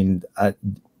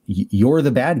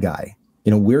the bad guy.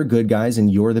 We're good guys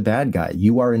and you're the bad guy.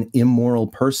 You are an immoral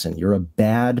person. You're a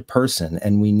bad person,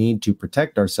 and we need to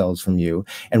protect ourselves from you.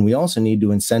 And we also need to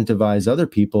incentivize other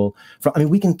people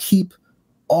we can keep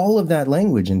all of that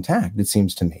language intact, it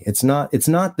seems to me. It's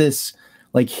not this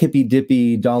like hippy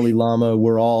dippy Dalai Lama,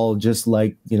 we're all just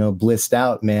like, blissed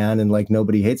out, man, and like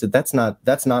nobody hates it. That's not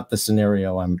the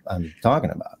scenario I'm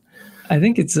talking about. I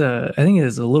think it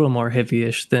is a little more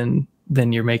hippie-ish than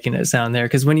you're making it sound there,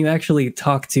 because when you actually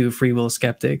talk to free will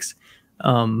skeptics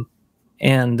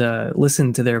and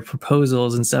listen to their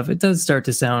proposals and stuff, it does start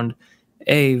to sound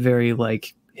very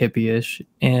like hippie-ish,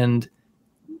 and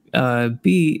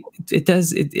B,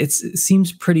 it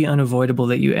seems pretty unavoidable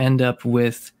that you end up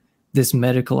with this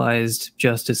medicalized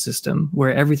justice system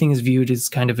where everything is viewed as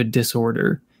kind of a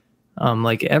disorder.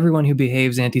 Like everyone who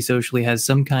behaves antisocially has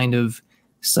some kind of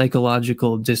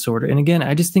psychological disorder. And again,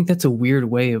 I just think that's a weird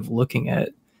way of looking at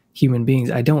human beings.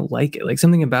 I don't like it. Like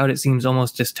something about it seems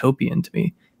almost dystopian to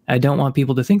me. I don't want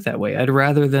people to think that way. I'd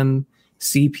rather them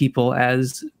see people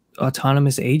as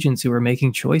autonomous agents who are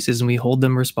making choices, and we hold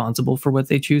them responsible for what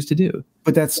they choose to do.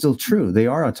 But that's still true. They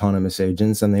are autonomous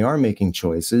agents and they are making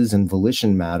choices, and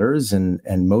volition matters, and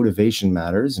motivation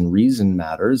matters, and reason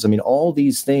matters. All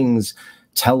these things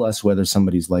tell us whether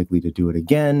somebody's likely to do it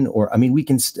again, or we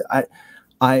can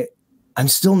I'm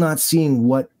still not seeing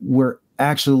what we're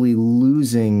actually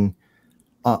losing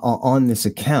on this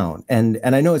account. And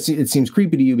I know it seems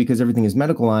creepy to you because everything is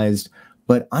medicalized,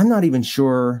 but I'm not even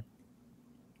sure.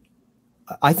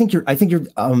 I think you're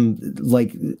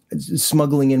like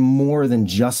smuggling in more than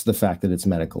just the fact that it's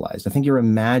medicalized. I think you're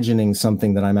imagining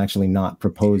something that I'm actually not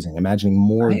proposing, imagining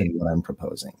more than what I'm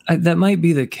proposing. That might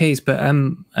be the case, but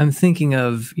I'm thinking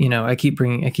of, I keep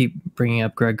bringing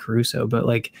up Greg Caruso, but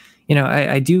like,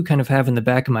 I do kind of have in the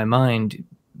back of my mind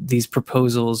these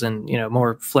proposals and,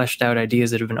 more fleshed out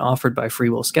ideas that have been offered by free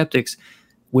will skeptics,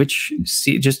 which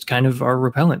just kind of are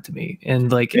repellent to me.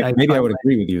 And like, maybe I would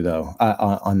agree with you though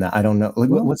on that. I don't know. Like,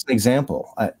 what's an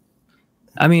example?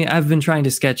 I've been trying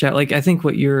to sketch out, like, I think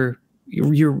what you're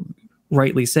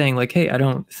rightly saying, like, hey, I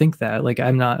don't think that, like,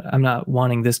 I'm not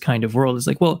wanting this kind of world. It's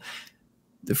like, well,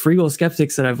 the free will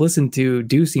skeptics that I've listened to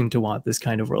do seem to want this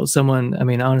kind of world. Someone,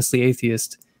 honestly,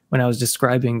 Atheist, when I was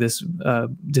describing this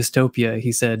dystopia,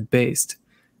 he said based.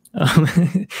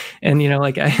 And,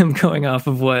 like, I am going off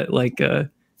of what, like,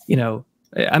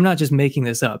 I'm not just making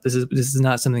this up. This is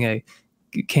not something I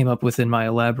came up with in my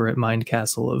elaborate mind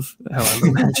castle of how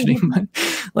I'm imagining.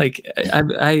 Like,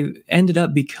 I ended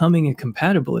up becoming a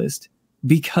compatibilist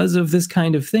because of this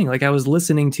kind of thing. Like, I was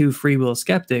listening to free will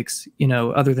skeptics,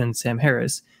 other than Sam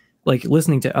Harris, like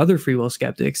listening to other free will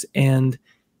skeptics and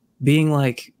being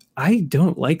like, I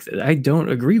don't like that. I don't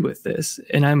agree with this.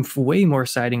 And I'm way more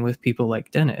siding with people like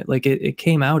Dennett. Like it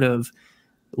came out of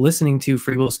listening to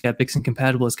free will skeptics and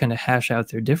compatibilists kind of hash out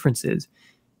their differences.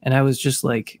 And I was just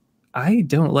like, I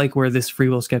don't like where this free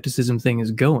will skepticism thing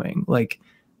is going. Like,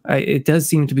 it does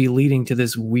seem to be leading to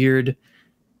this weird,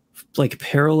 like,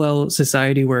 parallel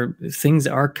society where things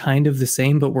are kind of the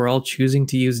same, but we're all choosing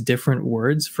to use different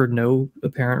words for no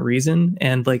apparent reason.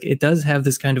 And like, it does have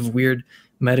this kind of weird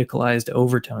medicalized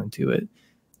overtone to it.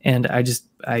 And I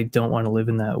don't want to live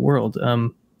in that world.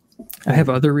 I have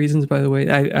other reasons, by the way.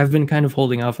 I've been kind of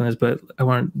holding off on this, but I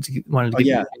wanted to give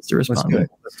you a chance to respond.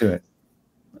 Let's do it.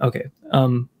 Okay.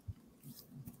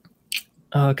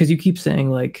 Because you keep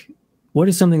saying, like, what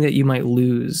is something that you might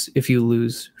lose if you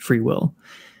lose free will?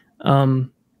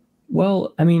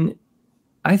 Well,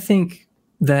 I think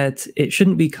that it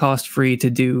shouldn't be cost-free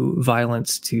to do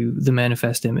violence to the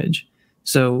manifest image.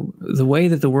 So the way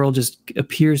that the world just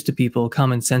appears to people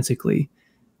commonsensically,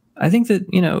 I think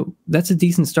that, that's a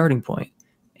decent starting point.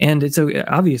 And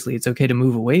obviously it's okay to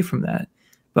move away from that.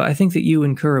 But I think that you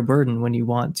incur a burden when you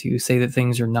want to say that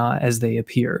things are not as they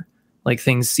appear. Like,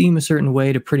 things seem a certain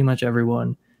way to pretty much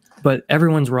everyone, but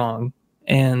everyone's wrong.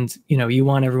 And, you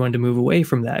want everyone to move away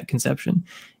from that conception.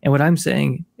 And what I'm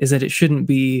saying is that it shouldn't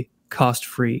be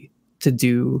cost-free to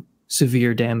do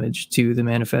severe damage to the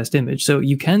manifest image. So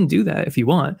you can do that if you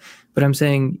want, but I'm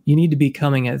saying you need to be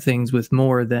coming at things with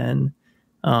more than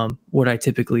what I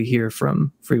typically hear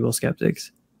from free will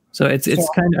skeptics. So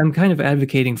I'm kind of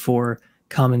advocating for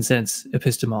common sense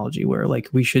epistemology, where like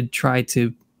we should try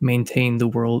to maintain the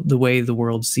world the way the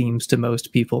world seems to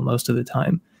most people most of the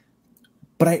time.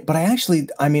 But I actually,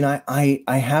 I mean, I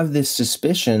have this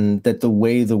suspicion that the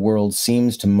way the world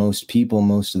seems to most people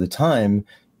most of the time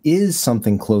is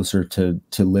something closer to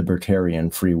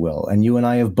libertarian free will. And you and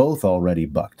I have both already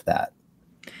bucked that.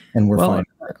 And we're fine.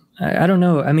 I don't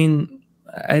know. I mean,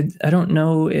 I don't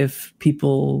know if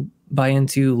people buy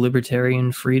into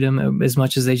libertarian freedom as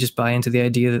much as they just buy into the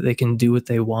idea that they can do what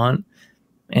they want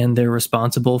and they're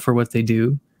responsible for what they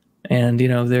do. And, you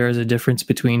know, there is a difference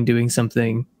between doing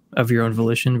something of your own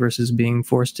volition versus being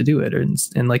forced to do it,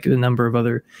 and like a number of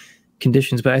other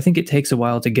conditions. But I think it takes a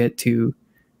while to get to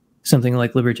something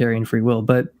like libertarian free will.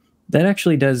 But that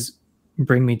actually does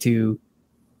bring me to,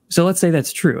 so let's say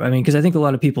that's true. I mean, because I think a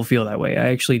lot of people feel that way.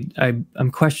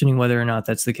 I'm questioning whether or not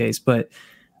that's the case. But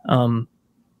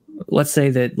let's say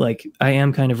that like I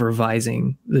am kind of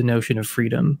revising the notion of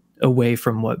freedom away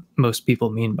from what most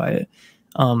people mean by it.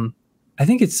 I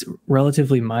think it's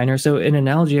relatively minor. So an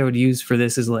analogy I would use for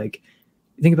this is like,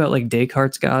 think about like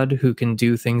Descartes' God, who can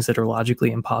do things that are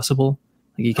logically impossible.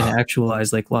 Like he can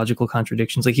actualize like logical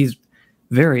contradictions. Like he's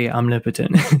very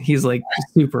omnipotent. He's like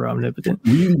super omnipotent.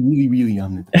 Really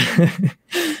omnipotent.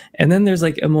 And then there's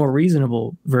like a more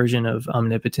reasonable version of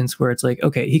omnipotence where it's like,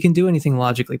 okay, he can do anything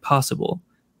logically possible,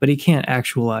 but he can't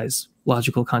actualize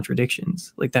logical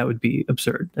contradictions. Like that would be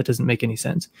absurd. That doesn't make any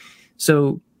sense.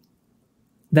 So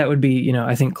that would be, you know,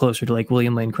 I think closer to like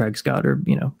William Lane Craig's God, or,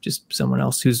 you know, just someone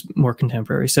else who's more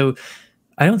contemporary. So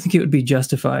I don't think it would be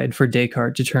justified for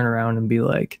Descartes to turn around and be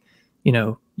like, you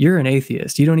know, you're an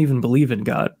atheist. You don't even believe in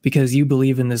God because you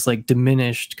believe in this like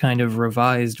diminished kind of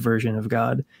revised version of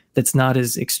God that's not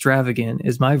as extravagant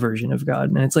as my version of God.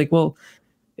 And it's like, well,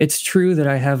 it's true that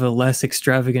I have a less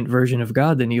extravagant version of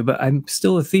God than you, but I'm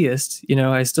still a theist. You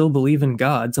know, I still believe in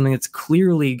God, something that's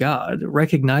clearly God,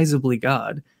 recognizably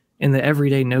God, in the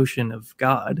everyday notion of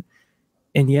God.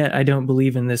 And yet I don't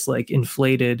believe in this like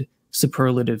inflated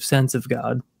superlative sense of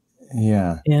God.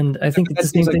 Yeah. And I think it's the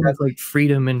same thing with like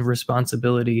freedom and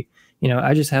responsibility. You know,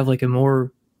 I just have like a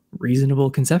more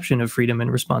reasonable conception of freedom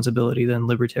and responsibility than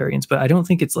libertarians, but I don't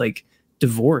think it's like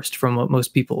divorced from what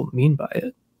most people mean by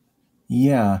it.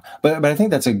 Yeah, but I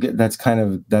think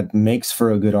that makes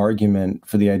for a good argument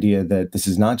for the idea that this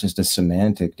is not just a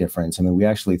semantic difference. I mean, we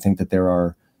actually think that there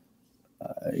are,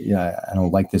 I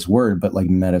don't like this word, but like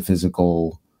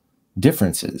metaphysical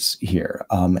differences here.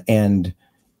 And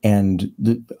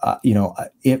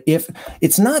if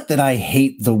it's not that I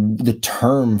hate the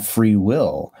term free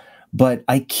will, but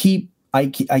I keep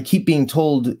being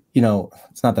told, you know,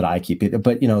 it's not that I keep it,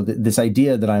 but you know, this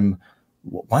idea that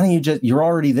why don't you you're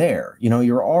already there, you know,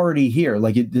 you're already here.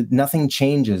 Like nothing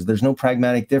changes. There's no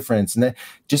pragmatic difference. And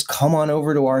just come on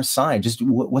over to our side. Just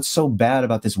what's so bad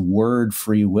about this word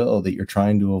free will that you're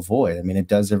trying to avoid? I mean, it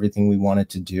does everything we want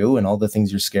it to do, and all the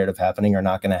things you're scared of happening are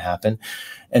not going to happen.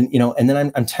 And, you know, and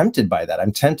then I'm tempted by that.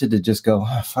 I'm tempted to just go,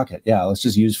 oh, fuck it. Yeah, let's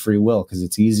just use free will because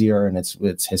it's easier and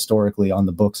it's historically on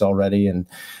the books already.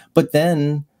 But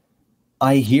then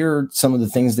I hear some of the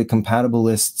things that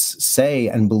compatibilists say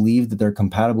and believe that their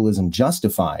compatibilism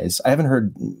justifies. I haven't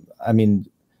heard, I mean,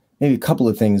 maybe a couple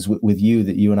of things with you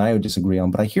that you and I would disagree on,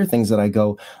 but I hear things that I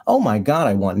go, oh my God,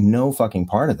 I want no fucking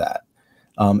part of that.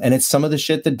 And it's some of the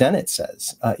shit that Dennett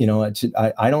says. You know,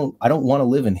 I don't want to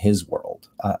live in his world.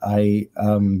 I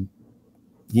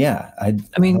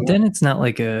mean, Dennett's not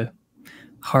like a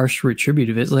harsh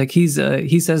retributive. It's like he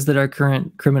says that our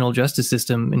current criminal justice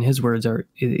system, in his words,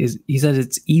 he says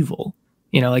it's evil.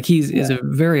 You know, like is a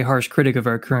very harsh critic of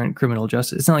our current criminal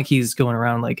justice. It's not like he's going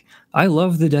around like, I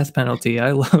love the death penalty.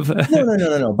 I love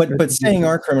no. But saying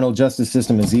our criminal justice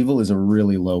system is evil is a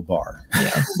really low bar.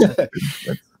 Yeah,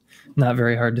 that's not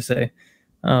very hard to say.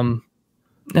 No,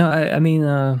 I mean,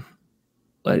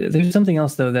 there's something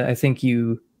else though that I think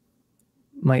you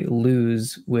might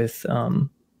lose with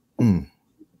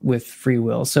free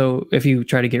will. So if you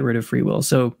try to get rid of free will,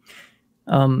 so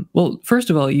well, first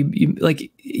of all,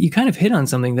 you kind of hit on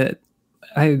something that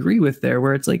I agree with there,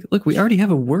 where it's like, look, we already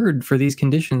have a word for these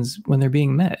conditions when they're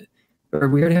being met, or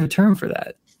we already have a term for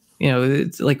that. You know,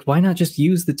 it's like, why not just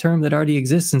use the term that already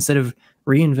exists instead of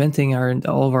reinventing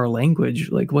all of our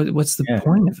language? Like, what's the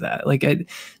point of that? Like,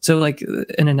 so like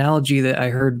an analogy that I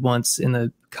heard once in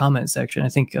the comment section, I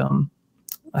think,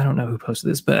 I don't know who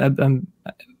posted this, but I'm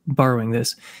borrowing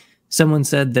this. Someone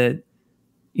said that,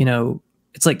 you know,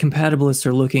 it's like compatibilists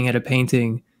are looking at a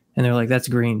painting and they're like, that's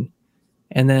green.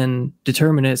 And then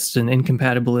determinists and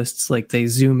incompatibilists, like they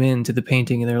zoom in to the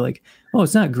painting and they're like, oh,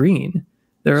 it's not green.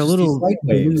 There are little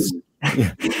blue,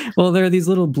 Yeah. Well, there are these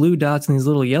little blue dots and these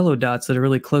little yellow dots that are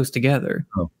really close together.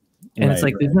 Oh, And right, it's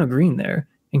like, there's no green there.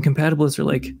 And compatibilists are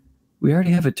like, we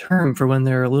already have a term for when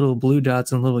there are little blue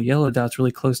dots and little yellow dots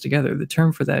really close together. The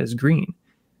term for that is green.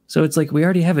 So it's like, we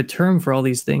already have a term for all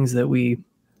these things that we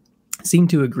seem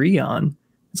to agree on.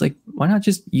 It's like, why not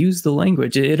just use the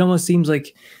language? It almost seems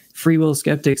like free will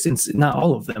skeptics, and not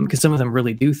all of them, because some of them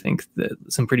really do think that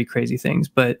some pretty crazy things,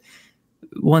 but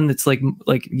one that's like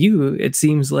you, it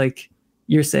seems like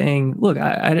you're saying, look,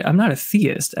 I'm not a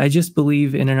theist. I just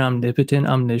believe in an omnipotent,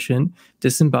 omniscient,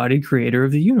 disembodied creator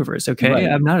of the universe. Okay. Right.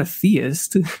 I'm not a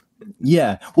theist.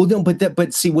 Yeah. Well, no,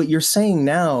 but see, what you're saying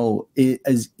now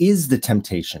is the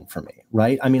temptation for me,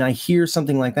 right? I mean, I hear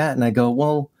something like that and I go,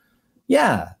 well,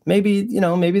 yeah, maybe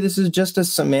this is just a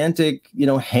semantic,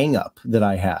 hang up that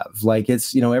I have. Like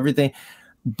it's, everything.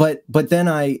 But then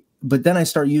I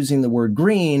start using the word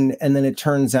green, and then it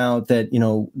turns out that,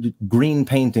 green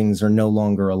paintings are no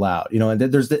longer allowed, and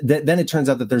then it turns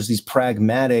out that there's these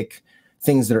pragmatic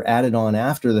things that are added on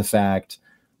after the fact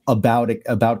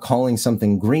about calling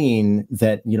something green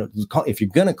that, if you're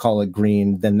going to call it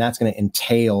green, then that's going to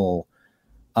entail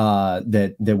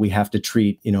that we have to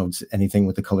treat, anything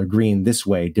with the color green this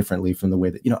way differently from the way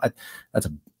that,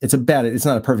 it's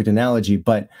not a perfect analogy,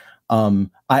 but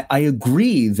I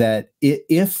agree that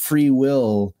if free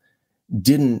will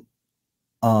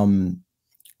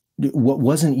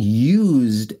wasn't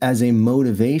used as a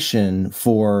motivation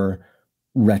for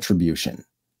retribution,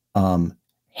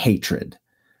 hatred,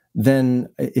 then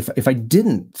if I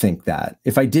didn't think that,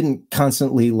 if I didn't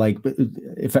constantly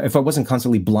if I wasn't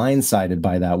constantly blindsided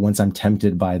by that, once I'm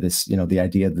tempted by this, the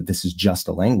idea that this is just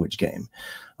a language game,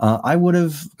 I would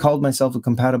have called myself a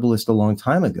compatibilist a long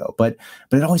time ago. But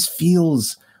it always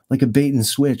feels like a bait and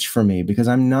switch for me, because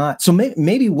I'm not. So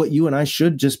maybe what you and I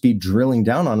should just be drilling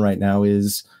down on right now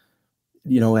is,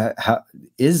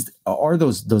 are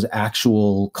those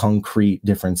actual concrete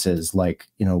differences, like,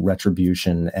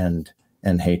 retribution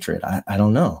and hatred? I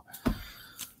don't know.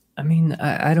 I mean,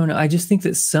 I don't know. I just think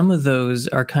that some of those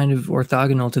are kind of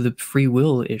orthogonal to the free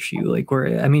will issue. Like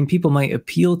people might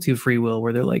appeal to free will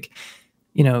where they're like,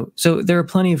 so there are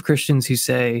plenty of Christians who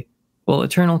say, well,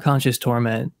 eternal conscious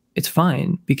torment, it's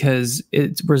fine because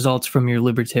it results from your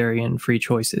libertarian free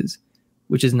choices,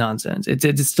 which is nonsense.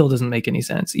 It still doesn't make any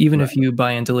sense. Even if you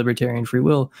buy into libertarian free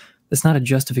will, that's not a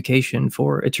justification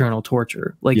for eternal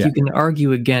torture. Like you can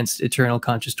argue against eternal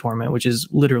conscious torment, which is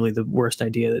literally the worst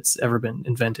idea that's ever been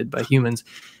invented by humans,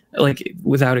 like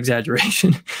without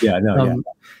exaggeration.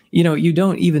 You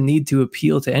don't even need to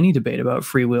appeal to any debate about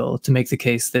free will to make the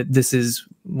case that this is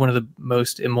one of the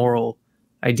most immoral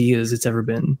ideas that's ever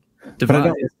been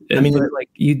devised.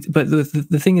 But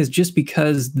the thing is, just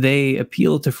because they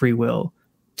appeal to free will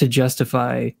to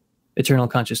justify eternal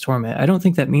conscious torment, I don't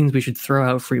think that means we should throw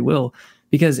out free will,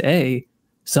 because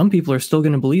some people are still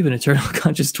going to believe in eternal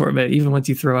conscious torment even once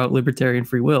you throw out libertarian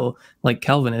free will, like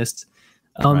Calvinists.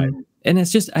 And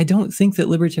it's just, I don't think that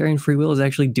libertarian free will is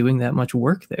actually doing that much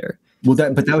work there. Well,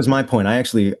 but that was my point. I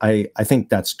think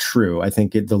that's true. I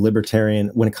think the libertarian,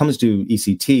 when it comes to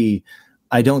ECT,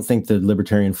 I don't think the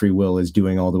libertarian free will is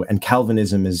doing all the way. And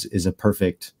Calvinism is a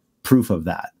perfect proof of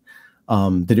that.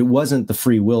 That it wasn't the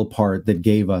free will part that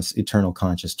gave us eternal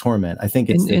conscious torment. I think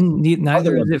it's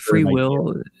neither is it free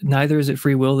will. Neither is it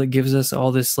free will that gives us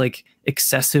all this like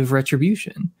excessive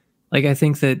retribution. Like I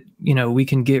think that we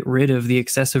can get rid of the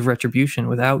excessive retribution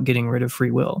without getting rid of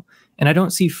free will, and I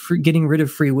don't see getting rid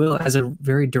of free will as a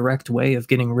very direct way of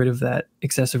getting rid of that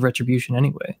excessive retribution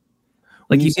anyway.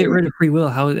 Like you get rid of free will,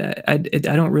 how I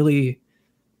don't really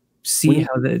see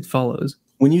how that follows.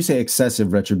 When you say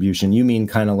excessive retribution, you mean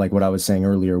kind of like what I was saying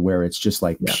earlier, where it's just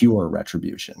like pure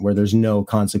retribution, where there's no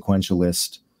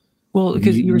consequentialist. Well,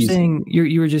 because you were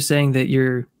just saying that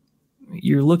you're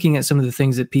looking at some of the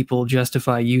things that people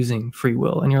justify using free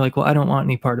will, and you're like, well, I don't want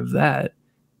any part of that.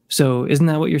 So isn't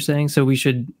that what you're saying? So we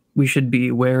should be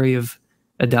wary of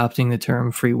adopting the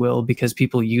term free will because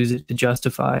people use it to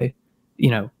justify,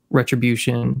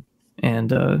 retribution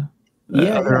and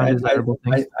undesirable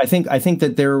things. I think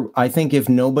that I think if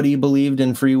nobody believed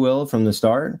in free will from the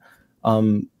start,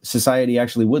 society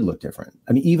actually would look different.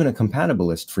 I mean, even a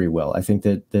compatibilist free will, I think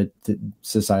that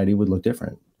society would look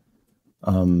different.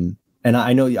 And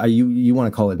I know you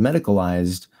want to call it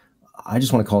medicalized. I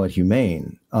just want to call it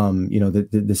humane.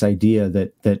 This idea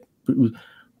that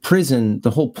prison,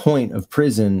 the whole point of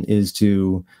prison is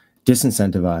to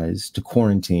disincentivize, to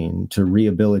quarantine, to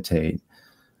rehabilitate,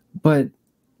 but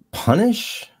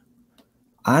punish.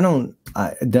 That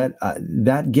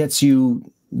gets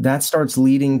you. That starts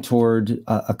leading toward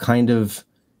a kind of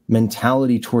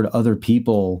mentality toward other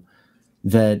people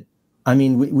that I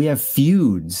mean, we have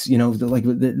feuds, like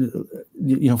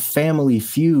family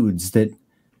feuds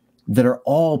that are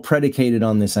all predicated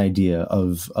on this idea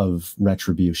of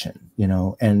retribution,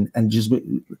 and just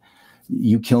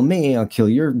you kill me, I'll kill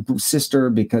your sister,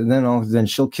 because then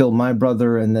she'll kill my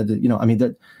brother, and then I mean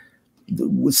that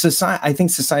society. I think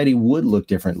society would look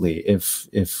differently if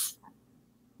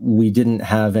we didn't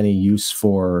have any use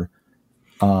for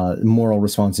moral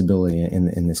responsibility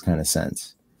in this kind of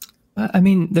sense. I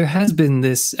mean, there has been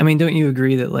this. I mean, don't you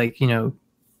agree that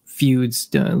feuds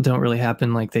don't really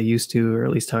happen like they used to, or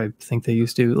at least how I think they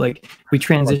used to? Like, we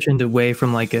transitioned away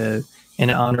from like an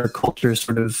honor culture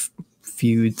sort of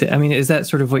feud. I mean, is that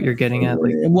sort of what you're getting at?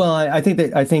 Like, well, I think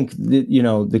that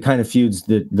the kind of feuds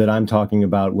that I'm talking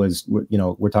about was,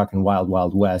 we're talking Wild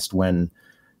Wild West, when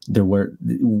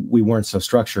we weren't so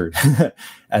structured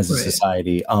as a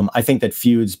society. I think that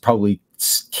feuds probably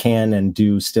can and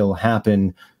do still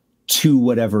happen to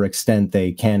whatever extent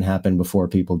they can happen before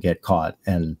people get caught.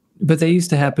 But they used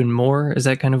to happen more. Is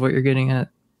that kind of what you're getting at?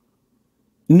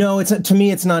 No, to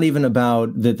me, it's not even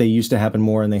about that they used to happen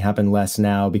more and they happen less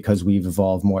now because we've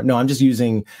evolved more. No, I'm just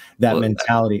using that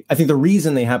mentality. I think the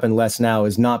reason they happen less now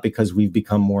is not because we've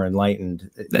become more enlightened.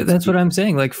 That's what I'm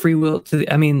saying. Like, free will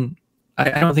I mean,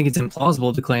 I don't think it's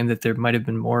implausible to claim that there might have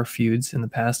been more feuds in the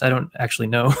past. I don't actually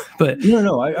know, but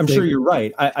no, I'm sure you're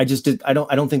right. I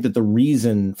don't think that the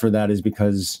reason for that is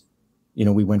because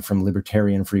we went from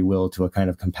libertarian free will to a kind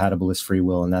of compatibilist free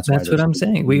will, and that's what I'm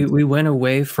saying. We went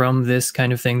away from this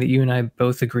kind of thing that you and I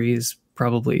both agree is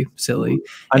probably silly,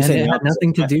 and it had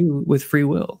nothing to do with free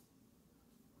will.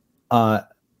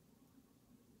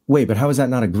 Wait, but how is that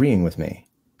not agreeing with me?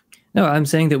 No, I'm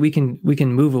saying that we can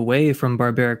move away from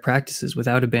barbaric practices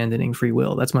without abandoning free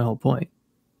will. That's my whole point.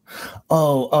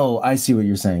 Oh, I see what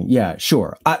you're saying. Yeah,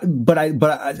 sure. But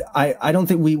I don't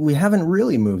think we haven't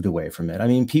really moved away from it. I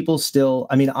mean, people still.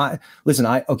 I mean, I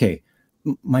have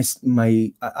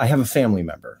a family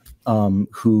member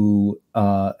who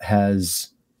has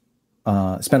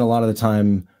spent a lot of the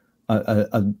time.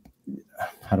 I'm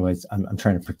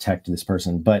trying to protect this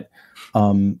person, but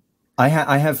I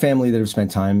have family that have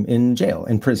spent time in jail,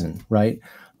 in prison, right?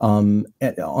 On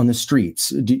the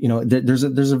streets. There's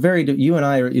a very, you and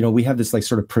I are, we have this like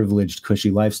sort of privileged, cushy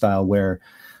lifestyle where,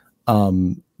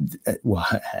 well,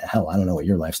 hell, I don't know what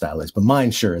your lifestyle is, but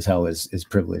mine sure as hell is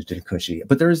privileged and cushy.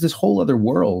 But there is this whole other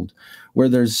world where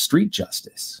there's street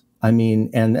justice. I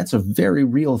mean, and that's a very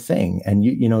real thing. And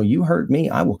you hurt me,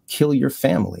 I will kill your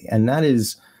family. And that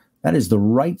is the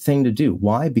right thing to do.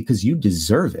 Why? Because you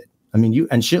deserve it. I mean,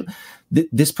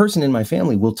 this person in my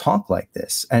family will talk like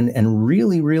this and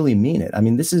really, really mean it. I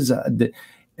mean, this is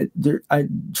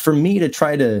for me to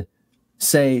try to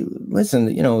say,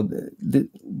 listen,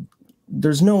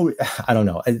 there's no, I don't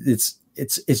know.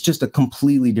 It's just a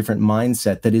completely different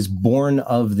mindset that is born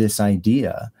of this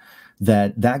idea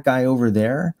that guy over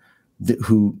there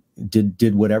who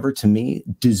did whatever to me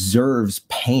deserves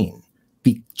pain.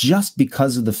 Just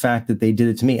because of the fact that they did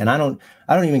it to me. And I don't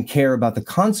even care about the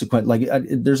consequence. Like,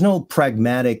 there's no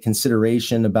pragmatic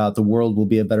consideration about the world will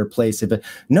be a better place.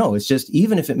 No, it's just,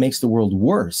 even if it makes the world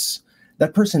worse,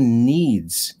 that person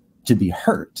needs to be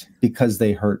hurt because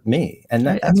they hurt me. And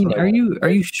are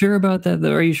you sure about that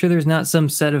though? Are you sure there's not some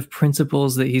set of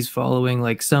principles that he's following,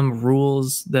 like some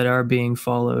rules that are being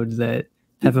followed that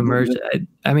have emerged?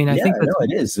 I think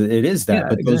it is that,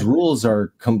 but exactly. Those rules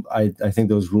are I think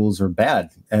those rules are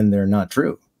bad and they're not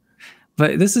true.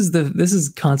 But this is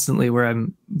constantly where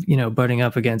I'm butting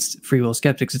up against free will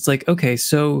skeptics. It's like, okay,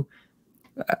 so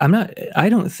I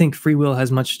don't think free will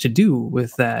has much to do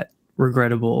with that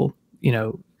regrettable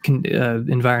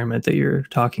environment that you're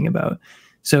talking about.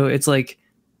 So it's like,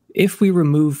 if we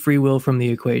remove free will from the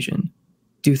equation,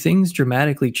 do things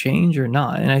dramatically change or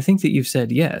not? And I think that you've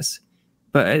said yes.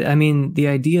 But I mean, the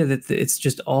idea that it's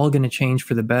just all going to change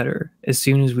for the better as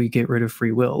soon as we get rid of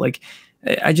free will, like,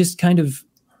 I just kind of,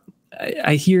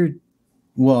 I hear,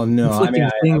 well, no, I mean,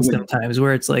 things sometimes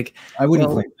where it's like, I wouldn't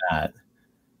claim that.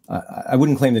 I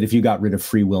wouldn't claim that if you got rid of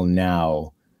free will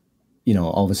now,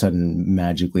 all of a sudden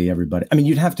magically everybody. I mean,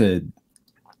 you'd have to.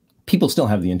 People still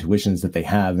have the intuitions that they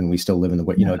have, and we still live in the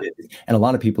way, and a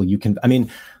lot of people you can. I mean.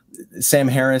 Sam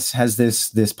Harris has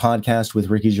this podcast with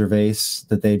Ricky Gervais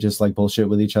that they just like bullshit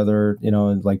with each other,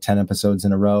 like 10 episodes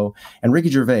in a row. And Ricky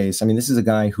Gervais, I mean, this is a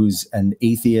guy who's an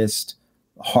atheist.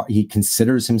 He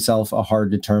considers himself a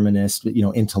hard determinist,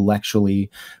 intellectually,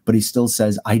 but he still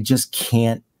says, I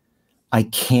can't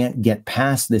get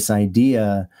past this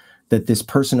idea that this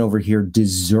person over here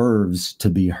deserves to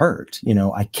be hurt.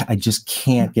 I just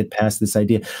can't get past this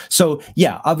idea. So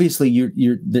yeah, obviously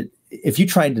if you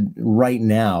tried to right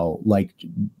now, like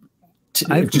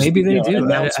Maybe they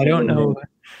do. I don't know.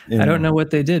 You I don't know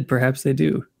what they did. Perhaps they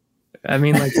do. I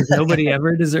mean, like, does nobody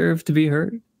ever deserve to be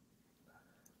hurt?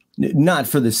 Not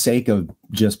for the sake of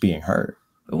just being hurt.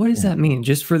 But what does that mean?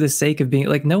 Just for the sake of being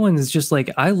like, no one's just like,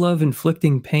 I love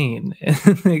inflicting pain and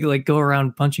they like go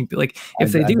around punching people. Like,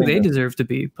 if they do, they deserve to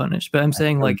be punished. But I'm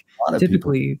saying, like,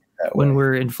 typically when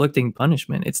we're inflicting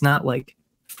punishment, it's not like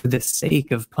for the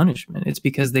sake of punishment. It's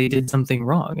because they did something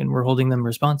wrong and we're holding them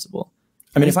responsible.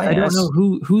 I mean, if I don't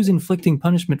know who's inflicting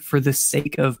punishment for the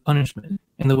sake of punishment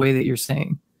in the way that you're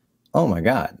saying. Oh my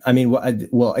God. I mean,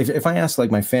 well, if I ask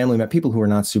like my family, people who are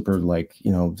not super like,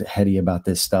 heady about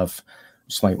this stuff,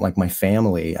 just like my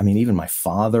family, I mean, even my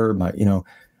father,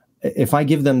 if I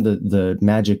give them the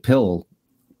magic pill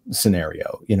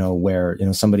scenario, where,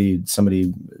 somebody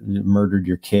murdered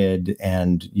your kid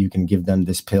and you can give them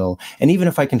this pill. And even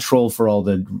if I control for all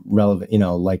the relevant,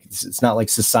 like it's not like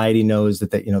society knows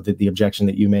that the objection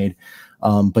that you made,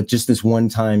 but just this one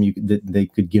time they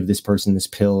could give this person this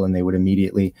pill and they would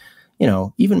immediately,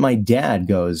 even my dad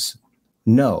goes,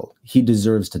 no, he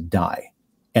deserves to die,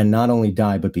 and not only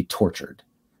die, but be tortured,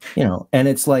 and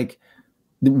it's like,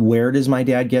 where does my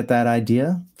dad get that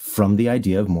idea? From the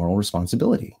idea of moral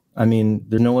responsibility. I mean,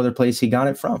 there's no other place he got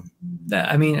it from.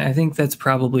 I mean, I think that's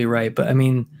probably right. But I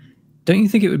mean, don't you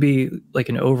think it would be like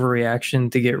an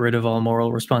overreaction to get rid of all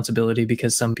moral responsibility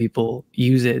because some people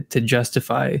use it to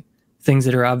justify things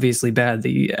that are obviously bad?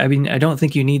 I don't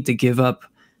think you need to give up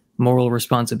moral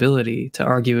responsibility to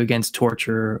argue against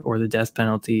torture or the death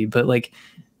penalty, but like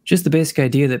just the basic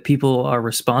idea that people are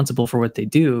responsible for what they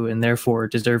do and therefore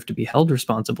deserve to be held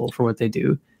responsible for what they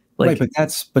do. Like,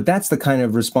 right, but that's the kind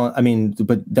of response. I mean,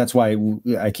 but that's why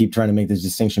I keep trying to make this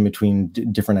distinction between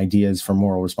different ideas for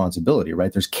moral responsibility,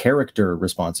 right? There's character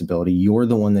responsibility. You're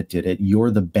the one that did it. You're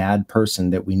the bad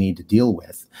person that we need to deal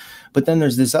with. But then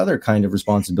there's this other kind of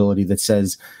responsibility that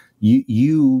says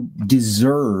you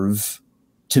deserve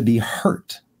to be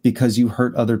hurt because you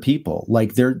hurt other people.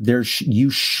 Like you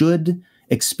should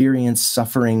experience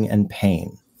suffering and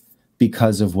pain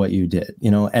because of what you did,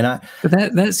 but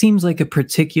that seems like a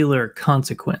particular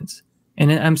consequence.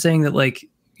 And I'm saying that like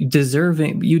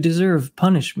you deserve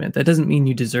punishment. That doesn't mean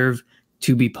you deserve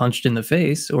to be punched in the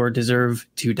face or deserve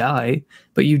to die,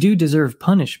 but you do deserve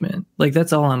punishment. Like,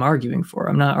 that's all I'm arguing for.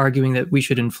 I'm not arguing that we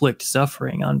should inflict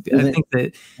suffering on. I think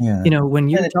that, when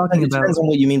you're talking about, depends on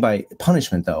what you mean by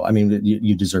punishment, though. I mean,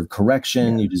 you deserve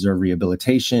correction, you deserve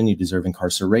rehabilitation, you deserve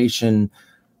incarceration.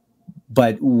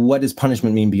 But what does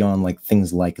punishment mean beyond like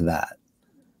things like that?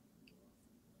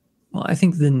 Well, I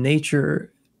think the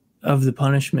nature of the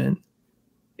punishment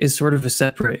is sort of a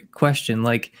separate question.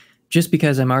 Like, just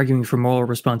because I'm arguing for moral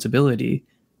responsibility,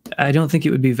 I don't think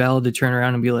it would be valid to turn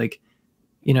around and be like,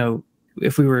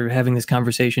 if we were having this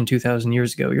conversation 2,000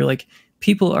 years ago, you're like,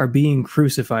 people are being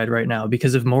crucified right now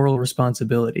because of moral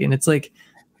responsibility. And it's like,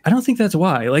 I don't think that's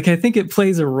why. Like, I think it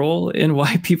plays a role in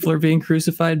why people are being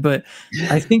crucified, but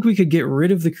I think we could get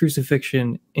rid of the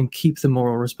crucifixion and keep the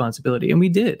moral responsibility. And we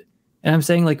did. And I'm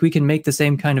saying, like, we can make the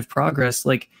same kind of progress.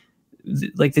 Like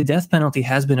the death penalty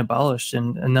has been abolished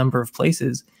in a number of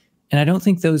places. And I don't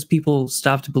think those people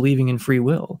stopped believing in free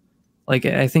will. Like,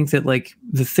 I think that like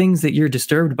the things that you're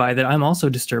disturbed by, that I'm also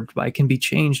disturbed by, can be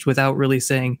changed without really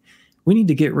saying, we need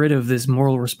to get rid of this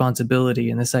moral responsibility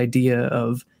and this idea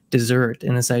of desert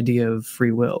and this idea of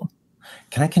free will.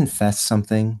 Can I confess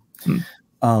something?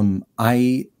 On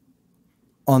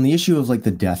the issue of like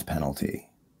the death penalty,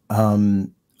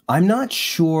 I'm not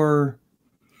sure.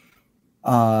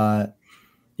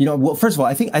 Well, first of all,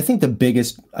 I think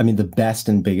the best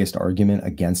and biggest argument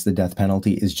against the death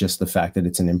penalty is just the fact that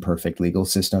it's an imperfect legal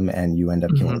system and you end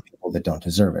up killing people that don't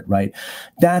deserve it, right?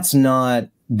 That's not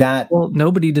that. Well,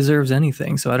 nobody deserves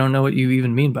anything, so I don't know what you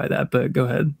even mean by that, but go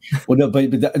ahead. Well, no, but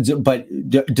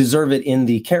deserve it in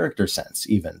the character sense,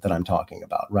 even, that I'm talking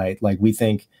about, right? Like, we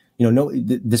think,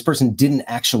 this person didn't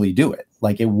actually do it.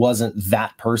 Like, it wasn't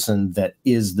that person that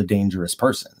is the dangerous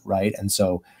person, right? And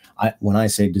so when I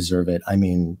say deserve it, I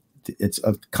mean, it's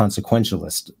a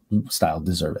consequentialist style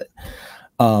deserve it.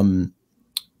 And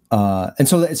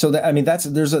I mean,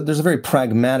 there's a very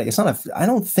pragmatic, I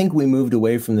don't think we moved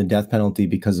away from the death penalty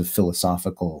because of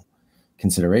philosophical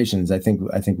considerations. I think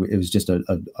it was just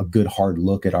a good hard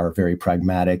look at our very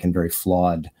pragmatic and very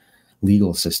flawed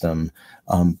legal system.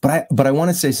 But I want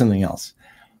to say something else.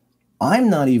 I'm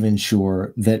not even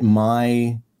sure that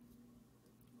my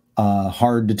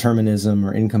hard determinism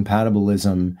or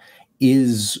incompatibilism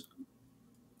is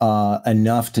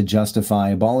enough to justify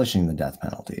abolishing the death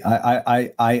penalty.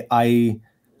 I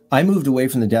moved away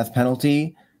from the death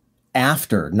penalty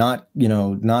after, not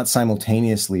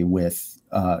simultaneously with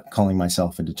calling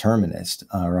myself a determinist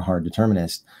or a hard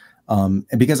determinist,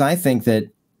 because I think that.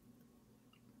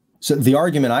 So the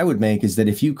argument I would make is that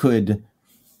if you could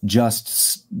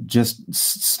just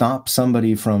stop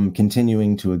somebody from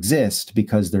continuing to exist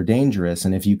because they're dangerous,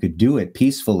 and if you could do it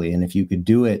peacefully, and if you could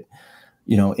do it,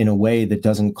 in a way that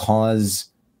doesn't cause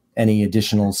any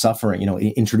additional suffering,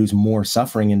 introduce more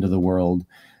suffering into the world,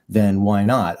 then why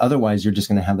not? Otherwise, you're just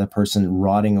going to have that person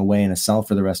rotting away in a cell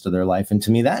for the rest of their life. And to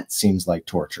me, that seems like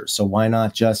torture. So why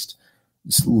not just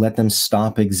let them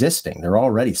stop existing? They're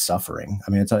already suffering.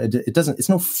 I mean, it's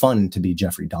no fun to be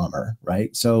Jeffrey Dahmer,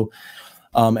 right? So,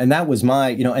 and that was my,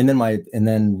 and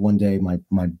then one day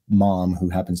my mom, who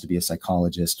happens to be a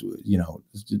psychologist,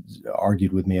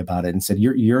 argued with me about it and said,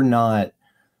 you're not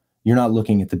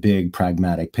looking at the big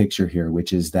pragmatic picture here,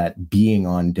 which is that being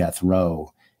on death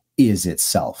row is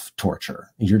itself torture.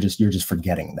 You're just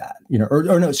forgetting that,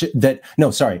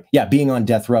 being on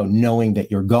death row, knowing that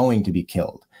you're going to be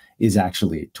killed, is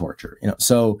actually torture.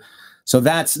 So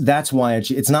that's why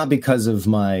it's not because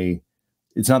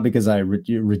I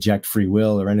reject free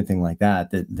will or anything like that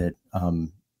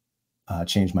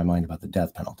changed my mind about the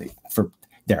death penalty.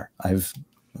 I've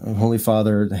Holy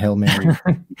Father, the Hail Mary.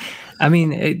 I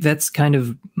mean, that's kind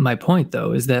of my point,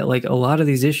 though, is that like a lot of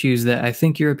these issues that I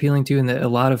think you're appealing to, and that a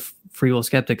lot of free will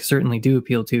skeptics certainly do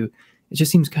appeal to, it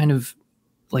just seems kind of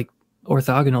like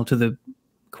orthogonal to the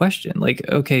question. Like,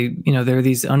 okay, there are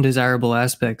these undesirable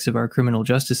aspects of our criminal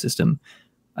justice system.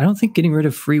 I don't think getting rid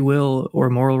of free will or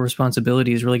moral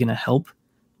responsibility is really going to help.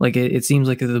 Like, it seems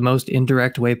like the most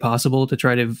indirect way possible to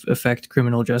try to affect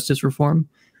criminal justice reform.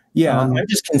 Yeah, I'm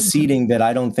just conceding that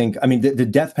I don't think, the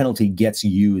death penalty gets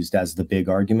used as the big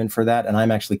argument for that. And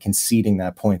I'm actually conceding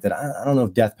that point that I don't know if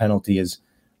the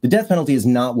death penalty is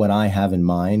not what I have in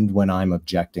mind when I'm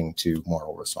objecting to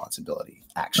moral responsibility,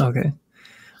 actually. Okay.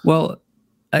 Well,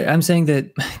 I'm saying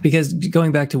that because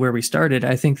going back to where we started,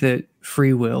 I think that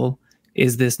free will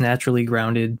is this naturally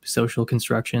grounded social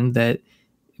construction that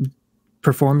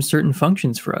performs certain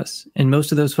functions for us. And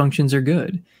most of those functions are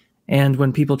good. And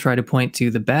when people try to point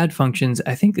to the bad functions,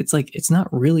 I think it's not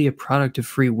really a product of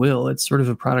free will. It's sort of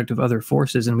a product of other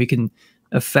forces. And we can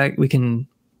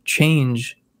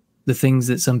change the things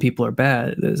that some people are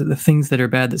bad, the things that are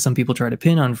bad that some people try to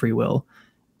pin on free will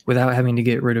without having to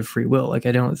get rid of free will. Like,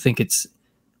 I don't think it's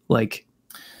like,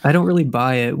 I don't really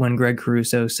buy it when Greg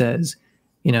Caruso says,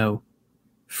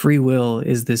 free will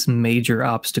is this major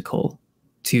obstacle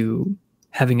to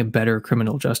having a better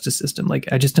criminal justice system.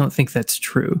 Like, I just don't think that's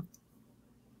true.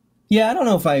 Yeah, I don't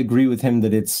know if I agree with him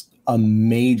that it's a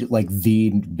major, like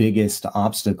the biggest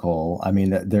obstacle. I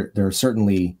mean, there are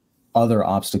certainly other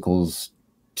obstacles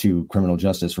to criminal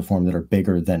justice reform that are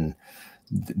bigger than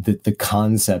the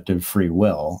concept of free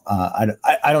will.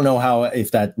 I don't know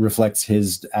if that reflects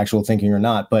his actual thinking or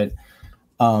not, but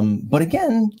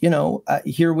again,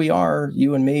 here we are,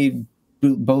 you and me,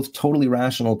 both totally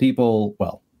rational people.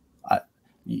 Well,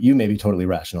 you may be totally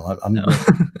rational. No.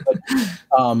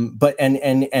 But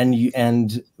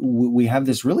we have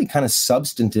this really kind of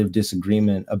substantive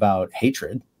disagreement about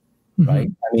hatred, right?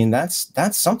 I mean, that's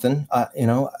something,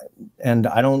 and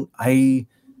I don't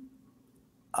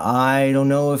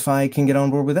know if I can get on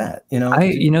board with that.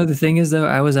 The thing is, though,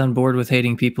 I was on board with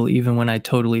hating people even when I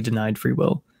totally denied free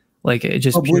will. Like, it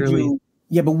just purely.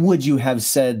 But would you have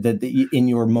said that in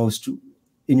your most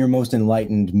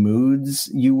enlightened moods,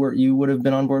 you would have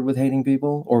been on board with hating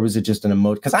people, or was it just an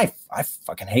emotion? Because I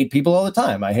fucking hate people all the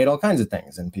time. I hate all kinds of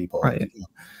things in people. Right.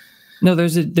 No,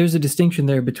 there's a distinction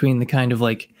there between the kind of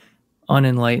like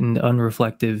unenlightened,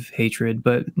 unreflective hatred.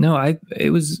 But no, it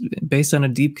was based on a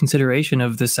deep consideration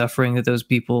of the suffering that those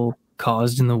people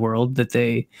caused in the world,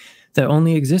 that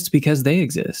only exists because they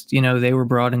exist. They were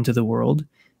brought into the world,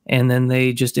 and then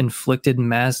they just inflicted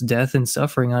mass death and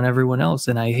suffering on everyone else,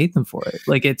 and I hate them for it.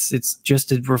 Like, it's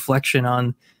just a reflection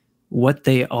on what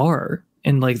they are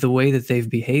and like the way that they've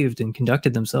behaved and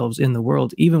conducted themselves in the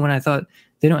world. Even when I thought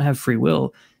they don't have free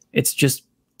will, it's just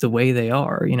the way they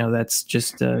are. That's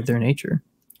just their nature.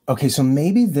 Okay, so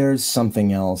maybe there's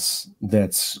something else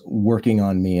that's working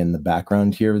on me in the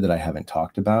background here that I haven't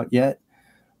talked about yet,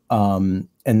 and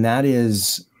that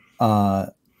is.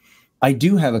 I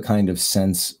do have a kind of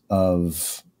sense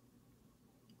of,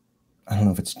 I don't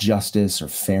know if it's justice or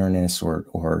fairness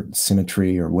or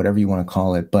symmetry or whatever you want to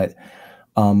call it, but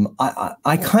I'm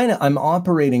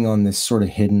operating on this sort of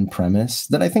hidden premise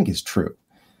that I think is true,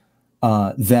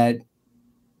 that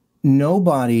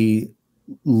nobody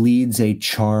leads a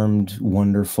charmed,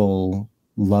 wonderful,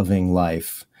 loving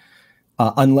life,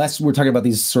 unless we're talking about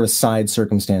these sort of side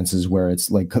circumstances where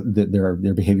it's like their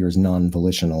behavior is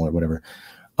non-volitional or whatever.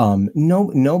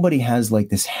 Nobody has like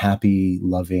this happy,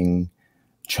 loving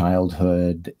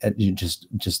childhood,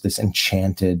 just this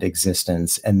enchanted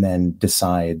existence, and then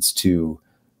decides to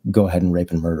go ahead and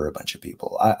rape and murder a bunch of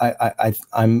people.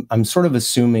 I'm sort of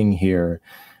assuming here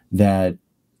that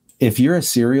if you're a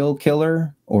serial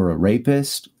killer or a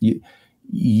rapist,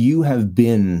 you have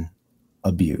been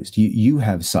abused. You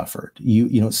have suffered.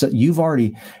 So you've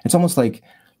already. It's almost like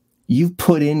you've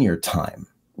put in your time,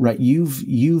 right?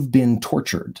 You've been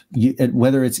tortured.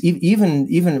 Whether it's even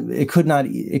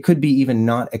it could be even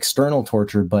not external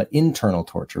torture, but internal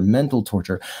torture, mental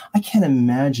torture. I can't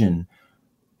imagine.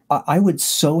 I would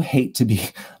so hate to be,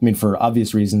 I mean, for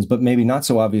obvious reasons, but maybe not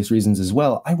so obvious reasons as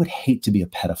well. I would hate to be a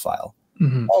pedophile.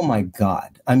 Mm-hmm. Oh my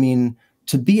God. I mean,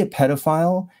 to be a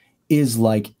pedophile is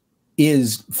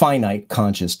finite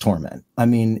conscious torment. I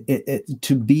mean,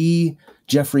 to be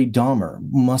Jeffrey Dahmer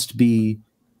must be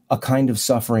a kind of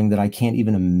suffering that I can't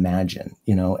even imagine,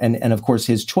 and of course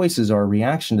his choices are a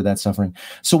reaction to that suffering.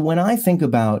 So when I think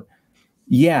about,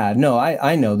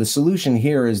 I know the solution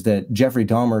here is that Jeffrey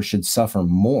Dahmer should suffer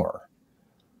more.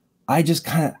 I just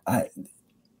go,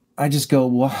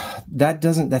 well,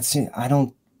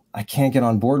 I can't get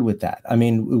on board with that. I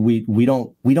mean, we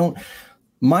don't,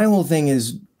 my whole thing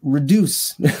is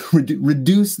reduce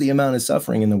the amount of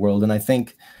suffering in the world. And I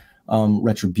think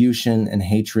retribution and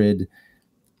hatred,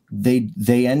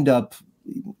 they end up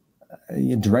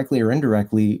directly or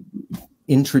indirectly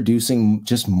introducing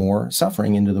just more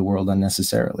suffering into the world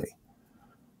unnecessarily.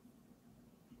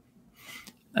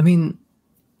 I mean,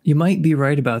 you might be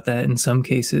right about that in some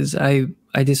cases. I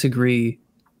disagree,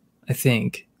 I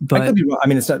think. But I could be wrong. I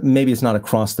mean, maybe it's not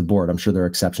across the board. I'm sure there are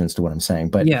exceptions to what I'm saying,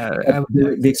 but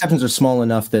the exceptions are small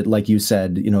enough that, like you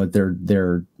said,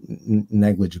 they're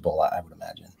negligible, I would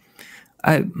imagine.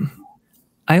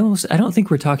 I don't think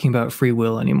we're talking about free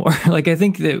will anymore. Like, I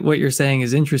think that what you're saying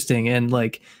is interesting and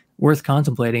like worth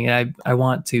contemplating. And I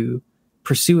want to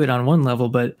pursue it on one level,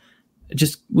 but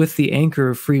just with the anchor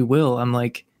of free will, I'm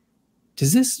like,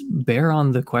 does this bear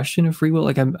on the question of free will?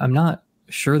 Like, I'm not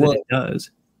sure that it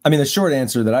does. I mean, the short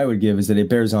answer that I would give is that it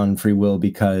bears on free will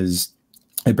because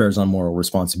it bears on moral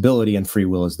responsibility, and free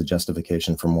will is the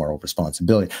justification for moral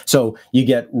responsibility. So you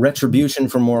get retribution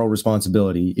from moral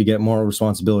responsibility, you get moral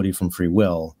responsibility from free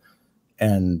will,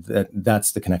 and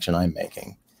that's the connection I'm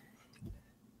making.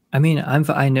 I mean,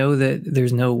 I know that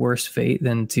there's no worse fate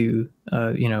than to,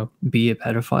 be a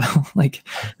pedophile. Like,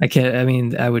 I can't. I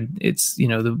mean, it's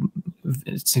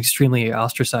it's an extremely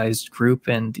ostracized group,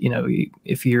 and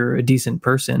if you're a decent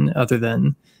person, other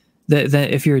than that,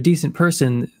 if you're a decent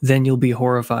person, then you'll be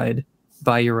horrified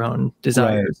by your own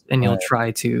desires, and you'll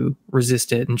try to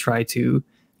resist it and try to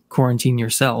quarantine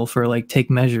yourself or like take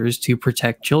measures to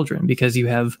protect children because you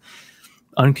have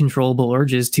uncontrollable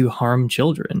urges to harm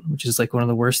children, which is like one of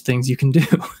the worst things you can do.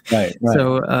 Right.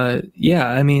 So,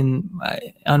 I mean,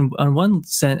 on one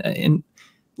sense, and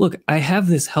look, I have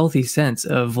this healthy sense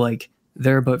of like,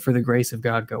 there but for the grace of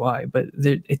God go I, but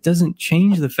it doesn't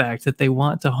change the fact that they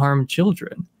want to harm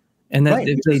children. And that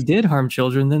if they did harm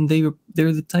children, then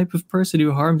they're the type of person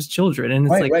who harms children. And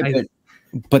it's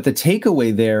but the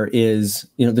takeaway there is,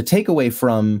 the takeaway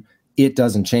from it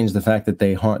doesn't change the fact that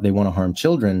they want to harm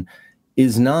children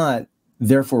is not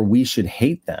therefore we should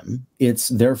hate them. It's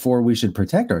therefore we should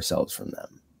protect ourselves from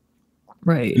them.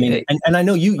 Right. I mean, and I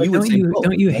know you would say,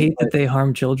 don't you hate that they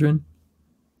harm children?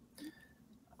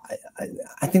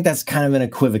 I think that's kind of an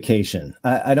equivocation.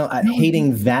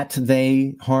 Hating that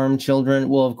they harm children.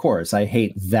 Well, of course, I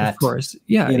hate that. Of course.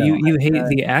 Yeah. You hate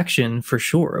the action for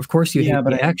sure. Of course you hate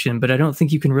the action, but I don't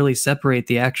think you can really separate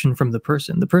the action from the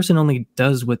person. The person only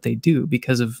does what they do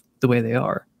because of the way they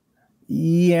are.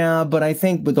 Yeah, but I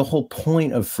think the whole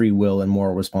point of free will and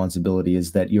moral responsibility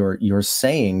is that you're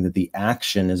saying that the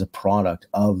action is a product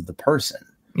of the person.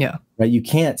 Yeah. Right. You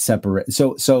can't separate.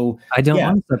 So I don't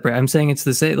want to separate. I'm saying it's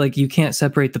the same. Like, you can't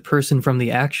separate the person from the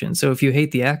action. So if you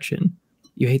hate the action,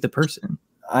 you hate the person.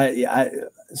 I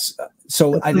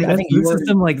think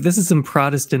this is some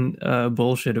Protestant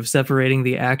bullshit of separating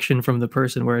the action from the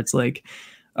person, where it's like,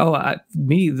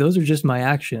 those are just my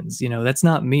actions. That's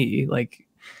not me. Like,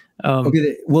 then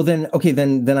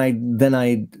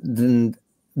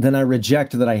I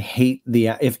reject that. I hate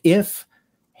if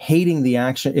hating the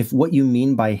action, if what you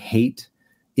mean by hate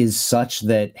is such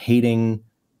that hating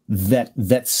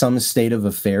that some state of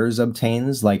affairs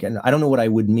obtains, like, and I don't know what I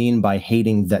would mean by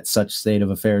hating that such state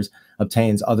of affairs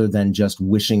obtains, other than just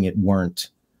wishing it weren't,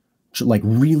 like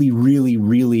really, really,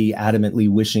 really adamantly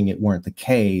wishing it weren't the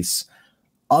case.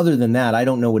 Other than that, I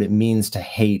don't know what it means to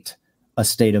hate a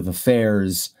state of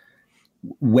affairs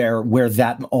where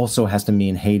that also has to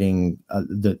mean hating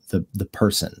the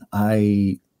person.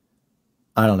 I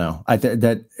don't know.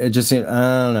 That it just, I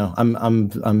don't know.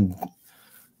 I'm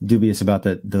dubious about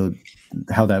the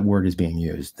how that word is being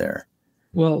used there.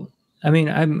 Well, I mean,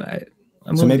 I'm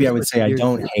so maybe I would say I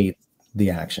don't hate the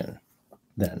action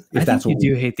then. If that's what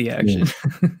you do hate the action.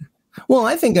 Well,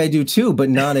 I think I do too, but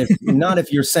not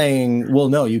if you're saying, well,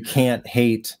 no, you can't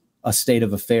hate a state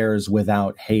of affairs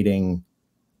without hating.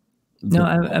 No,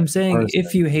 I'm saying person.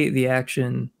 If you hate the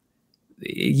action,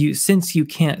 since you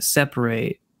can't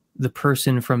separate the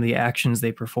person from the actions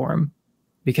they perform,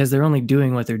 because they're only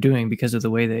doing what they're doing because of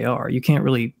the way they are. You can't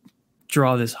really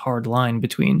draw this hard line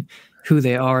between who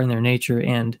they are and their nature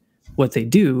and what they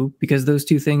do, because those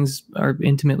two things are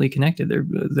intimately connected.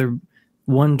 They're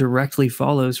one directly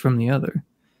follows from the other.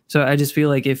 So I just feel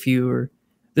like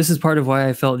this is part of why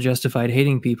I felt justified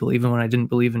hating people even when I didn't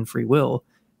believe in free will,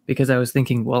 because I was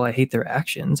thinking, well, I hate their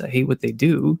actions, I hate what they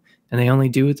do, and they only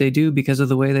do what they do because of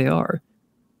the way they are.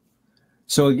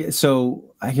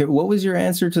 So I hear, what was your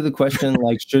answer to the question?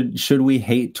 Like, should we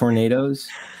hate tornadoes?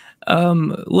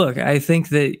 Look, I think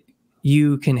that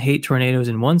you can hate tornadoes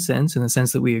in one sense, in the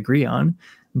sense that we agree on,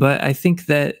 but I think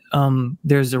that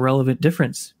there's a relevant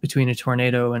difference between a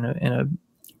tornado and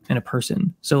a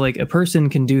person. So like a person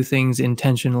can do things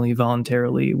intentionally,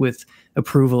 voluntarily, with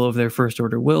approval of their first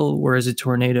order will, whereas a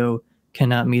tornado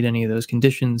cannot meet any of those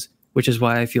conditions, which is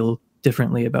why I feel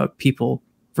differently about people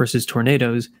versus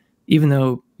tornadoes. Even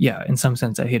though, yeah, in some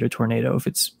sense, I hate a tornado if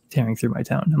it's tearing through my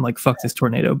town. I'm like, fuck this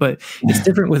tornado. But it's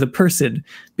different with a person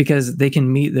because they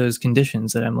can meet those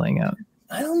conditions that I'm laying out.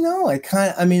 I don't know.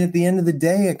 I mean, at the end of the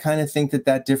day, I kind of think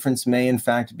that difference may, in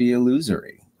fact, be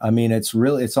illusory. I mean, it's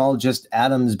all just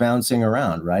atoms bouncing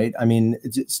around, right? I mean,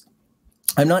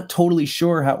 I'm not totally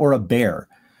sure how, or a bear,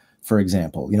 for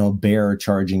example, a bear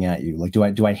charging at you. Like,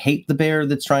 do I hate the bear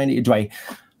that's trying to,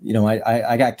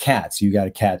 I got cats. You got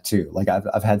a cat too. Like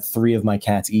I've had 3 of my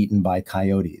cats eaten by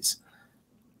coyotes.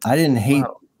 I didn't hate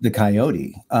the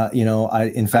coyote.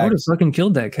 In fact, I would have fucking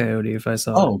killed that coyote if I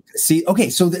saw it. Oh, see, okay.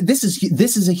 So this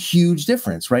is a huge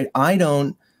difference, right? I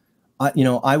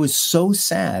was so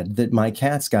sad that my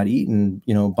cats got eaten,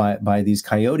 by these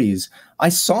coyotes. I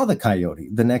saw the coyote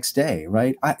the next day,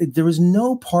 right? There was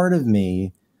no part of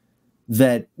me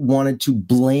that wanted to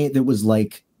blame,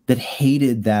 that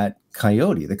hated that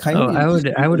coyote. The coyote.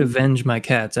 Oh, I would avenge my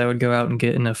cats. I would go out and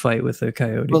get in a fight with the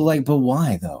coyote. But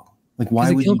why though? Like,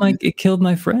 why would it killed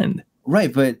my friend?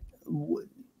 Right, but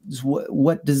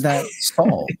what does that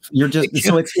solve? You're just this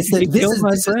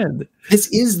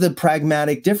is the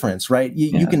pragmatic difference, right?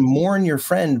 You can mourn your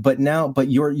friend, but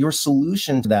your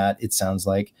solution to that, it sounds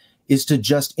like, is to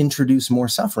just introduce more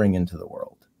suffering into the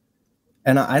world.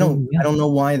 And I don't know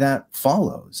why that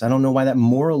follows. I don't know why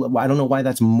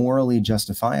that's morally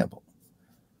justifiable.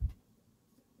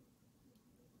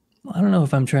 I don't know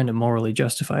if I'm trying to morally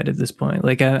justify it at this point.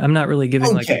 Like I'm not really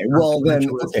giving okay. No,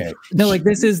 like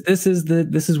this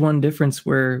is one difference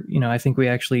where, I think we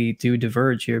actually do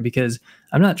diverge here, because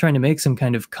I'm not trying to make some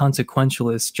kind of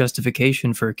consequentialist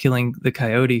justification for killing the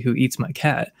coyote who eats my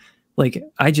cat. Like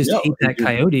I just hate that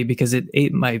coyote because it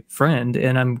ate my friend,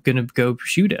 and I'm going to go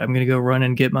shoot it. I'm going to go run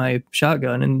and get my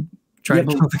shotgun and try to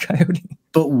kill the coyote.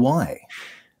 But why?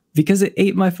 Because it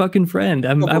ate my fucking friend.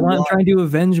 I'm trying to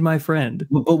avenge my friend.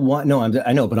 But why? No,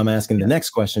 I know, but I'm asking the next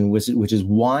question, which is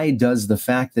why does the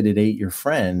fact that it ate your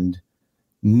friend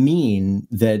mean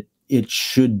that it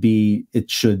should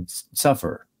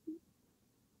suffer?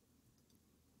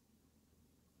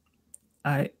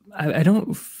 I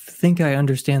don't think I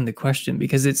understand the question,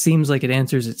 because it seems like it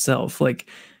answers itself. Like,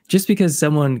 just because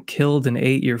someone killed and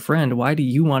ate your friend, why do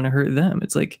you want to hurt them?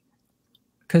 It's like,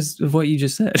 because of what you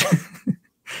just said.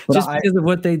 Just because of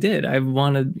what they did, I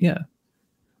wanted,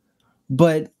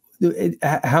 But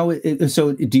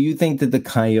so do you think that the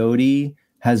coyote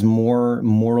has more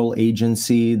moral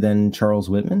agency than Charles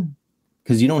Whitman?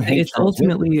 Because you don't hate. It's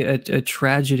ultimately a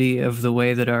tragedy of the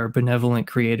way that our benevolent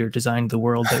creator designed the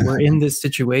world, that we're in this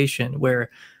situation where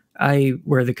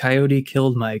the coyote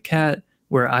killed my cat,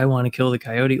 where I want to kill the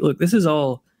coyote. Look, this is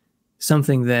all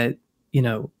something that,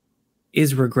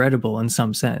 is regrettable in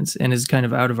some sense and is kind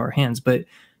of out of our hands. But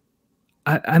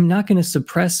I'm not going to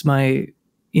suppress my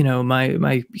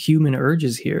human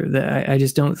urges here. That I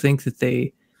just don't think that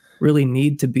they really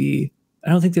need to be. I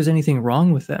don't think there's anything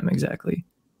wrong with them exactly.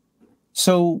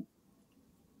 So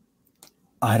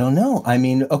I don't know. I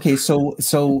mean, okay, so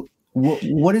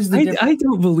what is the I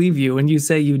don't believe you when you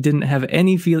say you didn't have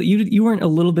any feel. You weren't a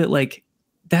little bit like,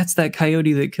 that's that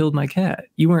coyote that killed my cat.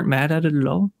 You weren't mad at it at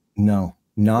all? No,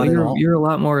 not at all. You're a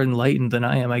lot more enlightened than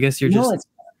I am. I guess you're just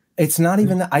It's not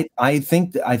even that. I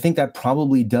think that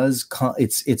probably does.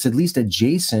 It's at least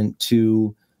adjacent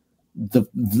to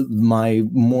my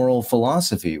moral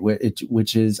philosophy,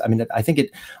 which is, I mean, I think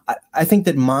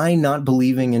that my not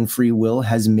believing in free will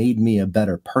has made me a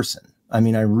better person. I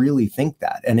mean, I really think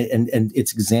that, and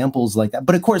it's examples like that.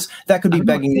 But of course, that could be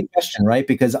begging the question, right?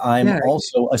 Because I'm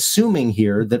also assuming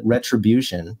here that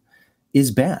retribution is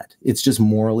bad. It's just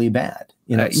morally bad.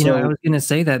 I was going to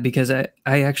say that because I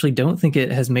actually don't think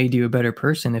it has made you a better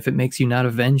person if it makes you not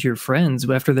avenge your friends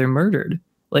after they're murdered.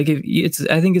 Like,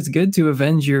 I think it's good to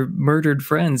avenge your murdered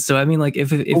friends. So I mean, like,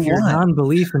 if your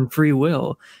non-belief in free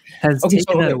will has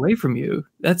taken that away from you,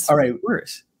 that's all right.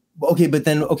 Worse. Okay, but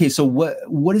then so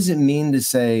what does it mean to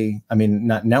say? I mean,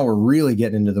 now we're really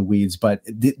getting into the weeds, but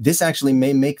this actually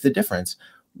may make the difference.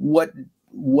 What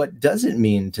does it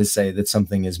mean to say that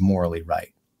something is morally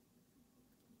right?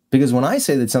 Because when I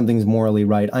say that something is morally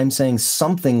right, I'm saying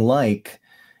something like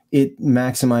it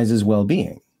maximizes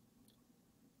well-being.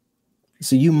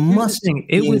 So you must.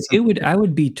 I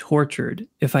would be tortured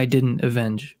if I didn't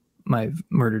avenge my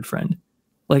murdered friend.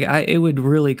 Like, it would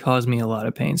really cause me a lot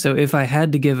of pain. So if I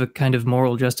had to give a kind of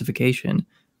moral justification,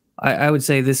 I would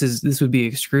say this would be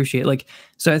excruciating. Like,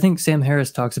 so I think Sam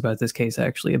Harris talks about this case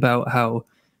actually, about how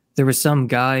there was some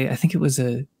guy, I think it was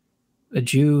a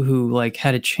Jew, who like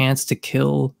had a chance to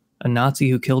kill a Nazi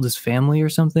who killed his family or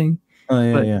something.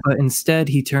 But instead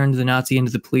he turned the Nazi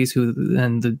into the police, who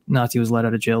then the Nazi was let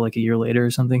out of jail like a year later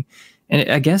or something. And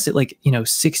I guess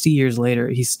 60 years later,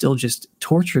 he's still just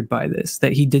tortured by this,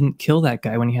 that he didn't kill that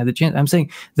guy when he had the chance. I'm saying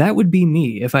that would be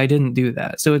me if I didn't do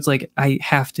that. So it's like, I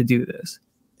have to do this.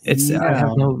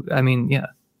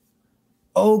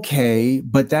 Okay,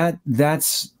 but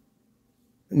that's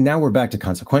now we're back to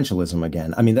consequentialism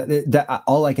again. I mean, that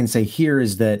all I can say here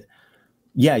is that,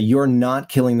 yeah, you're not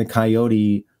killing the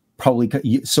coyote probably.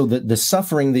 So the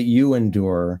suffering that you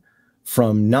endure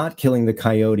from not killing the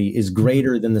coyote is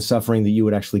greater than the suffering that you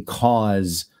would actually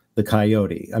cause the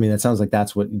coyote. I mean, that sounds like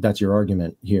that's your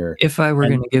argument here. If I were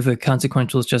going to give a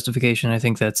consequentialist justification, I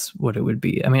think that's what it would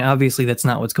be. I mean, obviously that's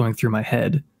not what's going through my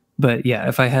head, but yeah,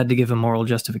 if I had to give a moral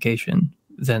justification,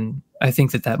 then I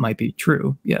think that might be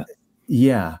true. Yeah.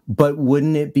 Yeah. But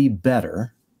wouldn't it be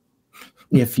better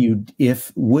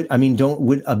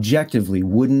objectively,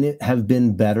 wouldn't it have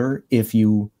been better if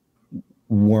you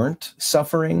weren't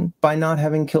suffering by not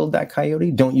having killed that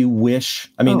coyote? Don't you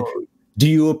wish? I mean, do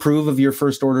you approve of your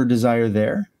first order desire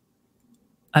there?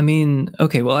 I mean,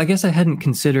 okay, well, I guess I hadn't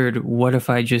considered what if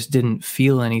I just didn't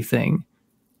feel anything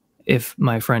if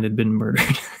my friend had been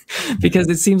murdered, because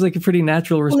it seems like a pretty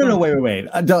natural response. No, wait.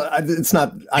 It's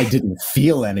not. I didn't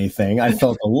feel anything. I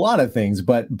felt a lot of things,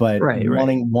 but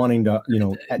wanting to,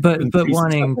 but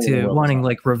wanting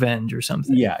like revenge or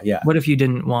something. Yeah. What if you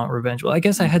didn't want revenge? Well, I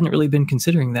guess I hadn't really been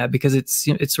considering that, because it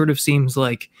sort of seems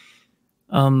like,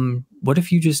 what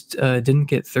if you just didn't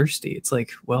get thirsty? It's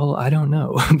like, well, I don't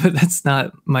know, but that's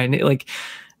not my like.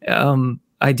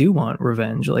 I do want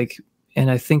revenge, like. And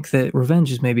I think that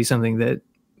revenge is maybe something that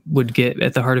would get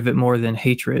at the heart of it more than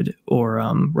hatred or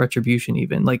retribution,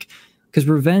 even. Like, because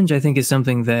revenge, I think, is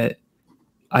something that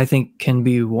I think can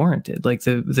be warranted. Like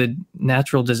the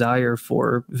natural desire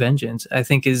for vengeance, I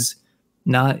think, is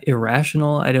not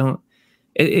irrational.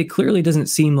 It clearly doesn't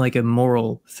seem like a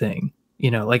moral thing.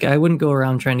 Like, I wouldn't go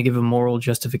around trying to give a moral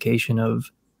justification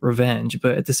of revenge,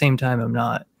 but at the same time, I'm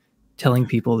not telling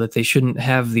people that they shouldn't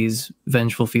have these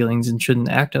vengeful feelings and shouldn't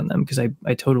act on them, because I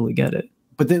totally get it.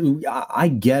 But I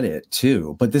get it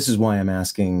too. But this is why I'm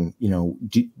asking,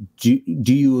 do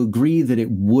you agree that it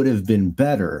would have been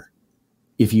better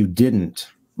if you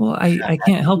didn't? Well, I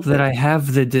can't help that I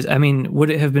have I mean, would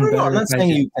it have been better? I'm not saying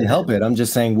you can help it. I'm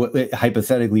just saying,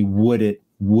 hypothetically, would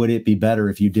it be better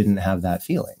if you didn't have that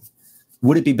feeling?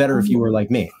 Would it be better if you were like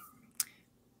me?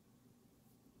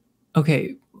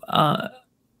 Okay.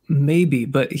 Maybe,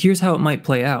 but here's how it might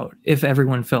play out if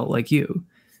everyone felt like you.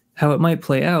 How it might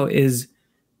play out is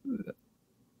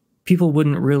people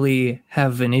wouldn't really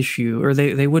have an issue, or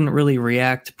they wouldn't really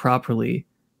react properly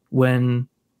when,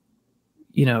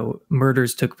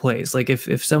 murders took place. Like,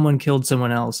 if someone killed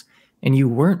someone else and you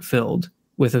weren't filled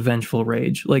with a vengeful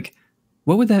rage, like,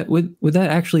 what would that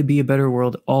actually be a better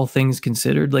world, all things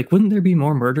considered? Like, wouldn't there be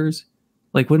more murders?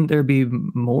 Like, wouldn't there be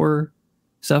more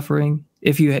suffering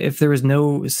if there was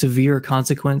no severe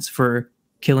consequence for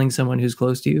killing someone who's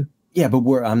close to you? Yeah, but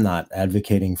I'm not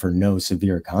advocating for no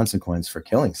severe consequence for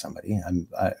killing somebody.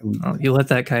 You let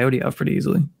that coyote off pretty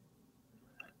easily.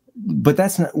 But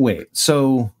that's not. Wait.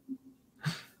 So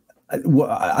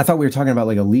I thought we were talking about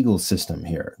like a legal system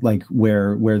here, like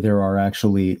where there are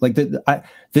actually like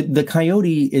the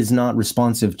coyote is not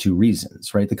responsive to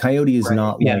reasons, right? The coyote is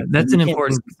not Yeah, like that's you an can't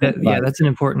important just think about it. that's an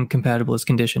important compatibilist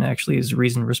condition actually, is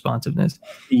reason responsiveness.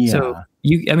 So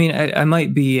Yeah. I mean, I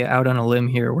might be out on a limb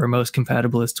here where most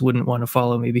compatibilists wouldn't want to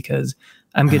follow me because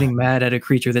I'm getting mad at a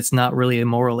creature that's not really a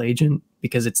moral agent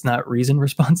because it's not reason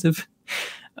responsive.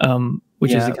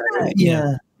 Which is Yeah. a kind of,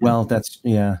 Yeah. Well, that's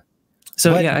yeah.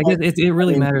 So But yeah, I guess it I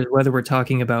really mean, matters whether we're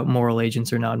talking about moral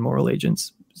agents or non-moral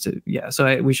agents. So yeah, so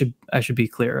I should be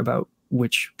clear about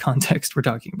which context we're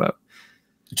talking about.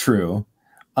 true.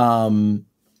 Um,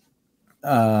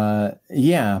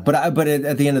 yeah, but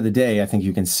at the end of the day, I think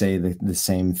you can say the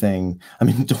same thing. I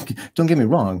mean, don't get me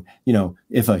wrong. You know,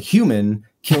 if a human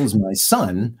kills my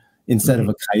son instead of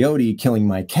a coyote killing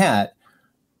my cat,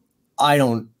 I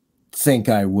don't think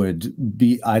I would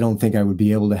be. I don't think I would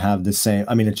be able to have the same.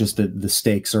 I mean, it's just the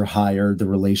stakes are higher, the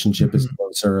relationship is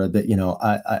closer. That you know,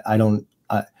 I don't.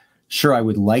 Sure, I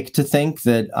would like to think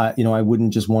that you know I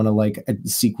wouldn't just want to like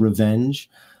seek revenge.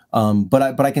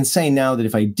 But I can say now that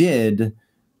if I did,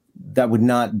 that would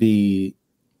not be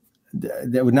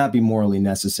morally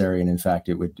necessary, and in fact,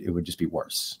 it would just be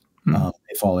worse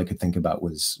if all I could think about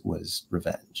was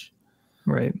revenge.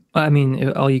 Right. I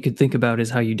mean, all you could think about is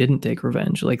how you didn't take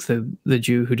revenge, like the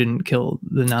Jew who didn't kill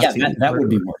the Nazi. Yeah, that would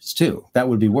be worse too. That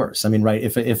would be worse. I mean, right?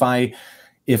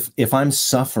 If I'm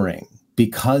suffering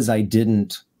because I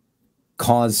didn't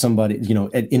cause somebody, you know,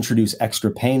 introduce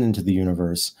extra pain into the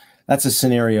universe, that's a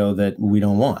scenario that we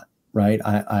don't want, right?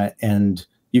 And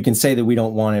you can say that we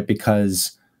don't want it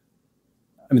because,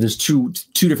 I mean, there's two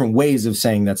different ways of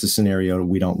saying that's a scenario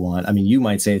we don't want. I mean, you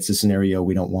might say it's a scenario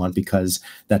we don't want because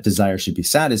that desire should be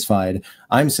satisfied.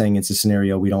 I'm saying it's a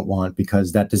scenario we don't want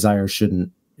because that desire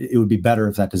shouldn't. It would be better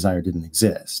if that desire didn't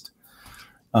exist.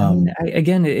 I mean,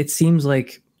 again, it seems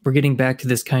like we're getting back to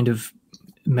this kind of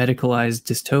medicalized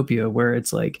dystopia where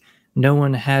it's like no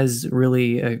one has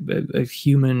really a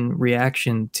human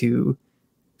reaction to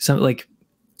something. Like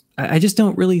I just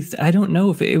don't really, I don't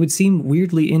know if it would seem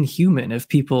weirdly inhuman if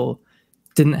people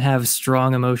didn't have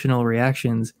strong emotional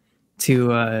reactions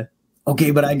to okay,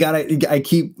 but I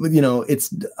keep, you know,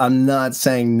 I'm not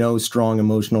saying no strong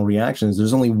emotional reactions.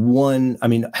 There's only one. I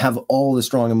mean, have all the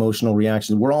strong emotional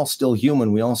reactions. We're all still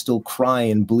human. We all still cry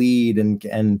and bleed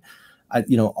and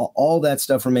you know, all that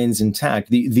stuff remains intact.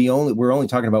 We're only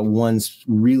talking about one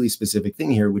really specific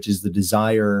thing here, which is the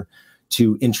desire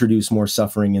to introduce more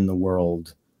suffering in the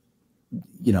world.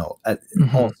 You know,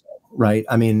 also, right?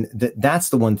 I mean, that's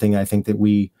the one thing I think that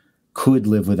we could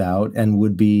live without and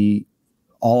would be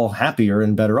all happier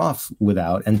and better off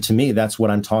without. And to me, that's what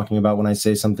I'm talking about when I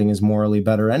say something is morally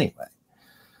better anyway.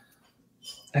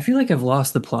 I feel like I've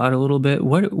lost the plot a little bit.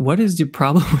 What is the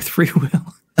problem with free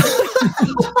will?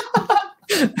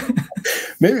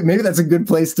 maybe that's a good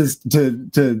place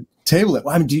to table it.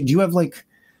 I mean, do you have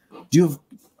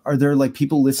are there like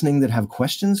people listening that have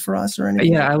questions for us or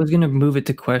anything? Yeah, I was gonna move it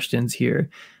to questions here.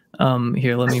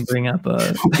 Here, let me bring up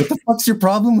what the fuck's your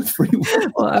problem with free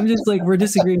will? Well, I'm just like, we're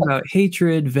disagreeing about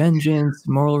hatred, vengeance,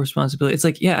 moral responsibility. It's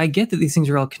like, yeah, I get that these things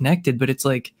are all connected, but it's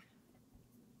like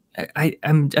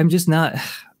I'm just not.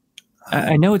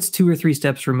 I know it's 2 or 3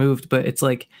 steps removed, but it's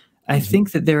like I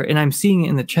think that and I'm seeing it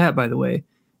in the chat, by the way,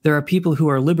 there are people who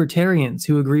are libertarians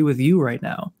who agree with you right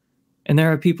now. And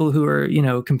there are people who are, you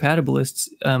know, compatibilists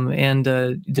and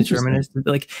determinists.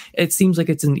 Like, it seems like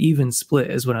it's an even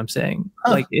split, is what I'm saying.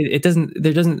 Like,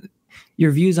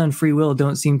 your views on free will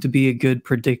don't seem to be a good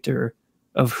predictor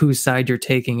of whose side you're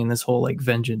taking in this whole like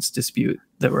vengeance dispute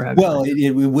that we're having. Well,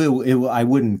 I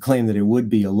wouldn't claim that it would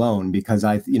be alone because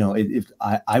I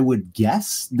would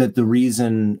guess that the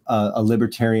reason a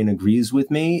libertarian agrees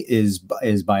with me is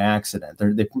by accident.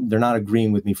 They're not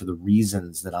agreeing with me for the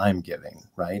reasons that I'm giving,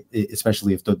 right?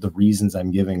 Especially if the reasons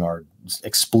I'm giving are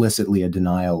explicitly a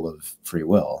denial of free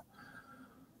will.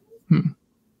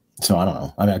 So I don't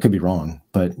know. I mean, I could be wrong,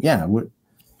 but yeah.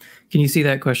 Can you see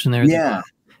that question there? Yeah.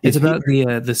 It's about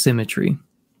the symmetry.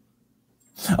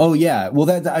 Oh yeah, well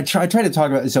that I try to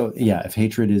talk about. So yeah, if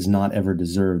hatred is not ever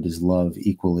deserved, is love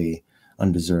equally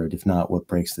undeserved? If not, what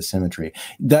breaks the symmetry?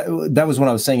 That was what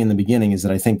I was saying in the beginning. Is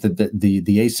that I think that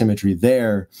the asymmetry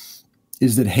there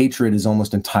is that hatred is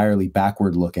almost entirely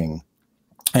backward looking,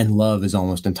 and love is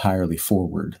almost entirely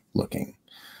forward looking.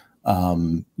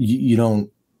 You don't.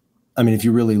 I mean, if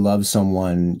you really love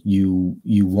someone, you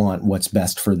want what's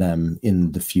best for them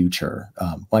in the future.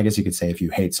 Well, I guess you could say if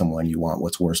you hate someone, you want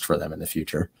what's worst for them in the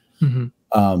future.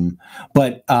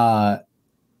 But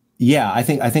yeah, I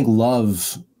think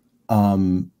love.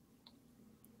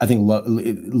 I think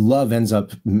love ends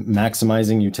up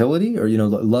maximizing utility, or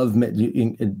love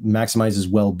maximizes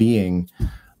well-being,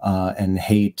 and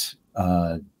hate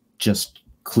just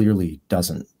clearly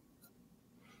doesn't.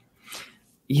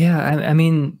 Yeah, I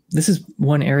mean, this is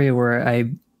one area where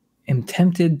I am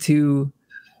tempted to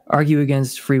argue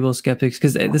against free will skeptics,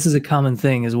 because this is a common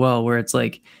thing as well, where it's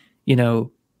like,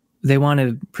 they want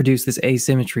to produce this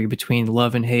asymmetry between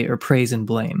love and hate, or praise and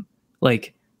blame.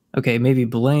 Like, okay, maybe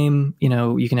blame,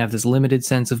 you can have this limited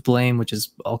sense of blame, which is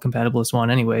all compatibilists want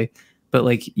anyway, but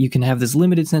like you can have this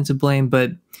limited sense of blame,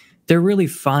 but they're really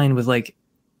fine with like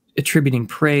attributing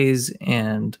praise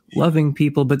and loving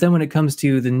people. But then when it comes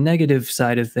to the negative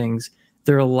side of things,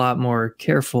 they're a lot more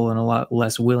careful and a lot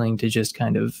less willing to just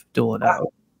kind of dole it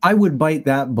out. I would bite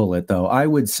that bullet, though. I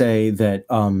would say that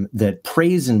that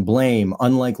praise and blame,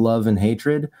 unlike love and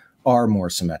hatred, are more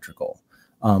symmetrical.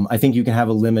 I think you can have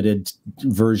a limited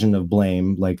version of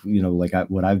blame, like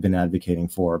what I've been advocating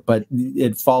for, but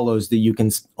it follows that you can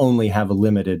only have a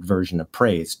limited version of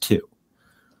praise too,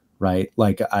 right?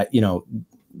 Like I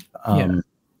don't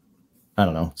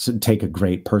know. So take a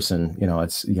great person,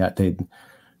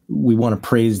 we want to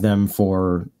praise them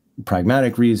for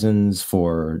pragmatic reasons,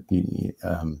 for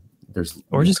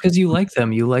or just because you like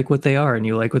them, you like what they are, and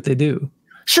you like what they do.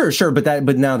 Sure,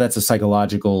 but now that's a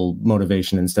psychological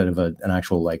motivation instead of an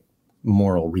actual like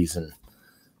moral reason.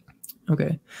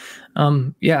 Okay.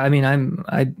 Yeah, I mean,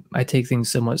 I take things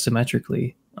somewhat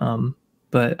symmetrically,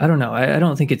 but I don't know. I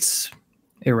don't think it's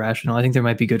irrational. I think there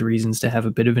might be good reasons to have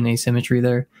a bit of an asymmetry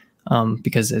there,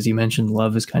 because as you mentioned,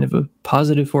 love is kind of a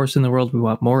positive force in the world. We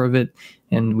want more of it,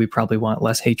 and we probably want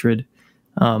less hatred,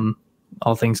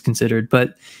 all things considered.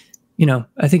 But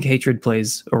I think hatred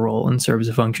plays a role and serves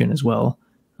a function as well.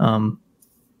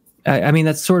 I mean,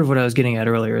 that's sort of what I was getting at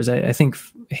earlier, is I think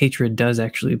hatred does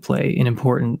actually play an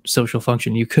important social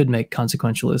function. You could make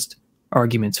consequentialist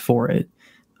arguments for it.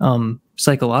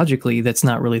 Psychologically, that's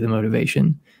not really the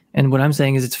motivation. And what I'm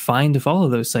saying is it's fine to follow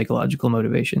those psychological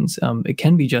motivations. It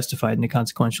can be justified in a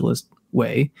consequentialist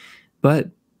way. But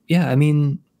yeah, I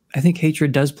mean, I think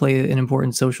hatred does play an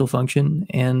important social function,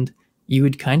 and you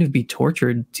would kind of be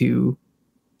tortured to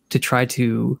try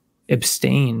to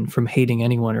abstain from hating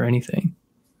anyone or anything.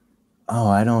 Oh,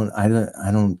 I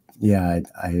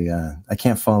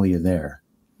can't follow you there.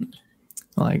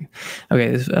 Like,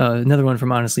 okay, another one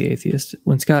from Honestly Atheist.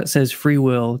 When Scott says free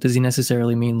will, does he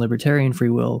necessarily mean libertarian free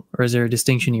will, or is there a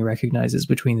distinction he recognizes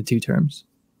between the two terms?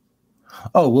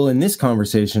 Oh, well, in this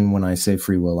conversation, when I say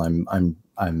free will, I'm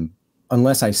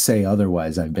unless I say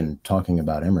otherwise, I've been talking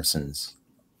about Emerson's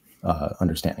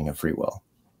understanding of free will.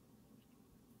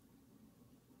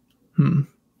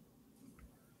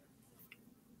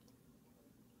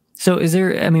 So is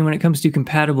there, I mean, when it comes to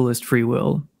compatibilist free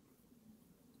will,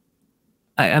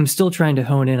 I'm still trying to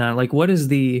hone in on, like, what is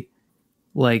the,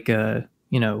 like, 1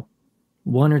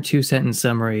 or 2 sentence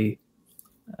summary,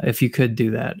 if you could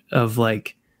do that, of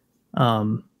like,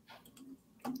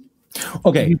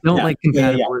 okay, you don't like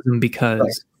compatibilism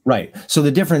because... Right. So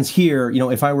the difference here,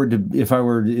 if I were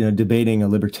debating a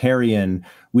libertarian,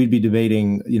 we'd be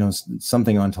debating,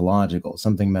 something ontological,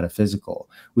 something metaphysical.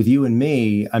 With you and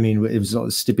me, I mean, it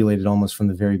was stipulated almost from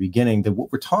the very beginning that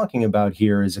what we're talking about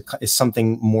here is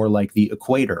something more like the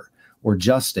equator or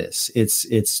justice.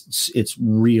 It's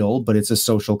real, but it's a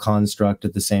social construct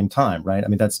at the same time, right? I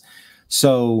mean, that's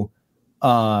so.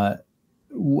 I'm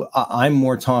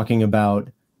more talking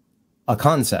about a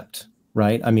concept.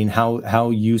 Right. I mean, how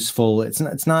useful it's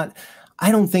not.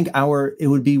 I don't think it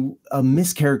would be a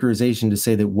mischaracterization to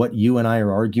say that what you and I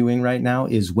are arguing right now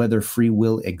is whether free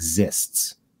will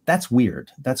exists. That's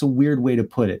weird. That's a weird way to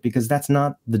put it, because that's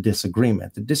not the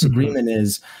disagreement. The disagreement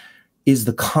is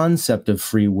the concept of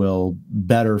free will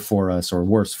better for us or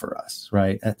worse for us.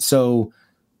 Right. So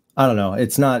I don't know.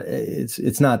 It's not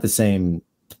the same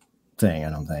thing, I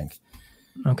don't think.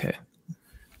 Okay.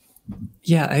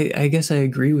 Yeah, I guess I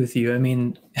agree with you. I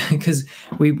mean, because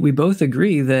we both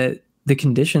agree that the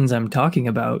conditions I'm talking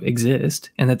about exist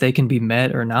and that they can be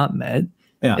met or not met.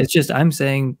 Yeah. It's just, I'm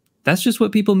saying that's just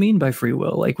what people mean by free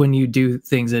will. Like when you do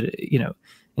things that,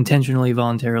 intentionally,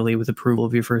 voluntarily, with approval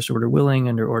of your first order willing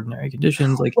under ordinary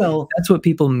conditions, like, well, that's what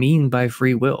people mean by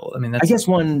free will. I mean, I guess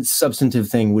one substantive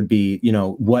thing would be,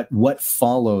 what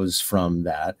follows from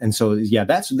that. And so, yeah,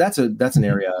 that's an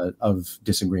area of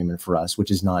disagreement for us,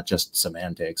 which is not just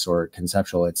semantics or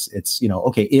conceptual. It's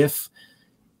okay, if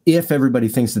everybody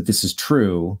thinks that this is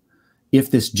true, if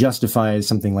this justifies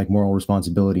something like moral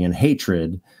responsibility and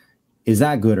hatred, is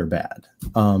that good or bad?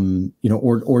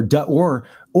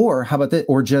 Or how about that?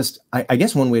 Or just, I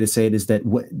guess one way to say it is that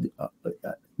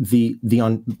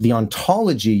the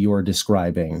ontology you're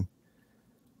describing,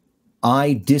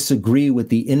 I disagree with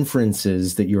the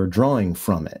inferences that you're drawing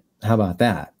from it. How about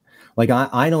that? Like,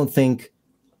 I don't think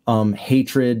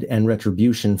hatred and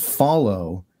retribution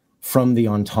follow from the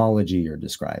ontology you're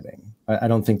describing. I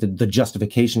don't think that the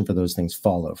justification for those things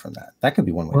follow from that. That could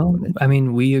be one way to put it. I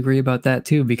mean, we agree about that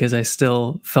too, because I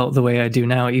still felt the way I do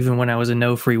now, even when I was a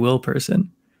no free will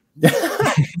person.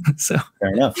 So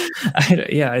fair enough.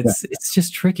 It's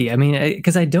just tricky. I mean,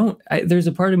 because there's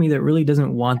a part of me that really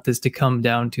doesn't want this to come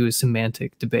down to a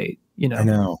semantic debate, you know? I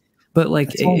know. But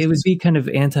like, it would be kind of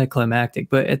anticlimactic.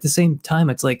 But at the same time,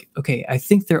 it's like, okay, I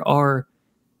think there are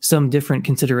some different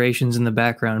considerations in the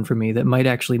background for me that might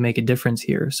actually make a difference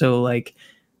here. So like,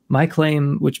 my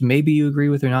claim, which maybe you agree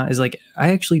with or not, is like,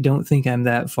 I actually don't think I'm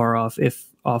that far off, if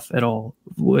off at all,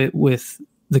 with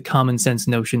the common sense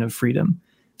notion of freedom.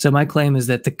 So my claim is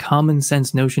that the common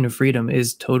sense notion of freedom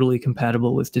is totally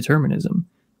compatible with determinism,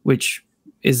 which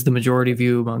is the majority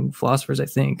view among philosophers, I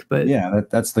think. But yeah,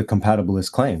 that's the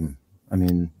compatibilist claim. I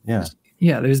mean, yeah.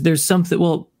 There's something,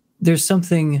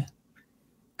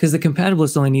 because the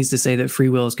compatibilist only needs to say that free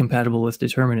will is compatible with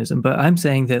determinism. But I'm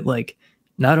saying that, like,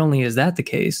 not only is that the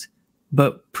case,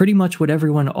 but pretty much what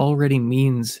everyone already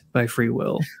means by free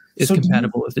will is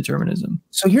compatible with determinism.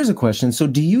 So here's a question. So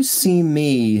do you see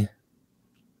me...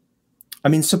 I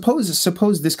mean,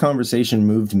 suppose this conversation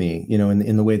moved me, you know,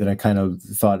 in the way that I kind of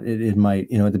thought it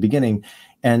might, you know, at the beginning,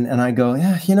 and I go,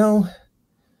 yeah, you know,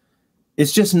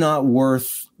 it's just not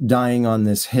worth dying on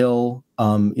this hill.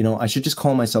 You know, I should just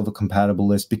call myself a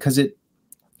compatibilist because it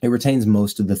retains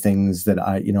most of the things that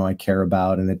I care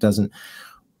about, and it doesn't.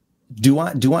 Do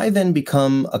I then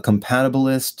become a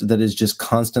compatibilist that is just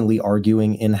constantly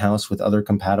arguing in-house with other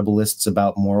compatibilists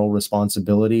about moral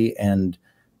responsibility and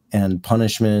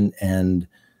punishment and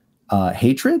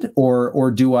hatred,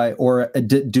 or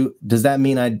does that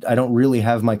mean I don't really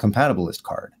have my compatibilist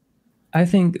card? I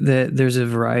think that there's a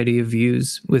variety of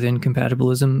views within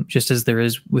compatibilism, just as there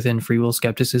is within free will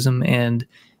skepticism, and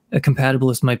a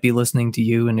compatibilist might be listening to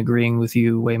you and agreeing with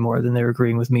you way more than they're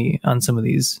agreeing with me on some of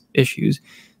these issues.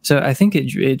 So I think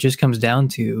it just comes down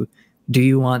to, do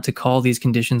you want to call these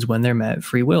conditions when they're met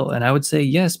free will? And I would say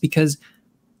yes, because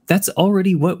that's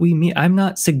already what we mean. I'm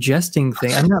not suggesting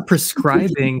things. I'm not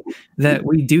prescribing that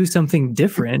we do something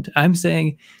different. I'm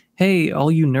saying, hey,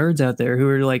 all you nerds out there who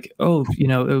are like, oh, you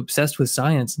know, obsessed with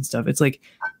science and stuff. It's like,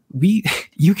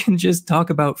 you can just talk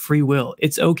about free will.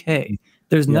 It's okay.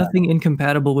 There's nothing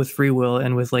incompatible with free will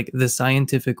and with like the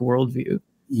scientific worldview.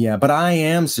 Yeah, but I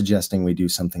am suggesting we do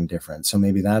something different. So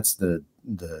maybe that's the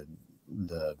you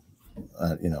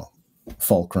know,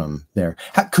 fulcrum there.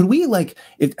 Could we, like,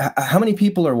 how many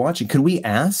people are watching? Could we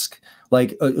ask,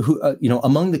 like, you know,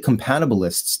 among the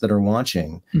compatibilists that are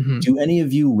watching, do any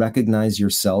of you recognize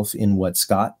yourself in what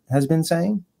Scott has been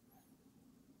saying?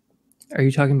 Are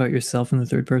you talking about yourself in the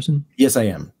third person? Yes, I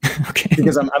am. Okay.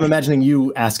 Because I'm imagining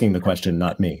you asking the question,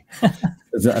 not me.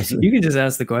 You can just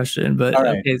ask the question, but all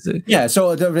right. Okay, so. Yeah. So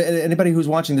anybody who's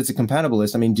watching that's a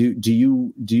compatibilist, I mean, do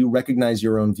you recognize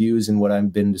your own views in what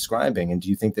I've been describing, and do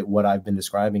you think that what I've been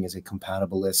describing is a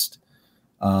compatibilist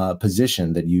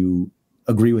position that you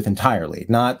agree with entirely?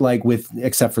 Not like with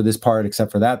except for this part,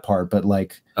 except for that part, but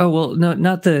like. Oh well, no,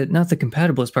 not the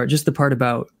compatibilist part, just the part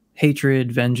about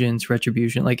hatred, vengeance,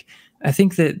 retribution. Like, I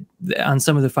think that on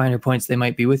some of the finer points they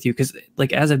might be with you, because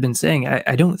like, as I've been saying,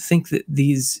 I don't think that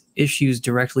these issues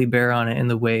directly bear on it in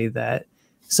the way that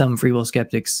some free will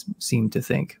skeptics seem to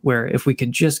think, where if we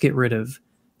could just get rid of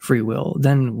free will,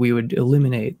 then we would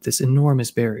eliminate this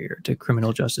enormous barrier to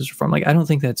criminal justice reform. Like, I don't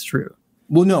think that's true.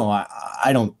 Well, no,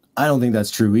 I don't think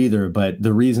that's true either. But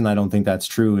the reason I don't think that's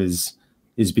true is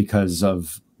because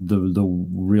of the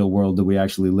real world that we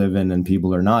actually live in, and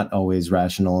people are not always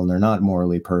rational, and they're not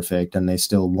morally perfect, and they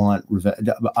still want revenge.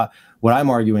 What I'm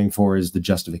arguing for is the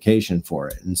justification for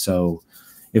it. And so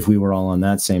if we were all on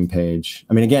that same page,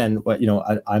 I mean, again, you know,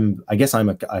 I guess I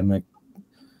mean,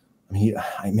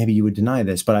 maybe you would deny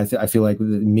this, but I feel like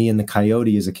me and the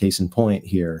coyote is a case in point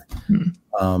here.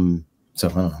 So I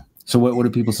don't know. So what are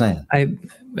people saying?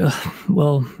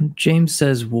 Well, James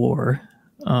says war.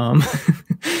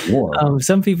 War.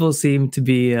 Some people seem to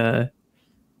be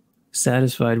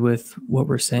satisfied with what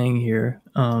we're saying here.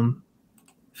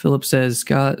 Philip says,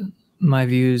 Scott, my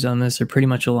views on this are pretty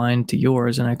much aligned to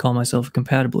yours, and I call myself a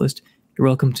compatibilist. You're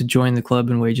welcome to join the club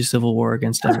and wage a civil war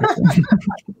against everything.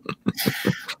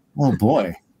 Oh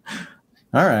boy.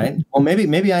 All right. Well,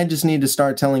 maybe I just need to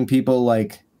start telling people,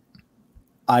 like,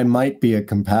 I might be a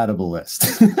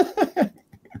compatibilist,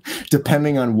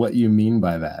 depending on what you mean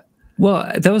by that.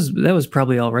 Well, that was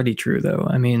probably already true, though.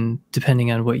 I mean,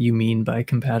 depending on what you mean by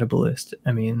compatibilist.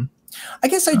 I mean, I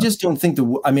guess I just don't think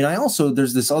I mean, I also,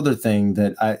 there's this other thing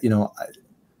that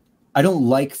I don't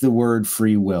like the word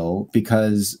free will,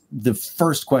 because the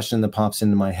first question that pops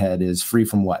into my head is free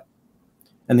from what?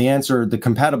 And the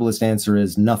compatibilist answer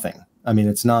is nothing. I mean,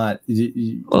 it's not.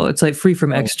 Well, it's like free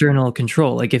from external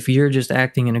control. Like if you're just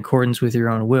acting in accordance with your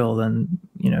own will, then,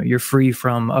 you're free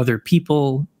from other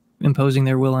people imposing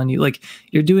their will on you. Like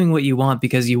you're doing what you want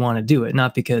because you want to do it,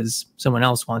 not because someone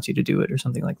else wants you to do it or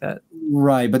something like that.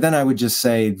 Right. But then I would just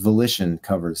say volition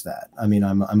covers that. I mean,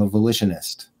 I'm a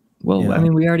volitionist. Well, I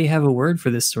mean, we already have a word for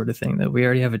this sort of thing, that we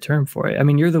already have a term for it. I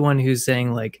mean, you're the one who's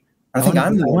saying like, I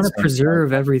want to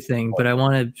preserve everything, but I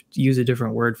want to use a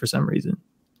different word for some reason.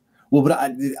 Well, but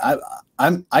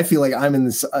I feel like I'm in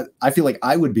this. I feel like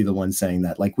I would be the one saying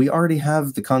that. Like we already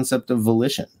have the concept of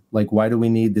volition. Like why do we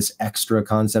need this extra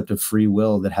concept of free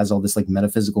will that has all this like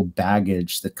metaphysical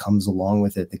baggage that comes along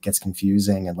with it that gets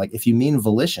confusing? And like if you mean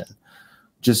volition,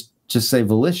 just say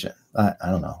volition. I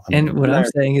don't know. What I'm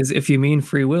saying is, if you mean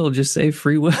free will, just say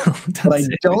free will. But I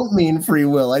don't mean free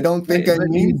will. I don't think I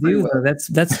mean free will.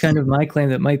 That's kind of my claim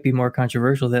that might be more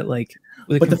controversial. That like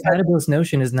the compatibilist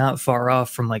notion is not far off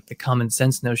from like the common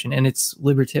sense notion, and it's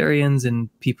libertarians and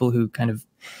people who kind of.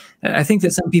 I think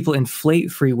that some people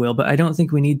inflate free will, but I don't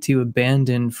think we need to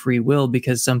abandon free will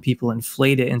because some people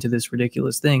inflate it into this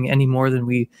ridiculous thing any more than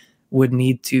we would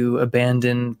need to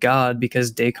abandon God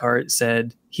because Descartes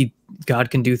said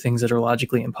God can do things that are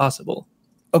logically impossible.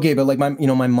 Okay, but like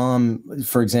my mom,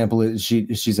 for example,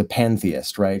 she's a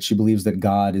pantheist, right? She believes that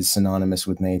God is synonymous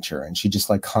with nature, and she just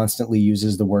like constantly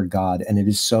uses the word God, and it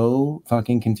is so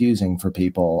fucking confusing for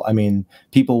people. I mean,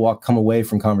 people come away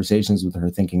from conversations with her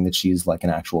thinking that she's like an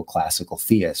actual classical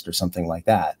theist or something like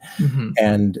that. Mm-hmm.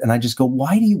 And I just go,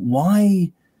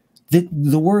 why?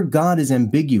 The word God is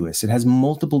ambiguous. It has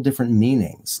multiple different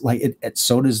meanings. Like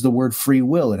so does the word free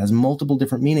will. It has multiple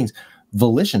different meanings.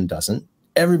 Volition doesn't.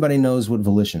 Everybody knows what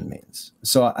volition means.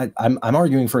 So I'm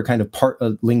arguing for a kind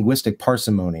of linguistic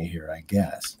parsimony here, I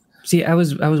guess. See, I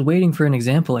was waiting for an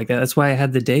example like that. That's why I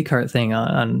had the Descartes thing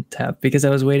on tap, because I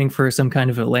was waiting for some kind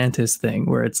of Atlantis thing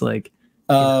where it's like,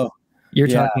 you're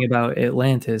talking about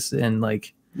Atlantis and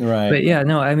like, right. But yeah,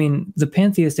 no, I mean, the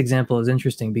pantheist example is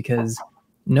interesting because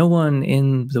no one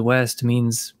in the West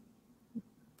means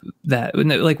that.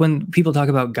 Like when people talk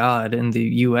about God in the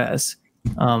U.S.,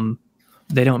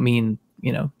 they don't mean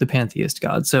the pantheist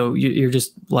God. So you're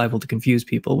just liable to confuse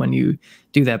people when you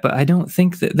do that. But I don't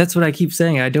think that's what I keep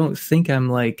saying. I don't think I'm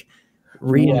like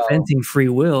reinventing free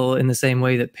will in the same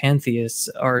way that pantheists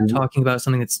are talking about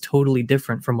something that's totally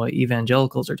different from what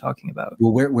evangelicals are talking about.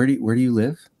 Well, where do you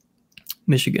live?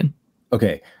 Michigan.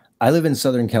 Okay. I live in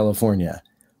Southern California.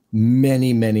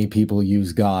 Many people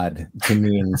use God to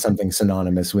mean something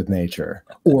synonymous with nature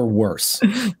or worse.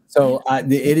 So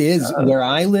it is where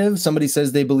I live. Somebody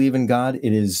says they believe in God.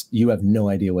 It is, you have no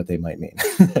idea what they might mean.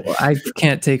 Well, I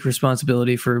can't take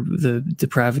responsibility for the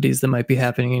depravities that might be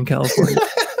happening in California.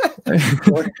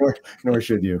 nor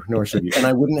should you. And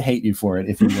I wouldn't hate you for it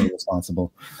if you were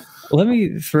responsible. Let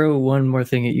me throw one more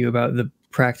thing at you about the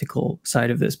practical side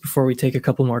of this before we take a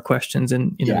couple more questions.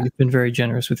 And you've been very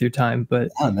generous with your time, but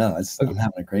I'm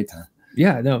having a great time.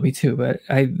 Yeah, no, me too. But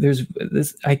I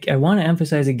want to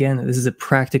emphasize again that this is a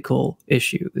practical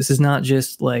issue. This is not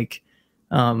just like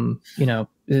an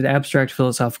abstract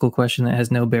philosophical question that has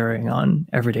no bearing on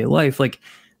everyday life. Like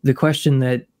the question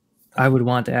that I would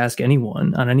want to ask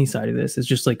anyone on any side of this is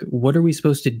just like, what are we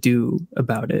supposed to do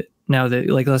about it? Now that,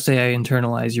 like, let's say I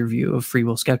internalize your view of free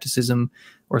will skepticism,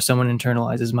 or someone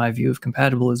internalizes my view of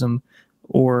compatibilism,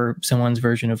 or someone's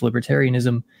version of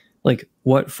libertarianism. Like,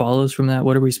 what follows from that?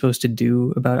 What are we supposed to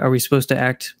do about it? Are we supposed to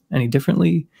act any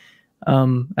differently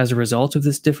as a result of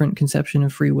this different conception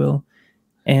of free will?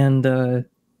 And, so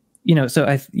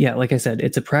like I said,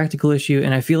 it's a practical issue.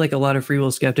 And I feel like a lot of free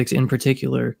will skeptics in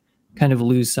particular kind of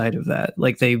lose sight of that.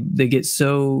 Like they get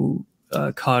so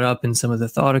caught up in some of the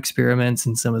thought experiments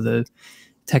and some of the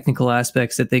technical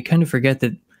aspects that they kind of forget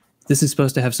that this is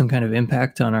supposed to have some kind of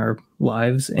impact on our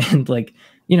lives and like,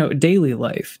 daily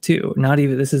life too.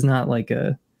 This is not like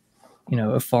a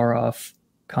far off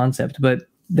concept, but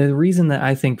the reason that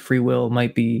I think free will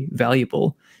might be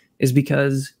valuable is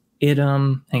because it,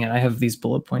 hang on, I have these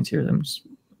bullet points here.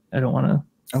 I don't want to,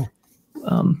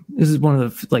 this is one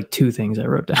of the two things I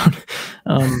wrote down.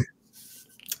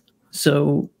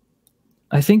 So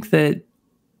I think that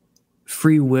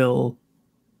free will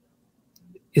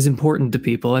is important to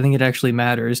people. I think it actually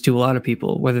matters to a lot of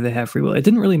people, whether they have free will. It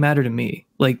didn't really matter to me.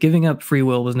 Like giving up free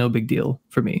will was no big deal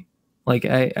for me. Like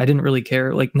I didn't really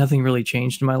care. Like nothing really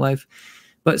changed in my life.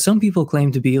 But some people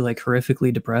claim to be like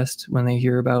horrifically depressed when they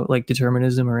hear about like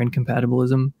determinism or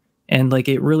incompatibilism. And like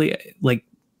it really like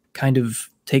kind of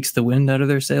takes the wind out of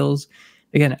their sails.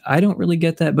 Again, I don't really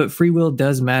get that, but free will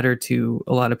does matter to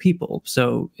a lot of people.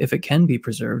 So if it can be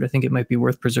preserved, I think it might be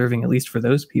worth preserving, at least for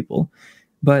those people.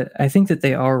 But I think that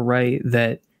they are right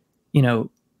that, you know,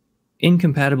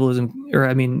 incompatibilism, or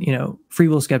I mean, you know, free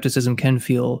will skepticism can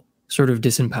feel sort of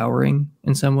disempowering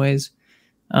in some ways.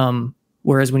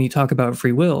 Whereas when you talk about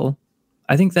free will,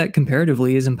 I think that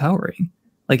comparatively is empowering.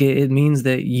 Like it means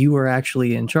that you are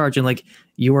actually in charge, and like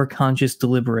your conscious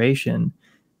deliberation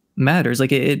matters.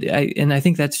 Like and I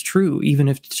think that's true. Even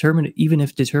if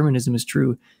determinism is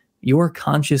true, your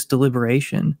conscious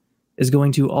deliberation is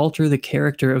going to alter the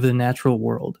character of the natural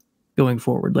world going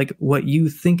forward. Like what you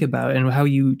think about and how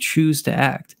you choose to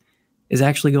act is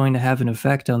actually going to have an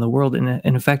effect on the world and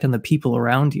an effect on the people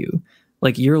around you.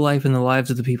 Like your life and the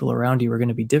lives of the people around you are going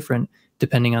to be different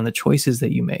depending on the choices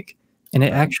that you make. And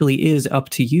it actually is up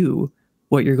to you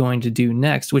what you're going to do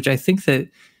next, which I think that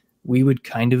we would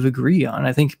kind of agree on.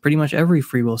 I think pretty much every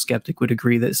free will skeptic would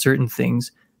agree that certain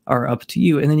things are up to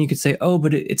you. And then you could say, oh,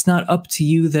 but it's not up to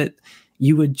you that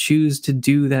you would choose to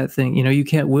do that thing. You know, you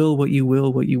can't will what you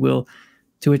will.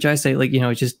 To which I say, like, you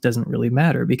know, it just doesn't really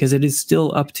matter because it is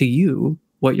still up to you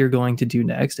what you're going to do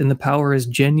next. And the power is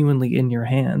genuinely in your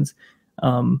hands.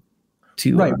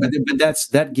 Right. But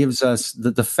that gives us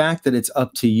the fact that it's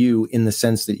up to you in the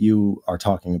sense that you are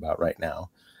talking about right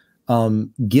now,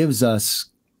 gives us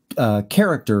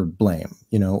character blame,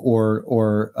 you know,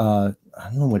 or I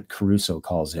don't know what Caruso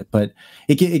calls it, but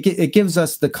it gives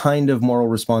us the kind of moral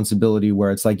responsibility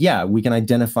where it's like, yeah, we can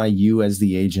identify you as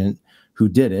the agent who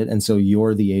did it, and so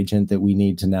you're the agent that we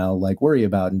need to now like worry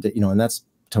about, and you know, and that's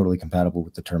totally compatible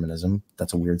with determinism.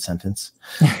 That's a weird sentence,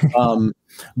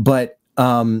 but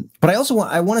I also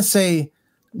want to say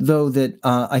though that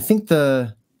I think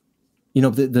the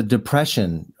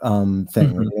depression thing,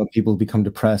 mm-hmm. You know, people become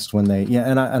depressed when they,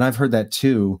 and I've heard that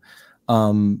too.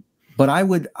 But I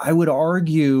would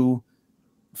argue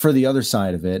for the other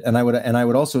side of it. And I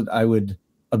would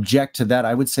object to that.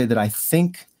 I would say that I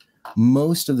think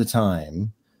most of the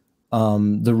time,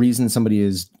 the reason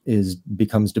somebody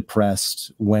becomes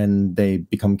depressed when they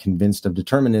become convinced of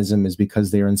determinism is because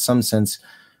they are in some sense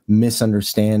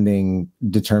misunderstanding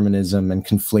determinism and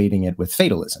conflating it with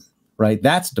fatalism. Right?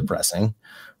 That's depressing,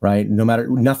 right?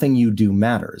 Nothing you do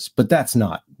matters, but that's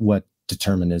not what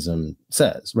determinism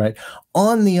says, right?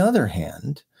 On the other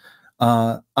hand,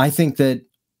 I think that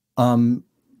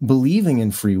believing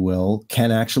in free will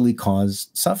can actually cause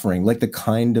suffering, like the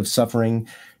kind of suffering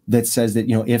that says that,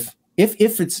 you know, if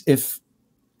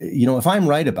I'm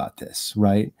right about this,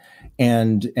 right,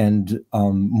 and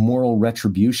moral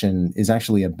retribution is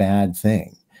actually a bad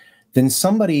thing, then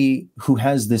somebody who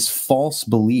has this false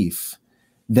belief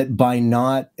that by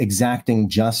not exacting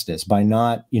justice, by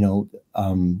not, you know,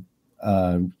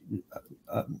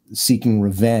 seeking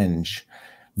revenge,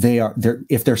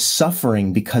 if they're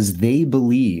suffering because they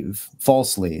believe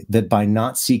falsely that by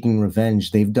not seeking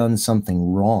revenge, they've done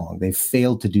something wrong. They've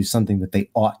failed to do something that they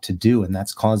ought to do, and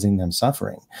that's causing them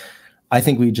suffering. I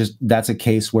think that's a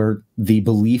case where the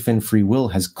belief in free will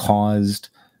has caused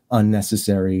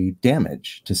unnecessary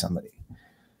damage to somebody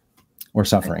or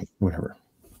suffering, whatever.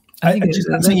 I'm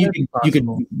saying you could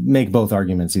make both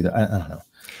arguments either. I don't know.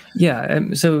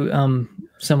 Yeah. So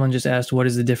someone just asked, what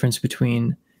is the difference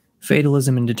between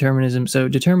fatalism and determinism? So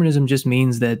determinism just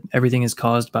means that everything is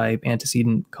caused by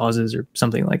antecedent causes or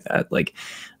something like that. Like,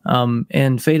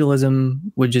 and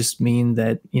fatalism would just mean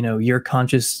that, you know, your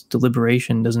conscious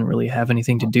deliberation doesn't really have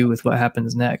anything to do with what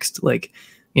happens next. Like,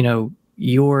 you know,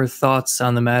 your thoughts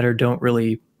on the matter don't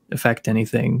really affect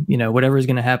anything. You know, whatever is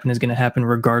going to happen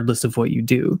regardless of what you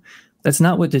do. That's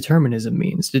not what determinism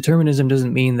means. Determinism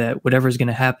doesn't mean that whatever is going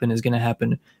to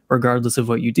happen regardless of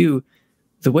what you do.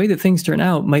 The way that things turn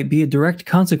out might be a direct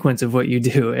consequence of what you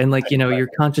do. And like, you know, your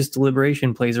conscious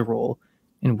deliberation plays a role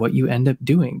in what you end up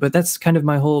doing. But that's kind of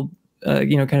my whole,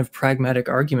 kind of pragmatic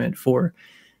argument for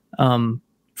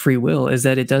free will, is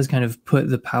that it does kind of put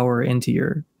the power into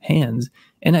your hands.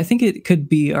 And I think it could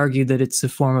be argued that it's a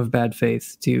form of bad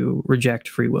faith to reject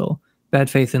free will. Bad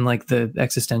faith in like the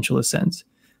existentialist sense,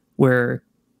 where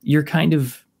you're kind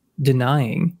of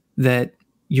denying that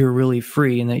you're really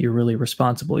free and that you're really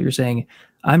responsible. You're saying,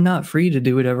 I'm not free to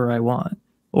do whatever I want,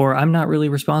 or I'm not really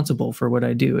responsible for what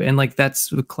I do. And like,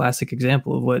 that's a classic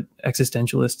example of what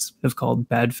existentialists have called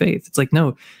bad faith. It's like,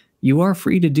 no, you are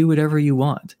free to do whatever you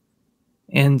want,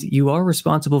 and you are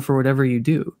responsible for whatever you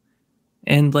do.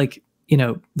 And like,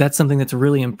 that's something that's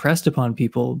really impressed upon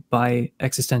people by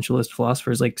existentialist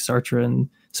philosophers like Sartre and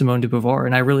Simone de Beauvoir,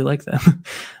 and I really like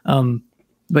them.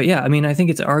 But yeah, I mean, I think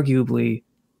it's arguably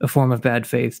a form of bad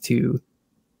faith to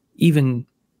even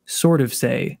sort of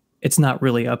say it's not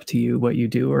really up to you what you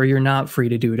do, or you're not free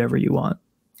to do whatever you want.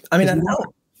 I mean,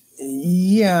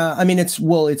 yeah, I mean, it's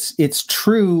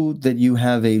true that you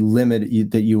have a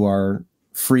limit, that you are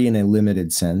free in a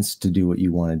limited sense to do what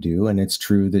you want to do. And it's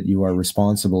true that you are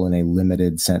responsible in a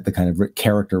limited sense, the kind of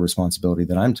character responsibility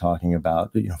that I'm talking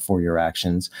about, for your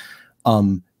actions.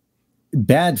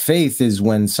 Bad faith is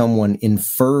when someone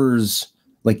infers,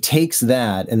 like takes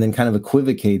that and then kind of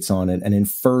equivocates on it and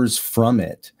infers from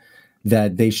it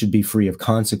that they should be free of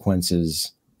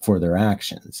consequences for their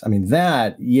actions. I mean,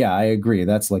 that, yeah, I agree.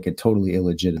 That's like a totally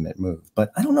illegitimate move,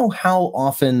 but I don't know how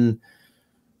often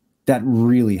that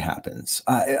really happens.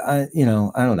 I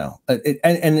don't know.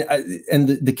 And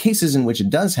the cases in which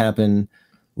it does happen,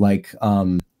 like,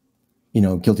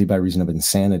 guilty by reason of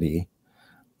insanity,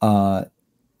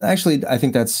 actually, I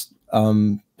think that's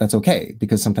okay,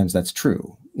 because sometimes that's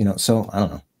true, so I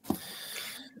don't know.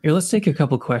 Here, let's take a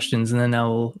couple questions and then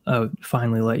I'll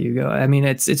finally let you go. I mean,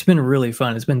 it's been really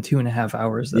fun. It's been 2.5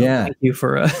 hours though. Yeah. Thank you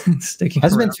for sticking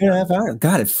around. It's been 2.5 hours.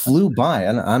 God, it flew by.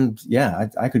 And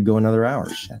I could go another hour.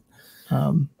 Shit.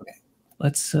 Okay.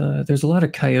 Let's there's a lot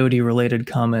of coyote related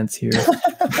comments here.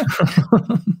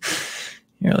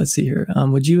 Here, let's see here.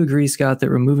 Would you agree, Scott,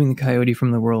 that removing the coyote from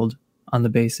the world on the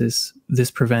basis this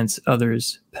prevents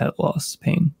others' pet loss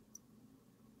pain?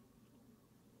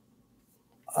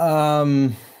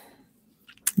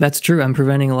 That's true. I'm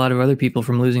preventing a lot of other people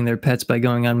from losing their pets by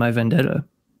going on my vendetta.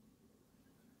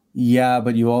 Yeah,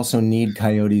 but you also need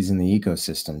coyotes in the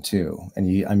ecosystem too.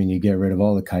 And you get rid of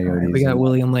all the coyotes. Right, we got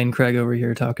William Lane Craig over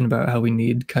here talking about how we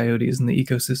need coyotes in the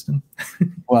ecosystem.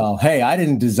 Well, hey, I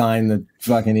didn't design the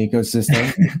fucking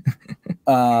ecosystem.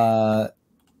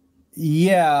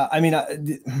 Yeah,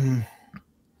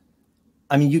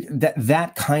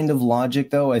 that kind of logic,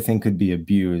 though, I think could be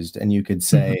abused, and you could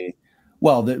say,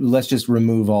 well, let's just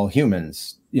remove all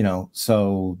humans,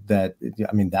 so that,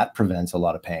 that prevents a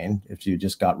lot of pain if you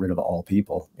just got rid of all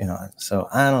people, So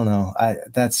I don't know.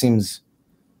 That seems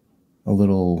a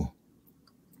little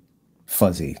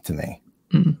fuzzy to me.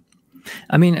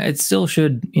 I mean, it still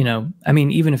should,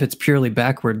 even if it's purely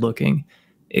backward looking,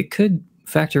 it could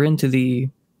factor into the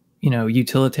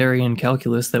utilitarian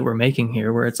calculus that we're making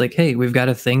here, where it's like, hey, we've got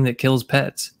a thing that kills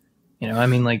pets.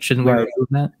 Shouldn't we remove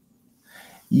that?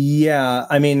 Yeah,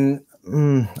 I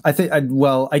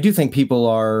do think people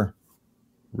are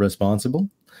responsible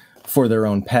for their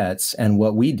own pets. And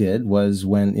what we did was,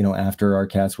 when, after our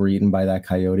cats were eaten by that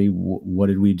coyote, what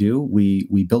did we do?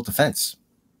 We built a fence.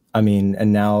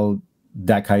 And now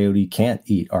that coyote can't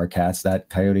eat our cats. That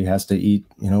coyote has to eat,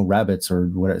 rabbits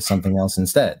or something else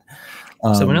instead.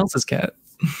 Someone else's cat.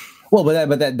 Well,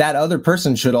 but that other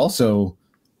person should also,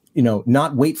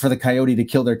 not wait for the coyote to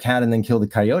kill their cat and then kill the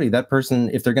coyote. That person,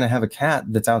 if they're going to have a cat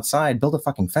that's outside, build a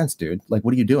fucking fence, dude. Like,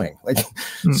 what are you doing? Like,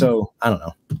 So I don't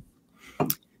know.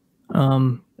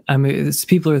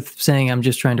 People are saying I'm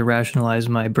just trying to rationalize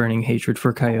my burning hatred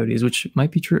for coyotes, which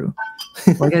might be true.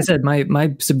 Like I said,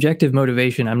 my subjective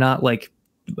motivation, I'm not like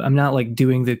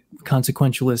doing the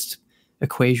consequentialist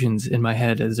equations in my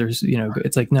head as there's,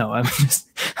 it's like, no, I'm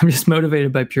just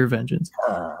motivated by pure vengeance.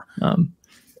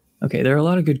 Okay, there are a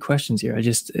lot of good questions here.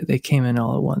 They came in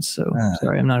all at once, so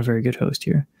sorry, I'm not a very good host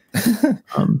here.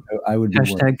 I would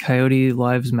hashtag Coyote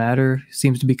Lives Matter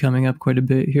seems to be coming up quite a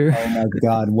bit here. Oh my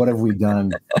God, what have we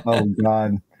done? Oh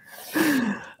God,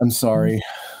 I'm sorry.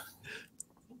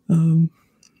 One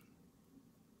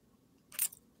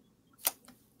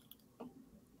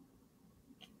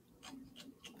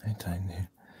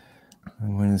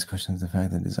of these questions, the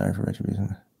fact that desire for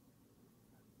retribution.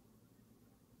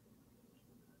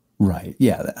 Right.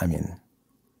 Yeah.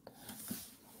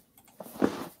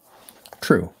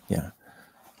 True. Yeah.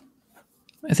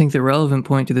 I think the relevant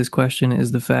point to this question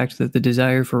is the fact that the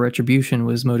desire for retribution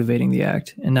was motivating the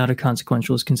act and not a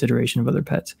consequentialist consideration of other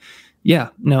pets. Yeah.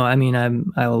 No,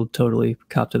 I'll totally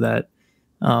cop to that.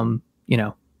 I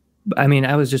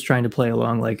was just trying to play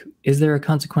along. Like, is there a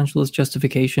consequentialist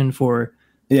justification for,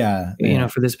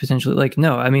 for this potentially? Like,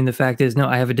 no, the fact is, no,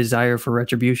 I have a desire for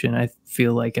retribution. I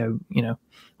feel like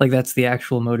that's the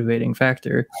actual motivating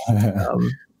factor.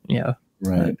 Yeah.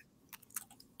 Right.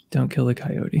 Don't kill the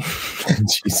coyote.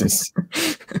 Jesus.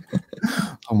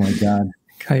 Oh my God.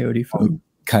 Coyote food.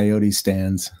 Coyote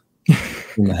stands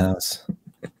in the house.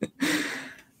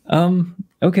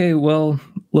 Okay, well,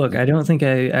 look, I don't think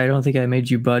I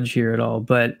made you budge here at all,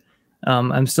 but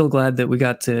I'm still glad that we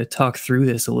got to talk through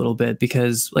this a little bit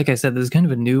because, like I said, this is kind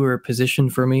of a newer position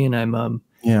for me, and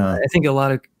Yeah. I think a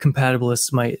lot of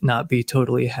compatibilists might not be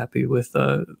totally happy with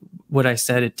what I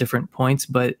said at different points,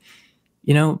 but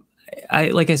you know,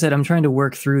 like I said, I'm trying to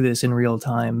work through this in real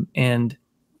time, and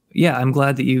yeah, I'm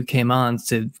glad that you came on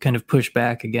to kind of push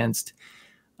back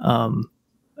um,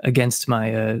 against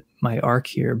my arc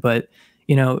here. But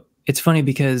it's funny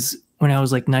because when I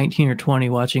was like 19 or 20,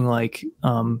 watching like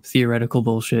theoretical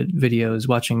bullshit videos,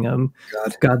 watching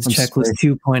God's I'm Checklist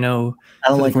sorry. 2.0 I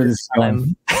don't for the like where this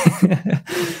first is going. time.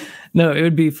 No, it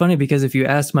would be funny because if you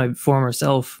asked my former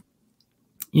self,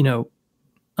 you know,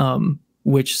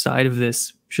 which side of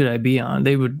this should I be on,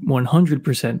 they would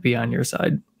 100% be on your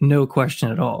side, no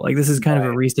question at all. Like, this is kind of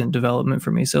a recent development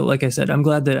for me. So like I said, I'm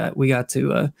glad that we got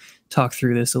to talk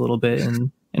through this a little bit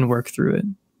and work through it.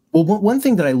 Well, one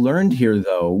thing that I learned here,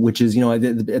 though, which is,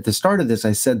 at the start of this,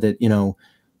 I said that,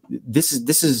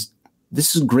 this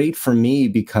is great for me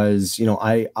because,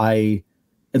 I,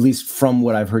 at least from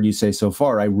what I've heard you say so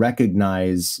far, I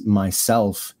recognize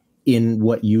myself in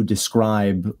what you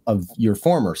describe of your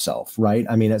former self, right?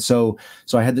 I mean, so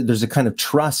there's a kind of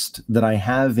trust that I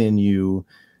have in you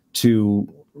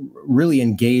to really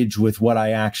engage with what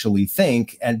I actually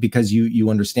think, and because you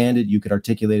understand it, you could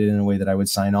articulate it in a way that I would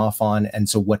sign off on. And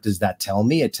so what does that tell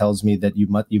me? It tells me that you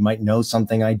might know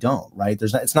something I don't, right?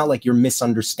 It's not like you're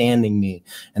misunderstanding me,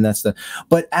 and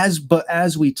but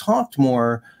as we talked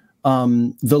more,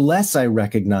 the less I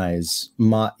recognize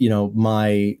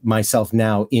myself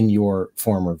now in your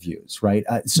former views, right?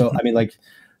 So I mean,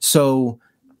 so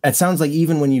it sounds like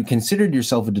even when you considered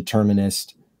yourself a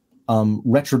determinist,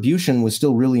 retribution was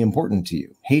still really important to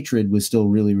you. Hatred was still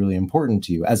really, really important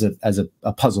to you as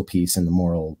a puzzle piece in the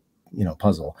moral,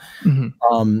 puzzle.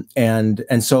 Mm-hmm.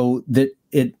 And so that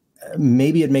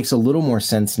maybe it makes a little more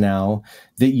sense now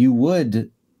that you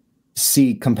would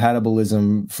see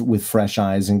compatibilism with fresh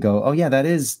eyes and go, oh yeah,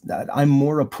 I'm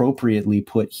more appropriately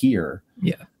put here.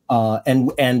 Yeah.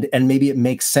 And maybe it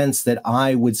makes sense that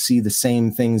I would see the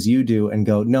same things you do and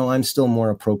go, no, I'm still more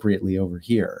appropriately over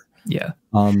here. Yeah.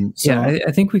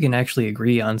 I think we can actually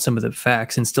agree on some of the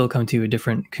facts and still come to a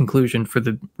different conclusion for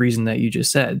the reason that you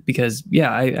just said. Because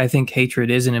I think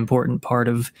hatred is an important part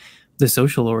of the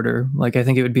social order. Like, I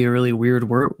think it would be a really weird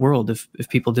world if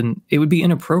people didn't. It would be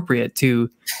inappropriate to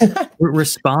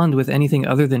respond with anything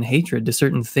other than hatred to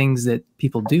certain things that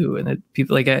people do, and that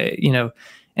people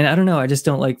and I don't know. I just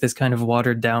don't like this kind of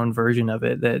watered down version of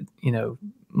it that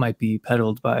might be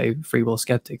peddled by free will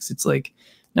skeptics. It's like,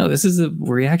 no, this is a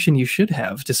reaction you should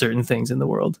have to certain things in the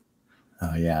world.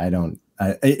 Oh yeah,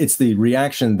 it's the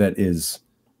reaction that is,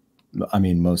 I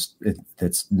mean,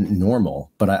 that's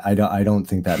normal, but I don't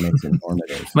think that makes it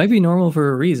normative. Might be normal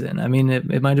for a reason. I mean,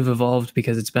 it might have evolved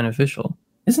because it's beneficial.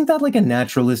 Isn't that like a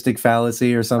naturalistic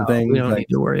fallacy or something? We don't need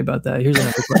to worry about that. Here's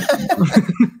another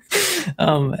question.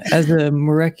 As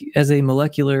a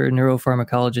molecular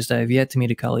neuropharmacologist, I have yet to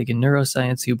meet a colleague in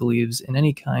neuroscience who believes in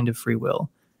any kind of free will.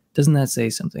 Doesn't that say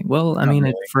something? Well, I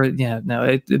mean, really.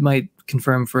 It might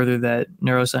confirm further that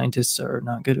neuroscientists are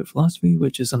not good at philosophy,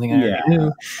 which is something I already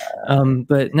knew.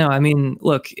 But no, I mean,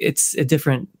 look, it's a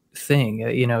different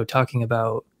thing, talking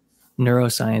about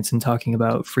neuroscience and talking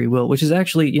about free will, which is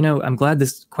actually, I'm glad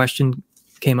this question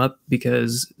came up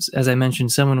because, as I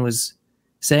mentioned, someone was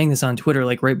saying this on Twitter,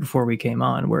 like right before we came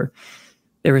on, where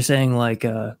they were saying like,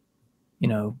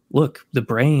 look, the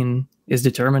brain is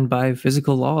determined by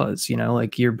physical laws,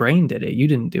 like your brain did it, you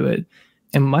didn't do it.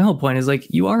 And my whole point is like,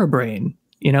 you are a brain,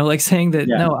 like saying that,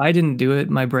 no, I didn't do it,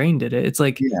 my brain did it. It's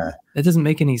like, that doesn't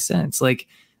make any sense. Like,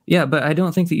 but I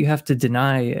don't think that you have to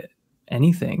deny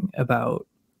anything about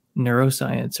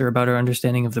neuroscience or about our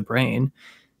understanding of the brain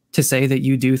to say that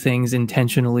you do things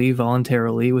intentionally,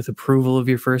 voluntarily, with approval of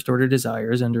your first order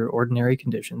desires under ordinary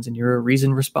conditions, and you're a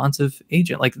reason responsive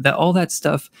agent. Like that, all that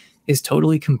stuff is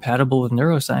totally compatible with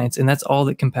neuroscience, and that's all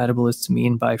that compatibilists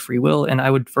mean by free will. And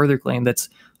I would further claim that's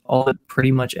all that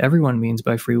pretty much everyone means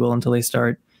by free will until they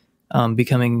start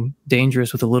becoming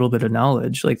dangerous with a little bit of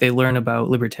knowledge. Like they learn about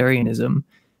libertarianism,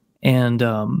 and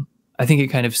I think it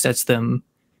kind of sets them.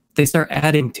 They start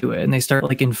adding to it and they start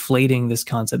like inflating this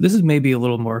concept. This is maybe a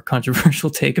little more controversial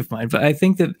take of mine, but I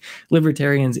think that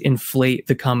libertarians inflate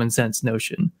the common sense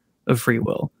notion of free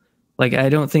will. Like, I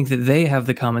don't think that they have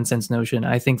the common sense notion.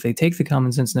 I think they take the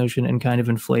common sense notion and kind of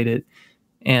inflate it.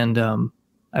 And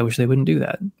I wish they wouldn't do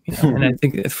that. And I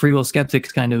think free will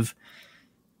skeptics kind of,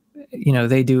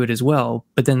 they do it as well.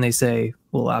 But then they say,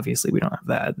 well, obviously we don't have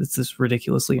that. It's this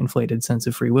ridiculously inflated sense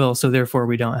of free will. So therefore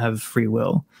we don't have free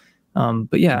will.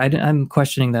 But I'm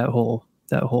questioning that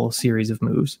whole series of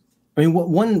moves. I mean,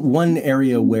 one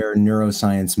area where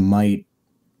neuroscience might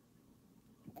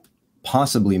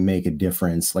possibly make a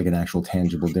difference, like an actual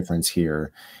tangible difference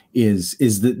here, is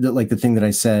the like the thing that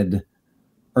I said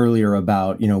earlier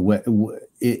about, you know,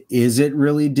 is it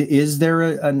really, is there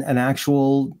an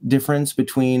actual difference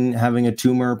between having a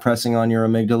tumor pressing on your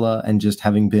amygdala and just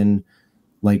having been,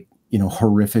 like, you know,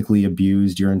 horrifically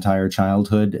abused your entire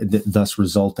childhood, thus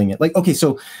resulting in, like, okay,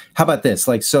 so how about this?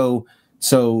 Like, so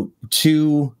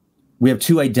we have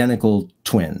two identical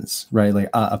twins, right? Like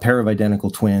a pair of identical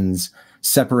twins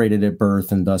separated at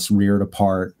birth and thus reared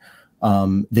apart.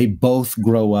 They both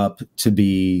grow up to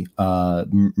be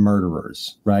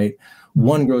murderers, right?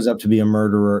 One grows up to be a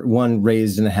murderer. One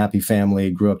raised in a happy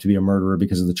family grew up to be a murderer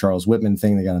because of the Charles Whitman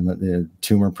thing. They got a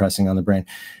tumor pressing on the brain.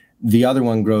 The other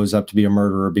one grows up to be a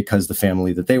murderer because the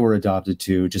family that they were adopted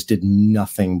to just did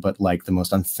nothing but, like, the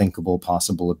most unthinkable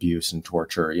possible abuse and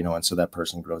torture, you know, and so that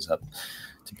person grows up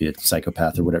to be a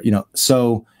psychopath or whatever, you know.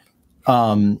 So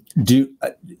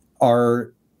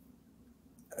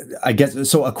I guess,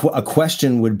 so a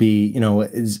question would be, you know,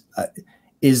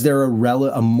 is there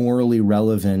a morally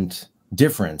relevant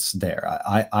difference there?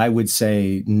 I would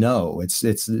say no.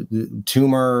 It's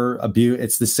tumor abuse.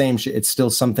 It's the same shit. It's still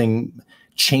something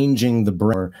changing the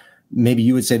brain. Or maybe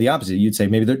you would say the opposite. You'd say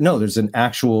maybe there's an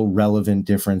actual relevant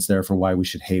difference there for why we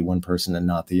should hate one person and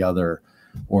not the other,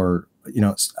 or, you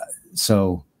know,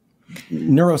 so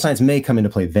neuroscience may come into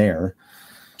play there.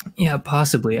 Yeah,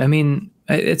 possibly. I mean,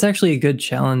 it's actually a good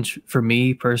challenge for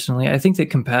me personally. I think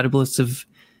that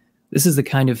this is the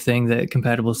kind of thing that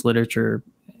compatibilist literature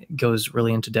goes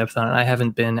really into depth on. I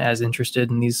haven't been as interested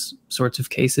in these sorts of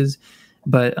cases,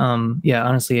 but yeah,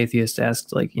 honestly, atheists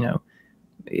asked, like, you know,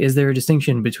 is there a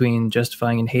distinction between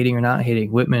justifying and hating or not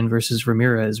hating, Whitman versus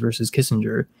Ramirez versus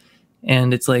Kissinger?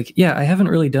 And it's like, yeah, I haven't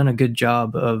really done a good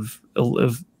job of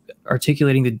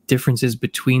articulating the differences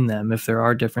between them, if there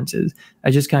are differences. I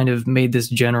just kind of made this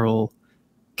general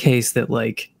case that,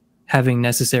 like, having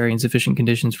necessary and sufficient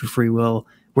conditions for free will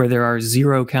where there are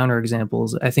zero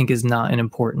counterexamples, I think, is not an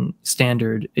important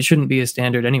standard. It shouldn't be a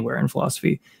standard anywhere in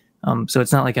philosophy. So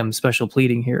it's not like I'm special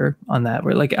pleading here on that.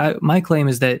 Where, like, my claim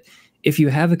is that if you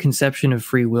have a conception of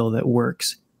free will that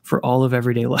works for all of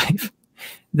everyday life,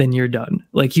 then you're done.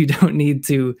 Like, you don't need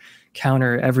to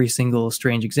counter every single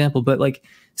strange example. But, like,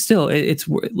 still, it's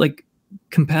like,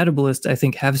 compatibilists, I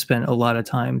think, have spent a lot of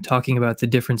time talking about the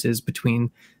differences between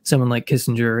someone like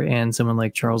Kissinger and someone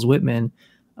like Charles Whitman.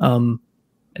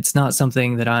 It's not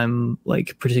something that I'm,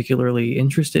 like, particularly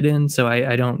interested in, so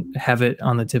I don't have it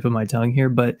on the tip of my tongue here.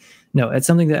 But no, it's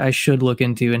something that I should look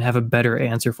into and have a better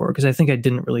answer for, because I think I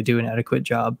didn't really do an adequate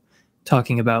job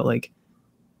talking about, like,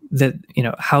 that, you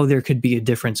know, how there could be a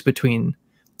difference between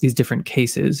these different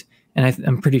cases. And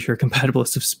I'm pretty sure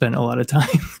compatibilists have spent a lot of time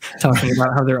talking about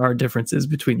how there are differences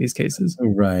between these cases.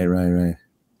 Right.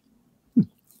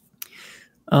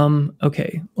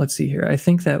 Okay, let's see here. I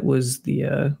think that was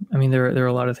the, I mean, there are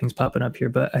a lot of things popping up here,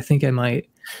 but I think I might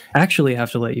actually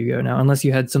have to let you go now, unless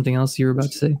you had something else you were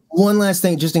about to say. One last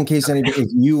thing, just in case if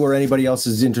you or anybody else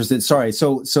is interested. Sorry.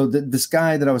 So this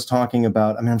guy that I was talking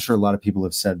about, I mean, I'm sure a lot of people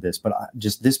have said this, but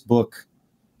just this book,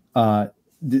 I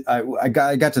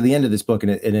got to the end of this book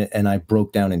and I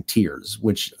broke down in tears,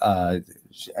 which I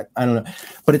don't know,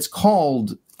 but it's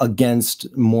called Against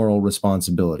Moral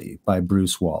Responsibility by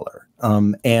Bruce Waller.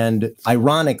 And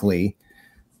ironically,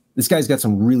 this guy's got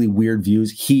some really weird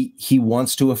views. He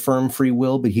wants to affirm free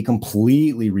will, but he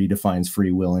completely redefines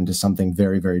free will into something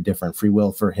very, very different. Free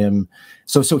will for him.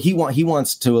 So he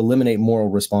wants to eliminate moral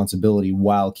responsibility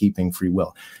while keeping free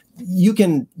will. You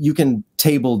can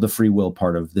table the free will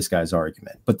part of this guy's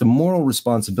argument, but the moral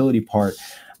responsibility part,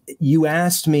 you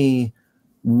asked me,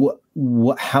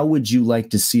 how would you like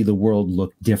to see the world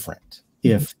look different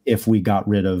if we got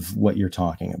rid of what you're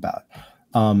talking about?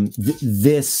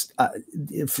 This,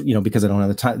 because I don't have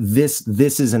the time, this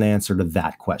is an answer to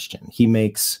that question. He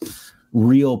makes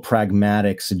real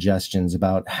pragmatic suggestions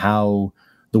about how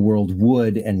the world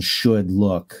would and should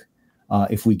look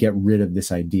if we get rid of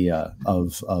this idea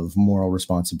of moral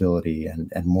responsibility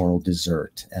and moral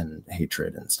desert and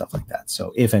hatred and stuff like that.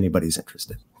 So if anybody's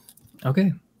interested.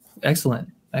 Okay. Excellent.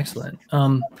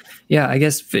 Yeah, I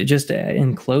guess just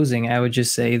in closing, I would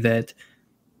just say that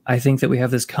I think that we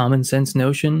have this common sense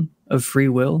notion of free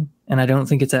will, and I don't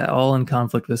think it's at all in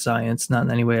conflict with science, not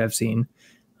in any way I've seen.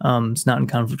 It's not in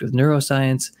conflict with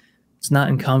neuroscience. It's not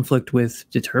in conflict with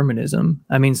determinism.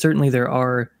 I mean, certainly there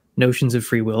are notions of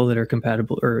free will that are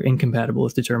compatible or incompatible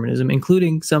with determinism,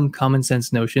 including some common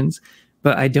sense notions,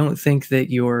 but I don't think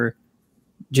that you're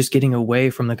just getting away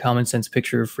from the common sense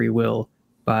picture of free will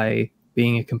by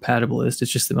being a compatibilist.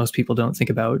 It's just that most people don't think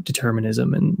about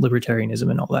determinism and libertarianism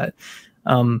and all that.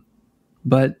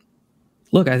 But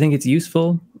look, I think it's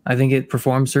useful. I think it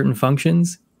performs certain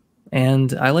functions,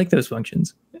 and I like those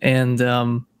functions. And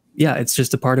yeah, it's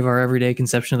just a part of our everyday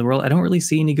conception of the world. I don't really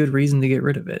see any good reason to get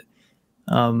rid of it.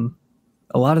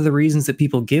 A lot of the reasons that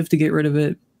people give to get rid of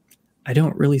it, I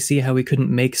don't really see how we couldn't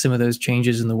make some of those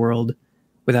changes in the world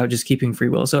without just keeping free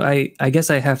will. So I guess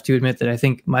I have to admit that I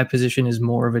think my position is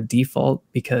more of a default,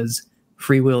 because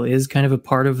free will is kind of a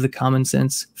part of the common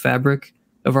sense fabric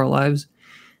of our lives.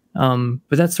 But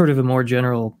that's sort of a more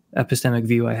general epistemic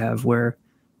view I have, where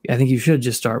I think you should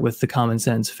just start with the common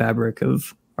sense fabric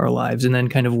of our lives and then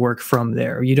kind of work from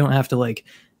there. You don't have to, like,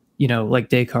 you know, like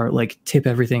Descartes, like tip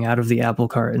everything out of the apple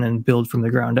cart and then build from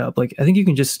the ground up. Like, I think you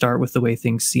can just start with the way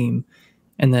things seem.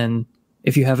 And then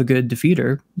if you have a good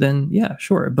defeater, then yeah,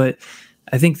 sure. But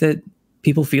I think that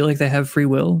people feel like they have free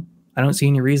will. I don't see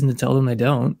any reason to tell them they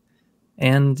don't.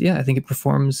 And yeah, I think it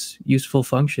performs useful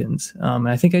functions. And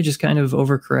I think I just kind of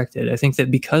overcorrected. I think that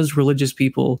because religious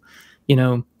people, you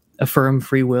know, affirm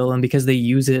free will, and because they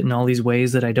use it in all these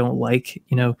ways that I don't like,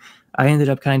 you know, I ended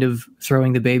up kind of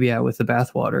throwing the baby out with the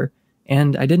bathwater.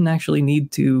 And I didn't actually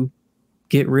need to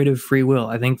get rid of free will.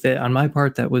 I think that on my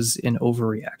part, that was an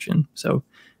overreaction. So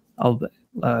I'll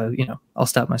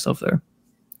stop myself there.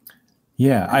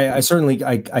 Yeah, I certainly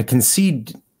I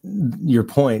concede your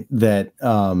point that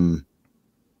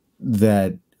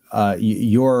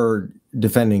you're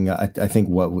defending, I think,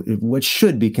 what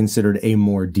should be considered a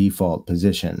more default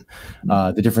position.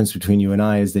 The difference between you and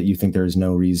I is that you think there is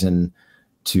no reason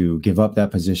to give up that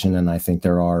position, and I think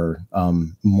there are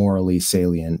morally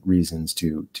salient reasons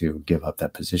to give up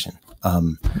that position.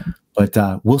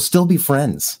 But we'll still be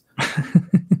friends.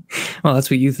 Well, that's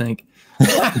what you think.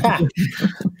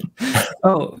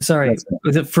 Oh, sorry.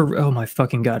 Oh my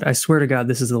fucking God. I swear to God,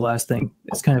 this is the last thing.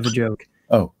 It's kind of a joke.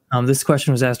 Oh. This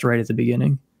question was asked right at the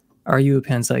beginning. Are you a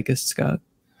panpsychist, Scott?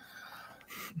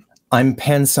 I'm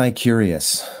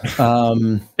panpsycurious.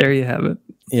 There you have it.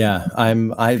 Yeah,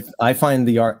 I find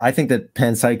the art. I think that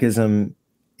panpsychism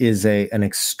is an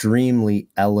extremely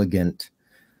elegant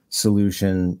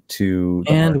solution to.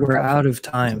 And we're out of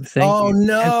time. Thank you. Oh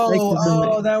no!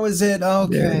 Oh, that was it.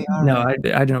 Okay. Yeah. No,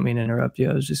 right. I don't mean to interrupt you.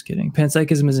 I was just kidding.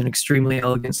 Panpsychism is an extremely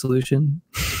elegant solution.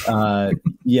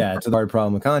 Yeah, to the hard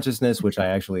problem of consciousness, which I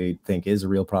actually think is a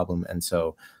real problem, and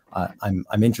so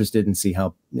I'm interested in seeing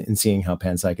how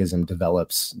panpsychism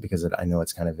develops, because I know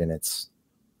it's kind of in its,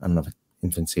 I don't know if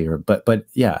infancy but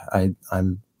yeah,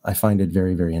 I find it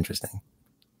very, very interesting.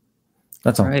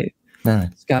 That's all. All right.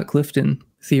 Scott Clifton,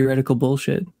 Theoretical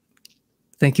Bullshit.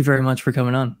 Thank you very much for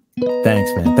coming on.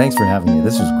 Thanks, man. Thanks for having me.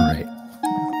 This was great.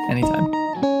 Anytime.